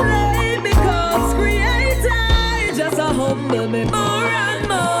when play becomes creator. Just a humble me more and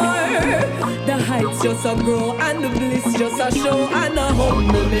more. The heights just a grow and the bliss just a show. And a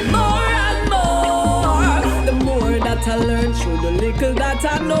humble me more and more. The more that I learn through the little that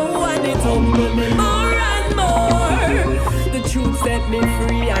I know. And it humble me more and more. The truth set me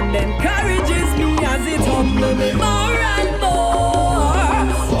free and encourages me as it humble me more and more.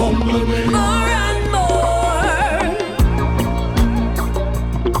 Humble me more and more.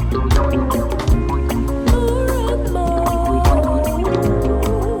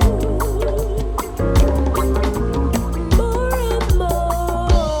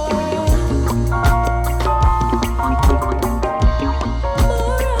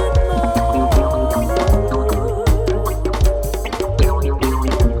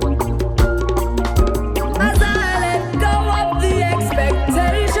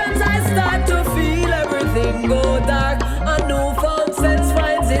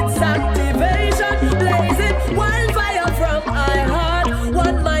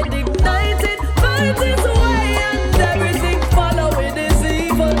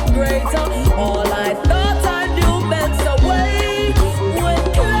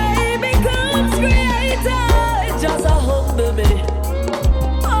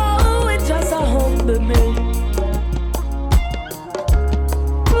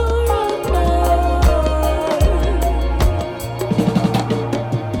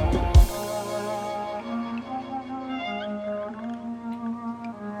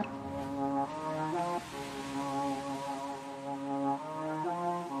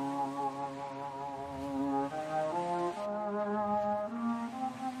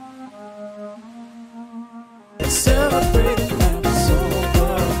 Celebrate, now it's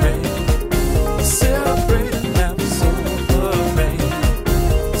over. Celebrate.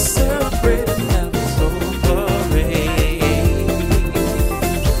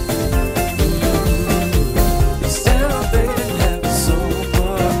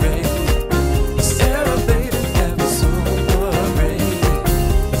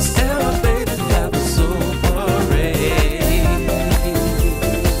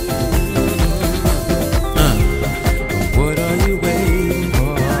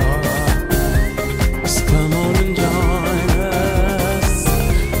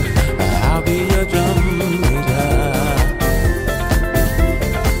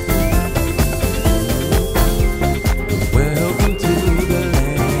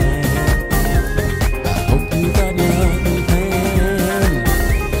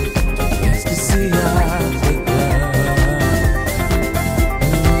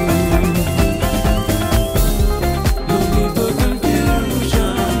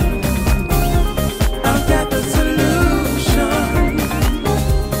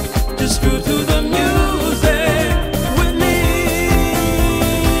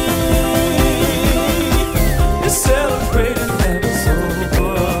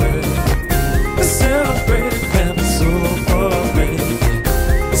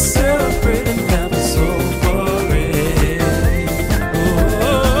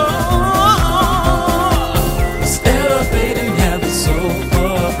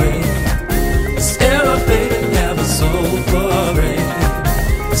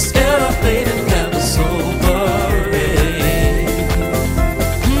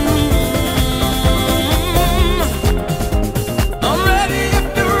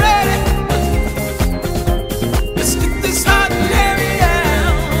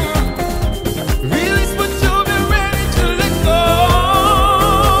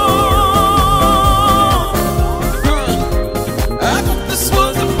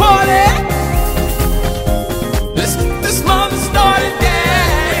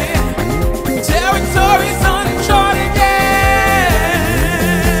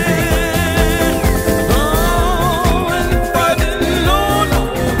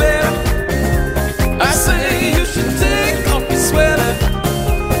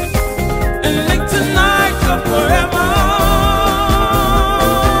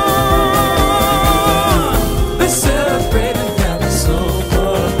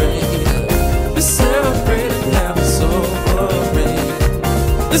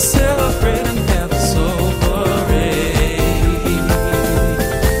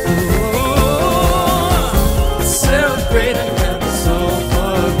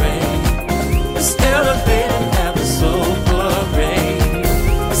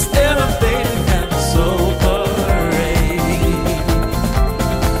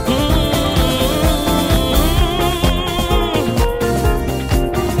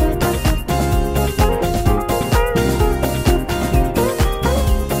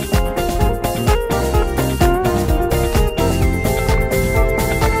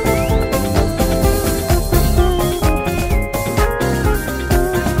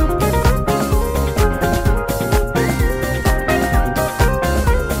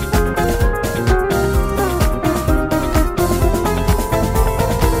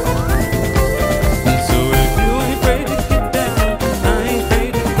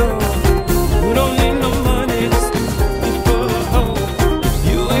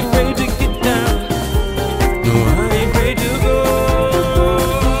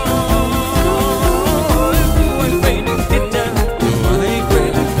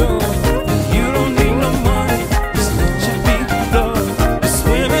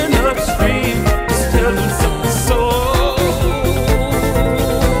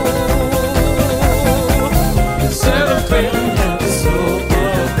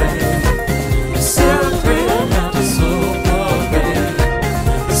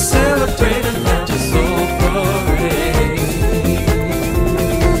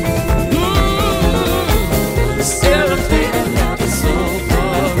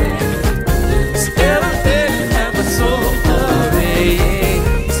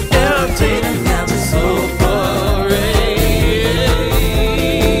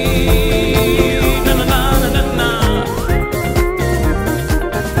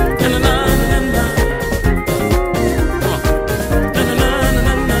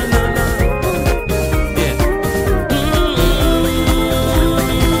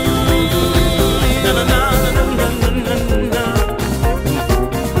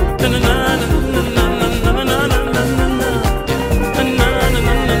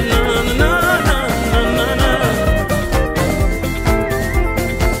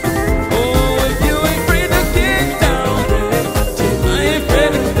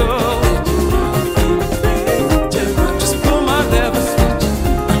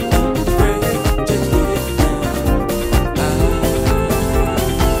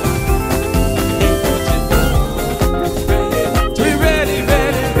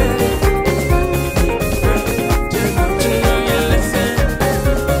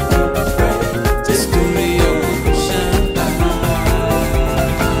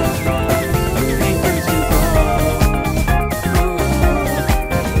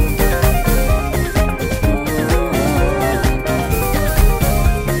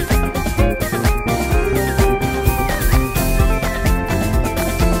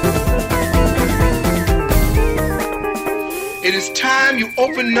 It is time you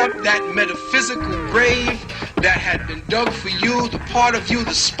open up that metaphysical grave that had been dug for you, the part of you,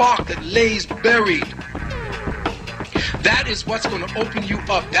 the spark that lays buried. That is what's going to open you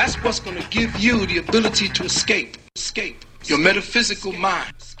up. That's what's going to give you the ability to escape your metaphysical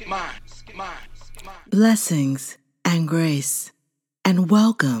mind. Blessings and grace, and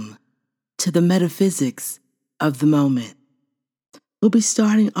welcome to the metaphysics of the moment. We'll be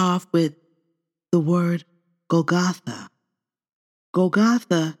starting off with the word Golgotha.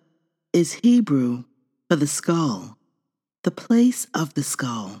 Golgotha is Hebrew for the skull, the place of the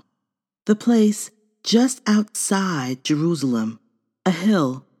skull, the place just outside Jerusalem, a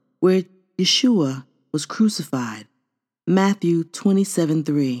hill where Yeshua was crucified. Matthew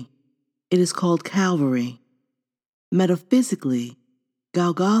 27:3. It is called Calvary. Metaphysically,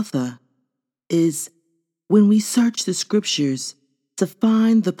 Golgotha is when we search the scriptures to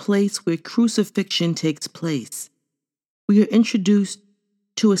find the place where crucifixion takes place. We are introduced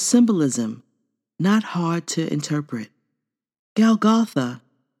to a symbolism not hard to interpret. Golgotha,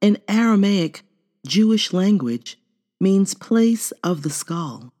 in Aramaic Jewish language, means place of the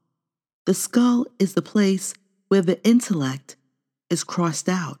skull. The skull is the place where the intellect is crossed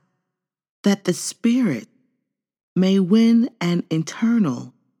out, that the spirit may win an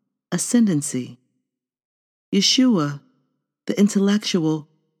internal ascendancy. Yeshua, the intellectual,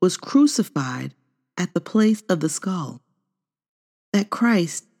 was crucified at the place of the skull, that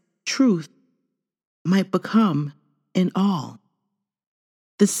Christ, truth, might become in all.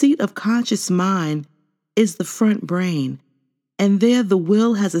 The seat of conscious mind is the front brain, and there the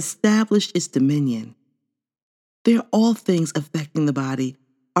will has established its dominion. There all things affecting the body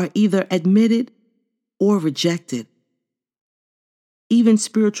are either admitted or rejected. even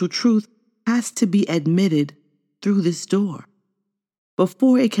spiritual truth has to be admitted through this door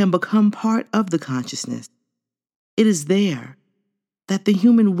before it can become part of the consciousness. It is there that the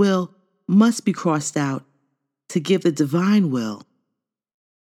human will must be crossed out to give the divine will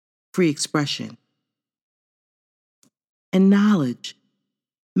free expression. And knowledge,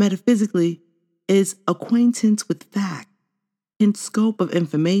 metaphysically, is acquaintance with fact and scope of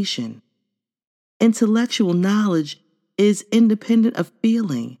information. Intellectual knowledge is independent of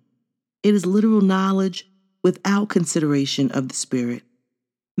feeling. It is literal knowledge without consideration of the spirit.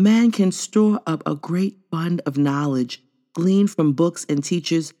 Man can store up a great fund of knowledge gleaned from books and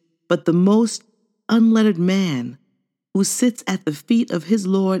teachers, but the most unlettered man, who sits at the feet of his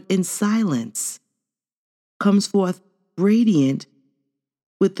Lord in silence, comes forth radiant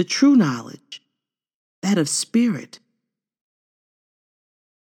with the true knowledge, that of spirit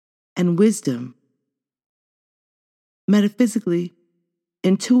and wisdom. Metaphysically,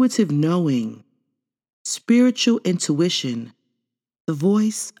 intuitive knowing, spiritual intuition, the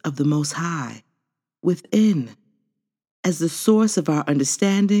voice of the Most High within as the source of our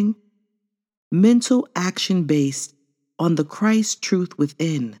understanding, mental action based on the Christ truth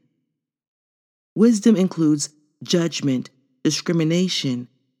within. Wisdom includes judgment, discrimination,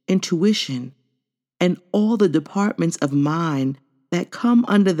 intuition, and all the departments of mind that come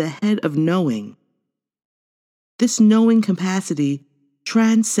under the head of knowing. This knowing capacity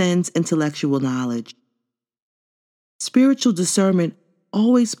transcends intellectual knowledge. Spiritual discernment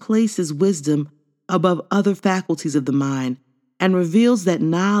always places wisdom above other faculties of the mind and reveals that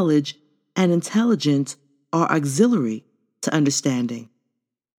knowledge and intelligence are auxiliary to understanding.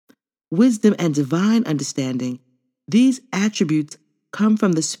 Wisdom and divine understanding, these attributes come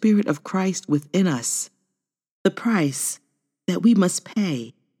from the Spirit of Christ within us. The price that we must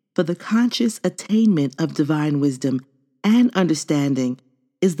pay for the conscious attainment of divine wisdom and understanding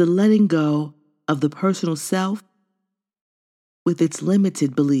is the letting go of the personal self with its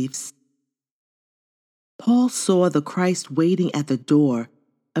limited beliefs. Paul saw the Christ waiting at the door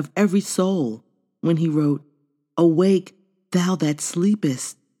of every soul when he wrote, "Awake, thou that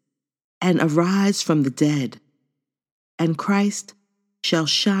sleepest, and arise from the dead, and Christ shall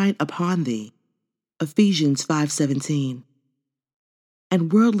shine upon thee." Ephesians 5:17.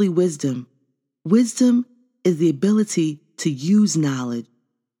 And worldly wisdom. Wisdom is the ability to use knowledge.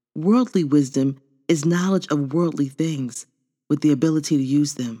 Worldly wisdom is knowledge of worldly things with the ability to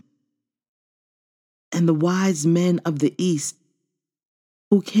use them. And the wise men of the East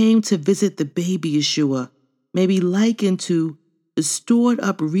who came to visit the baby Yeshua may be likened to the stored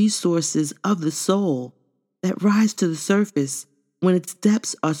up resources of the soul that rise to the surface when its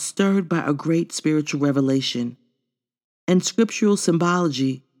depths are stirred by a great spiritual revelation. In scriptural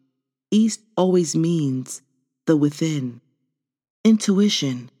symbology, East always means the within.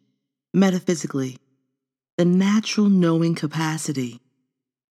 Intuition, metaphysically, the natural knowing capacity.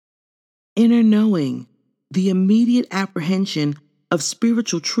 Inner knowing, the immediate apprehension of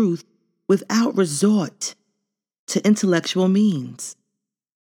spiritual truth without resort to intellectual means.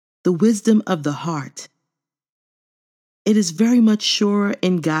 The wisdom of the heart. It is very much surer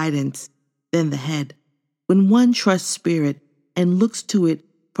in guidance than the head when one trusts spirit and looks to it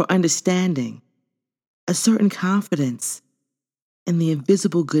for understanding. A certain confidence in the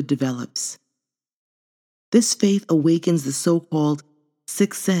invisible good develops. This faith awakens the so-called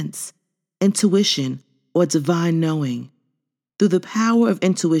sixth sense, intuition, or divine knowing. Through the power of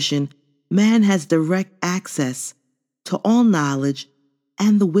intuition, man has direct access to all knowledge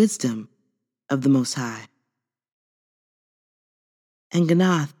and the wisdom of the Most High. And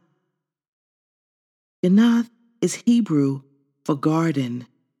Gnoth. Gnoth is Hebrew for garden,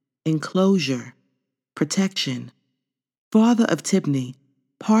 enclosure, protection. Father of Tibni,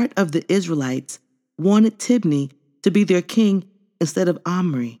 part of the Israelites, wanted Tibni to be their king instead of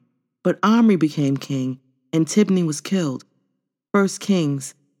Omri, but Omri became king and Tibni was killed. 1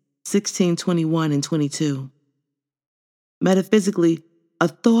 Kings 16:21 and 22. Metaphysically, a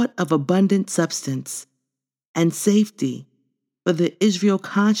thought of abundant substance and safety for the Israel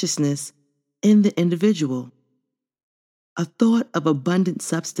consciousness in the individual. A thought of abundant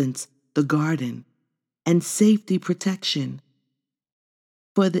substance, the garden, and safety protection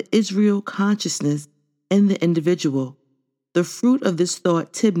for the Israel consciousness in the individual. The fruit of this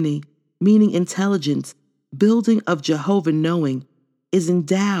thought, Tibni, meaning intelligence, building of Jehovah knowing, is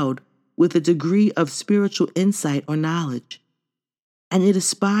endowed with a degree of spiritual insight or knowledge, and it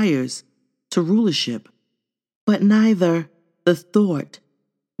aspires to rulership. But neither the thought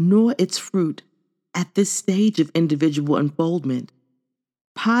nor its fruit at this stage of individual unfoldment,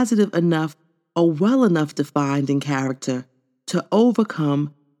 positive enough or well enough defined in character, to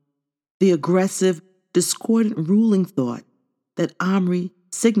overcome the aggressive, discordant ruling thought that Omri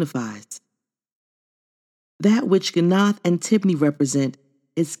signifies. That which Ganath and Tibni represent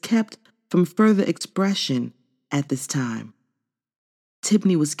is kept from further expression at this time.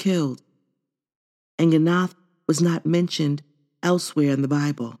 Tibni was killed, and Ganath was not mentioned elsewhere in the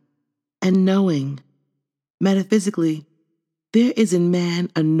Bible. And knowing, metaphysically, there is in man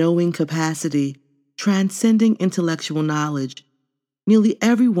a knowing capacity transcending intellectual knowledge. Nearly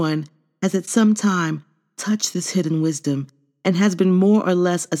everyone has at some time touched this hidden wisdom and has been more or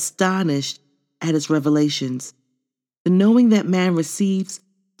less astonished at its revelations. The knowing that man receives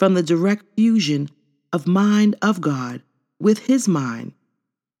from the direct fusion of mind of God with his mind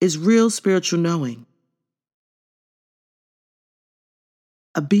is real spiritual knowing.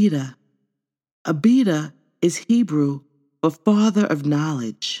 Abida. Abida is Hebrew for father of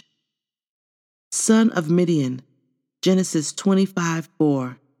knowledge. Son of Midian, Genesis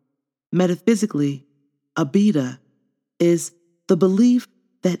 25:4. Metaphysically, Abida is the belief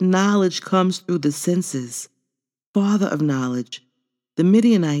that knowledge comes through the senses, father of knowledge. The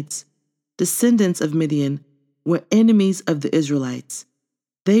Midianites, descendants of Midian, were enemies of the Israelites.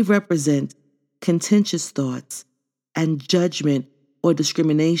 They represent contentious thoughts and judgment or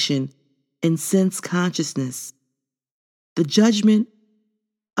discrimination in sense consciousness. The judgment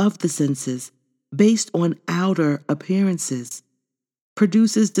of the senses, based on outer appearances,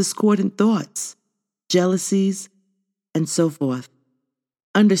 produces discordant thoughts, jealousies, and so forth.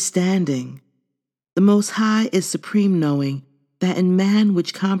 Understanding. The Most High is supreme knowing that in man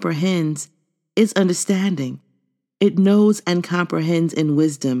which comprehends is understanding. It knows and comprehends in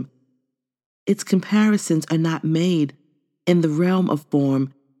wisdom. Its comparisons are not made in the realm of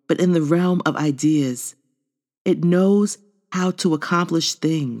form, but in the realm of ideas. It knows how to accomplish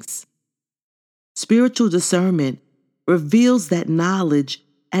things. Spiritual discernment reveals that knowledge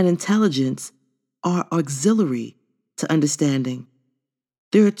and intelligence are auxiliary to understanding.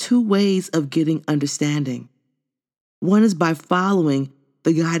 There are two ways of getting understanding. One is by following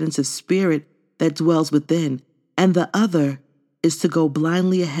the guidance of spirit that dwells within, and the other is to go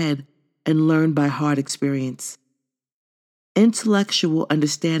blindly ahead and learn by hard experience. Intellectual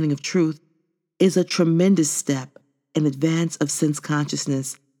understanding of truth is a tremendous step in advance of sense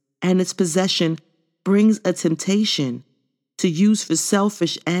consciousness, and its possession brings a temptation to use for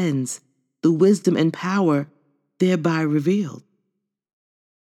selfish ends the wisdom and power thereby revealed.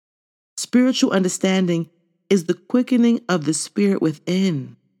 Spiritual understanding is the quickening of the spirit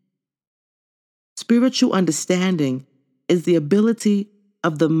within. Spiritual understanding is the ability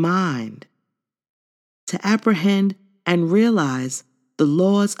of the mind to apprehend and realize the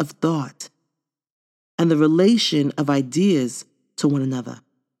laws of thought and the relation of ideas to one another.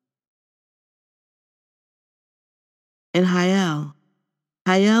 In Hayel,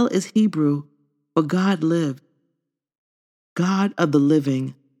 Hayel is Hebrew for God lived, God of the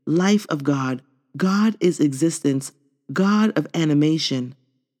living, life of God. God is existence, God of animation,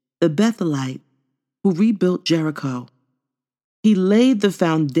 the Bethelite who rebuilt Jericho. He laid the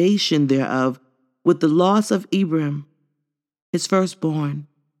foundation thereof with the loss of Ephraim, his firstborn,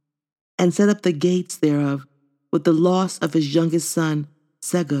 and set up the gates thereof with the loss of his youngest son,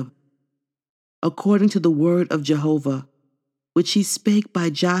 Segub, according to the word of Jehovah, which he spake by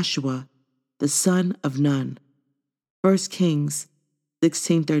Joshua, the son of Nun. 1 Kings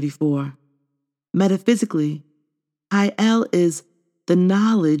 16:34. Metaphysically, Hayel is the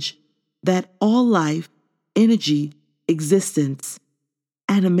knowledge that all life, energy, existence,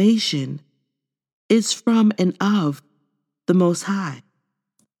 animation is from and of the Most High.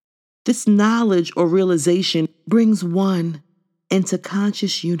 This knowledge or realization brings one into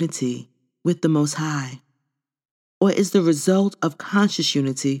conscious unity with the Most High, or is the result of conscious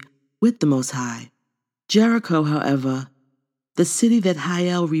unity with the Most High. Jericho, however, the city that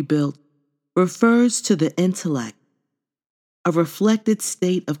Hayel rebuilt, refers to the intellect, a reflected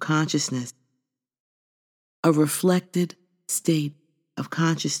state of consciousness. A reflected state of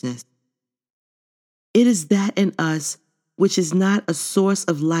consciousness. It is that in us which is not a source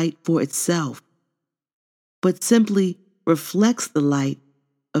of light for itself, but simply reflects the light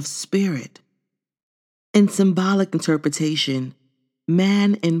of spirit. In symbolic interpretation,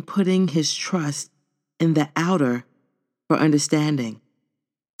 man in putting his trust in the outer for understanding.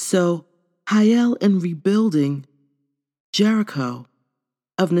 So, Hayel in rebuilding Jericho,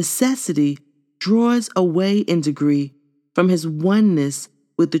 of necessity, draws away in degree from his oneness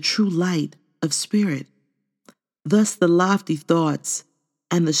with the true light of spirit. Thus the lofty thoughts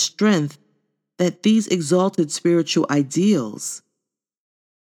and the strength that these exalted spiritual ideals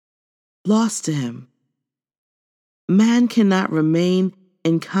lost to him. Man cannot remain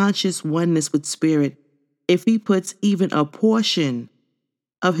in conscious oneness with spirit if he puts even a portion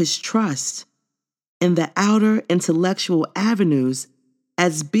of his trust in the outer intellectual avenues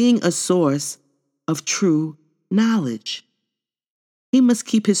as being a source of true knowledge. He must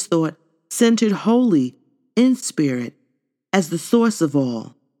keep his thought centered wholly in spirit as the source of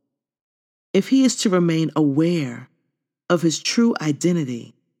all, if he is to remain aware of his true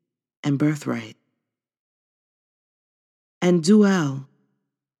identity and birthright. And duel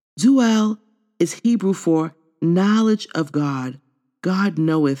is Hebrew for knowledge of God. God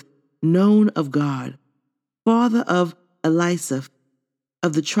knoweth, known of God. Father of Elisaph,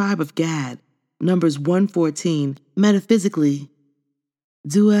 of the tribe of Gad, Numbers 1:14. Metaphysically,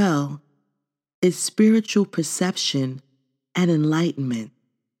 duel is spiritual perception and enlightenment,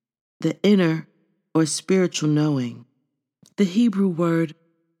 the inner or spiritual knowing. The Hebrew word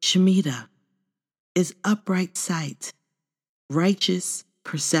shemitah is upright sight, righteous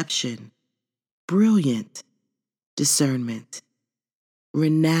perception, brilliant discernment,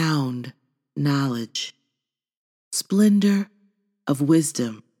 renowned knowledge, splendor of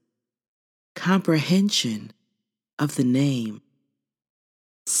wisdom, comprehension of the name,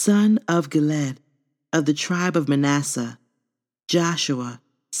 son of Gilead, of the tribe of Manasseh, Joshua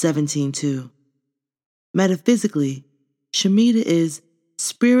 17:2. Metaphysically, shemitah is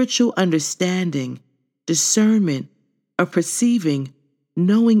spiritual understanding, discernment, a perceiving,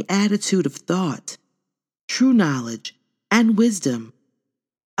 knowing attitude of thought, true knowledge, and wisdom,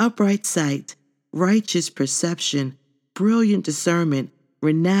 upright sight, righteous perception, brilliant discernment,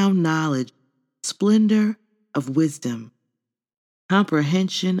 renowned knowledge, splendor of wisdom,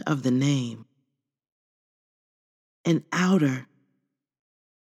 comprehension of the name, an outer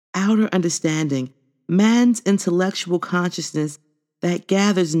understanding, man's intellectual consciousness that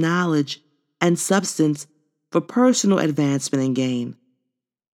gathers knowledge and substance for personal advancement and gain.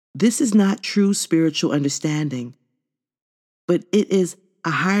 This is not true spiritual understanding, but it is a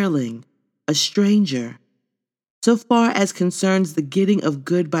hireling, a stranger, so far as concerns the getting of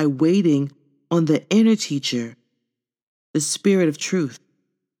good by waiting on the inner teacher, the Spirit of truth.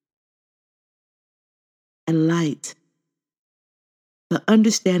 And light, the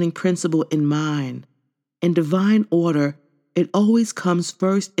understanding principle in mind, in divine order, it always comes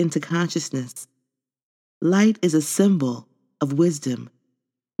first into consciousness. Light is a symbol of wisdom.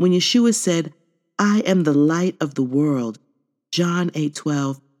 When Yeshua said, "I am the light of the world," John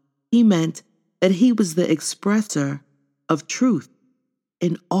 8:12, he meant that he was the expresser of truth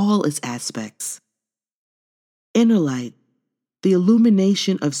in all its aspects. Inner light, the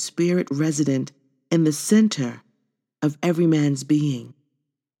illumination of spirit resident in the center of every man's being.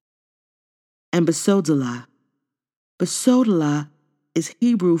 And Besodelah. Besodelah is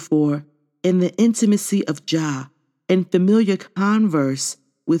Hebrew for in the intimacy of Jah, in familiar converse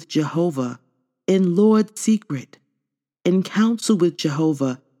with Jehovah, in Lord's secret, in counsel with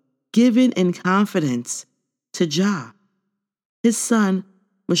Jehovah, given in confidence to Jah. His son,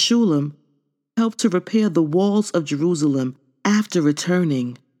 Meshullam, helped to repair the walls of Jerusalem after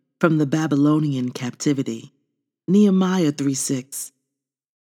returning from the Babylonian captivity. Nehemiah 3:6.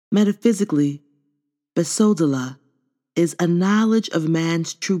 Metaphysically, Besodelah is a knowledge of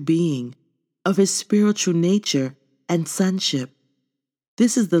man's true being, of his spiritual nature and sonship.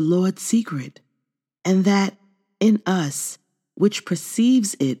 This is the Lord's secret, and that in us, which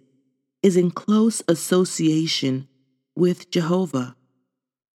perceives it, is in close association with Jehovah,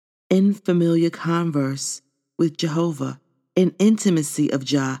 in familiar converse with Jehovah, in intimacy of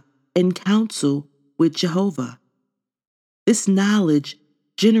Jah, in counsel with Jehovah. This knowledge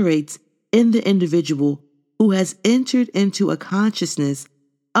generates in the individual who has entered into a consciousness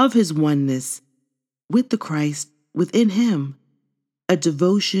of his oneness with the Christ within him, a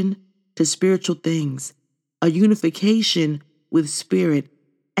devotion to spiritual things, a unification with spirit,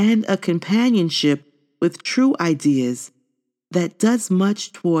 and a companionship with true ideas that does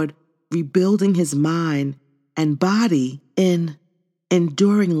much toward rebuilding his mind and body in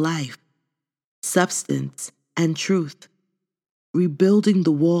enduring life, substance, and truth. Rebuilding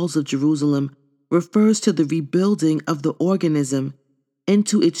the walls of Jerusalem refers to the rebuilding of the organism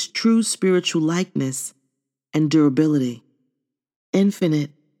into its true spiritual likeness and durability.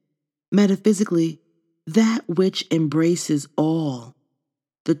 Infinite, metaphysically, that which embraces all,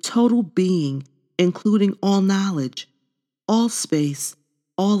 the total being, including all knowledge, all space,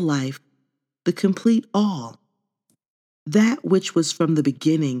 all life, the complete all. That which was from the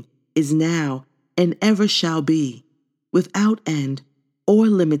beginning is now and ever shall be, without end or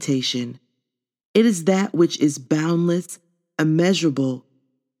limitation. It is that which is boundless, immeasurable,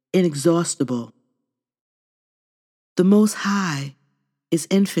 inexhaustible. The Most High is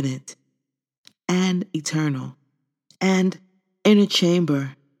infinite and eternal. And inner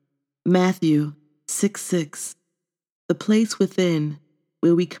chamber, Matthew 6:6, the place within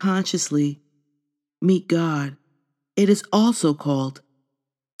where we consciously meet God. It is also called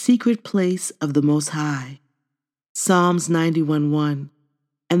secret place of the Most High, Psalms 91:1,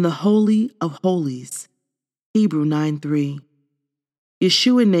 and the Holy of Holies, Hebrew 9:3.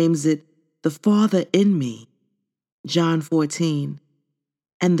 Yeshua names it the Father in me, John 14,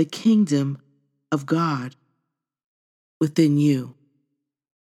 and the kingdom of God within you,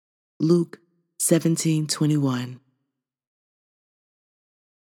 Luke 17:21.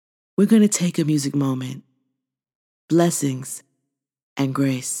 We're going to take a music moment. Blessings and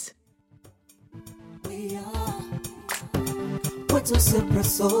grace. We're two separate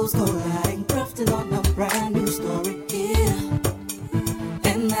souls colliding, crafting on a brand new story here.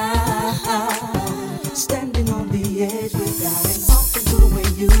 And I, standing on the edge without an often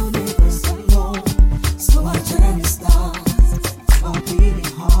doing universe alone. So our journey starts, our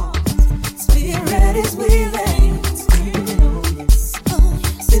beating heart. Spirit is willing, screaming, oh yes,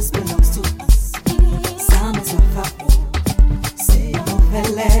 this belongs to us. Silence of our own. Say I'm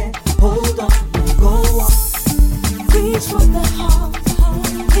open, hold on, go on. Reach for the heart,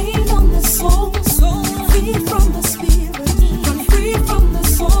 lean on the soul, free from the spirit, run free from the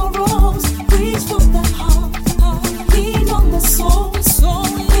sorrows. Reach for the heart, lean on the soul,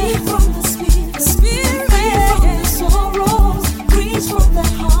 free from the spirit, free from the sorrows. Reach for the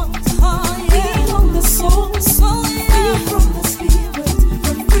heart, lean on the soul, free from the spirit,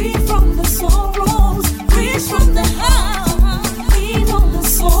 run free from the sorrows. Reach from the heart, lean on the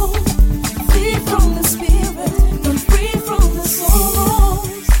soul, free from the spirit.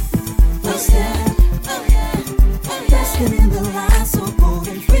 In the light so bold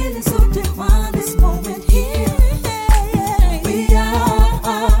and feeling so divine this moment here. We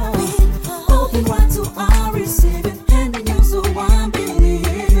are open wide to our receiving, handing you so I'm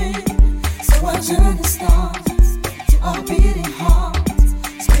believing. So our journey starts to our beating hearts.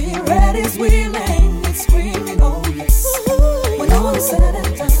 Spirit is willing and screaming, oh yes. When all is said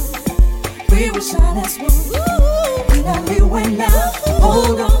and done, we will shine as one. We not live when now,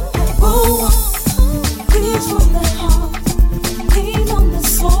 hold on, go on. Reach for the heart, lean on the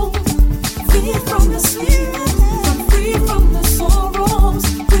soul, free from the spirit, I'm free from the sorrows.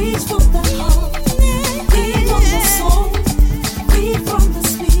 Reach for the heart, lean on the soul, free from the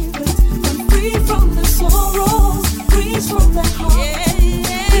spirit, I'm free from the sorrows. Reach for the heart,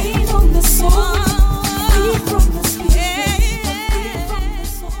 lean on the soul, free from the spirit, I'm free from the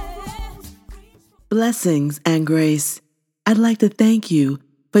sorrows. Blessings and grace. I'd like to thank you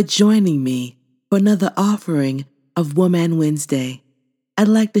for joining me for another offering of Woman Wednesday. I'd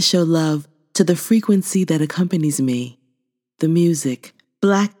like to show love to the frequency that accompanies me, the music,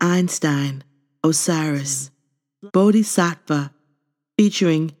 Black Einstein, Osiris, Bodhisattva,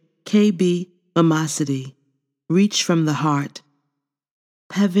 featuring KB Mamacity, Reach from the Heart,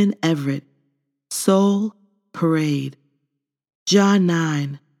 Pevin Everett, Soul Parade, John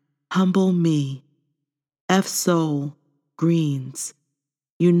 9, Humble Me, F Soul, Greens,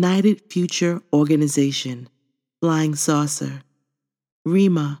 United Future Organization, Flying Saucer,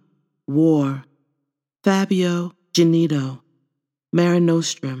 Rima, War, Fabio Janito,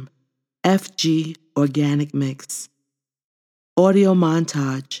 Marinostrum, FG Organic Mix, Audio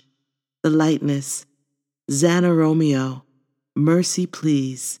Montage, The Lightness, Xana Romeo, Mercy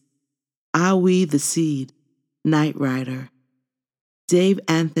Please, Awi the Seed, Night Rider, Dave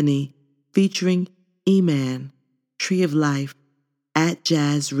Anthony featuring E-Man, Tree of Life, At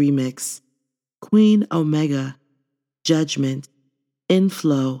Jazz Remix, Queen Omega, Judgment,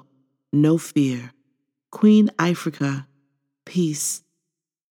 Inflow, No Fear, Queen Africa, Peace,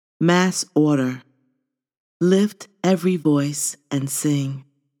 Mass Order, Lift Every Voice and Sing,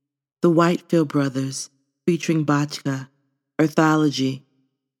 The Whitefield Brothers featuring Bachka, Earthology,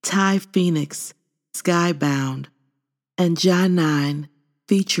 Ty Phoenix, Skybound, and John 9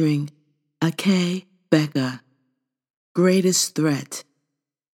 featuring Ake Becca, Greatest Threat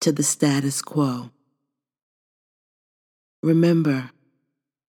to the Status Quo. Remember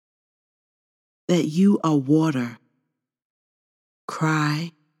that you are water.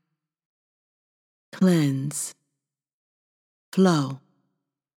 Cry, cleanse, flow.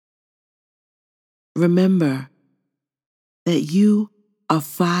 Remember that you are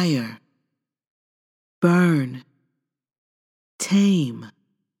fire. Burn, tame,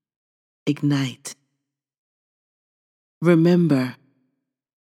 ignite. Remember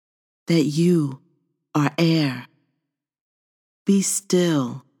that you are air. Be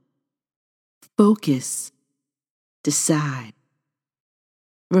still, focus, decide.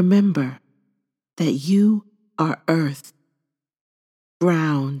 Remember that you are earth,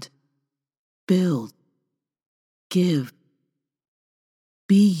 ground, build, give.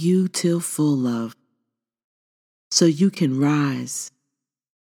 Be you till full, love, so you can rise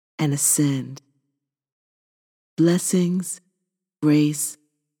and ascend. Blessings, grace,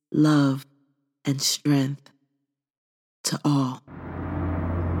 love, and strength to all.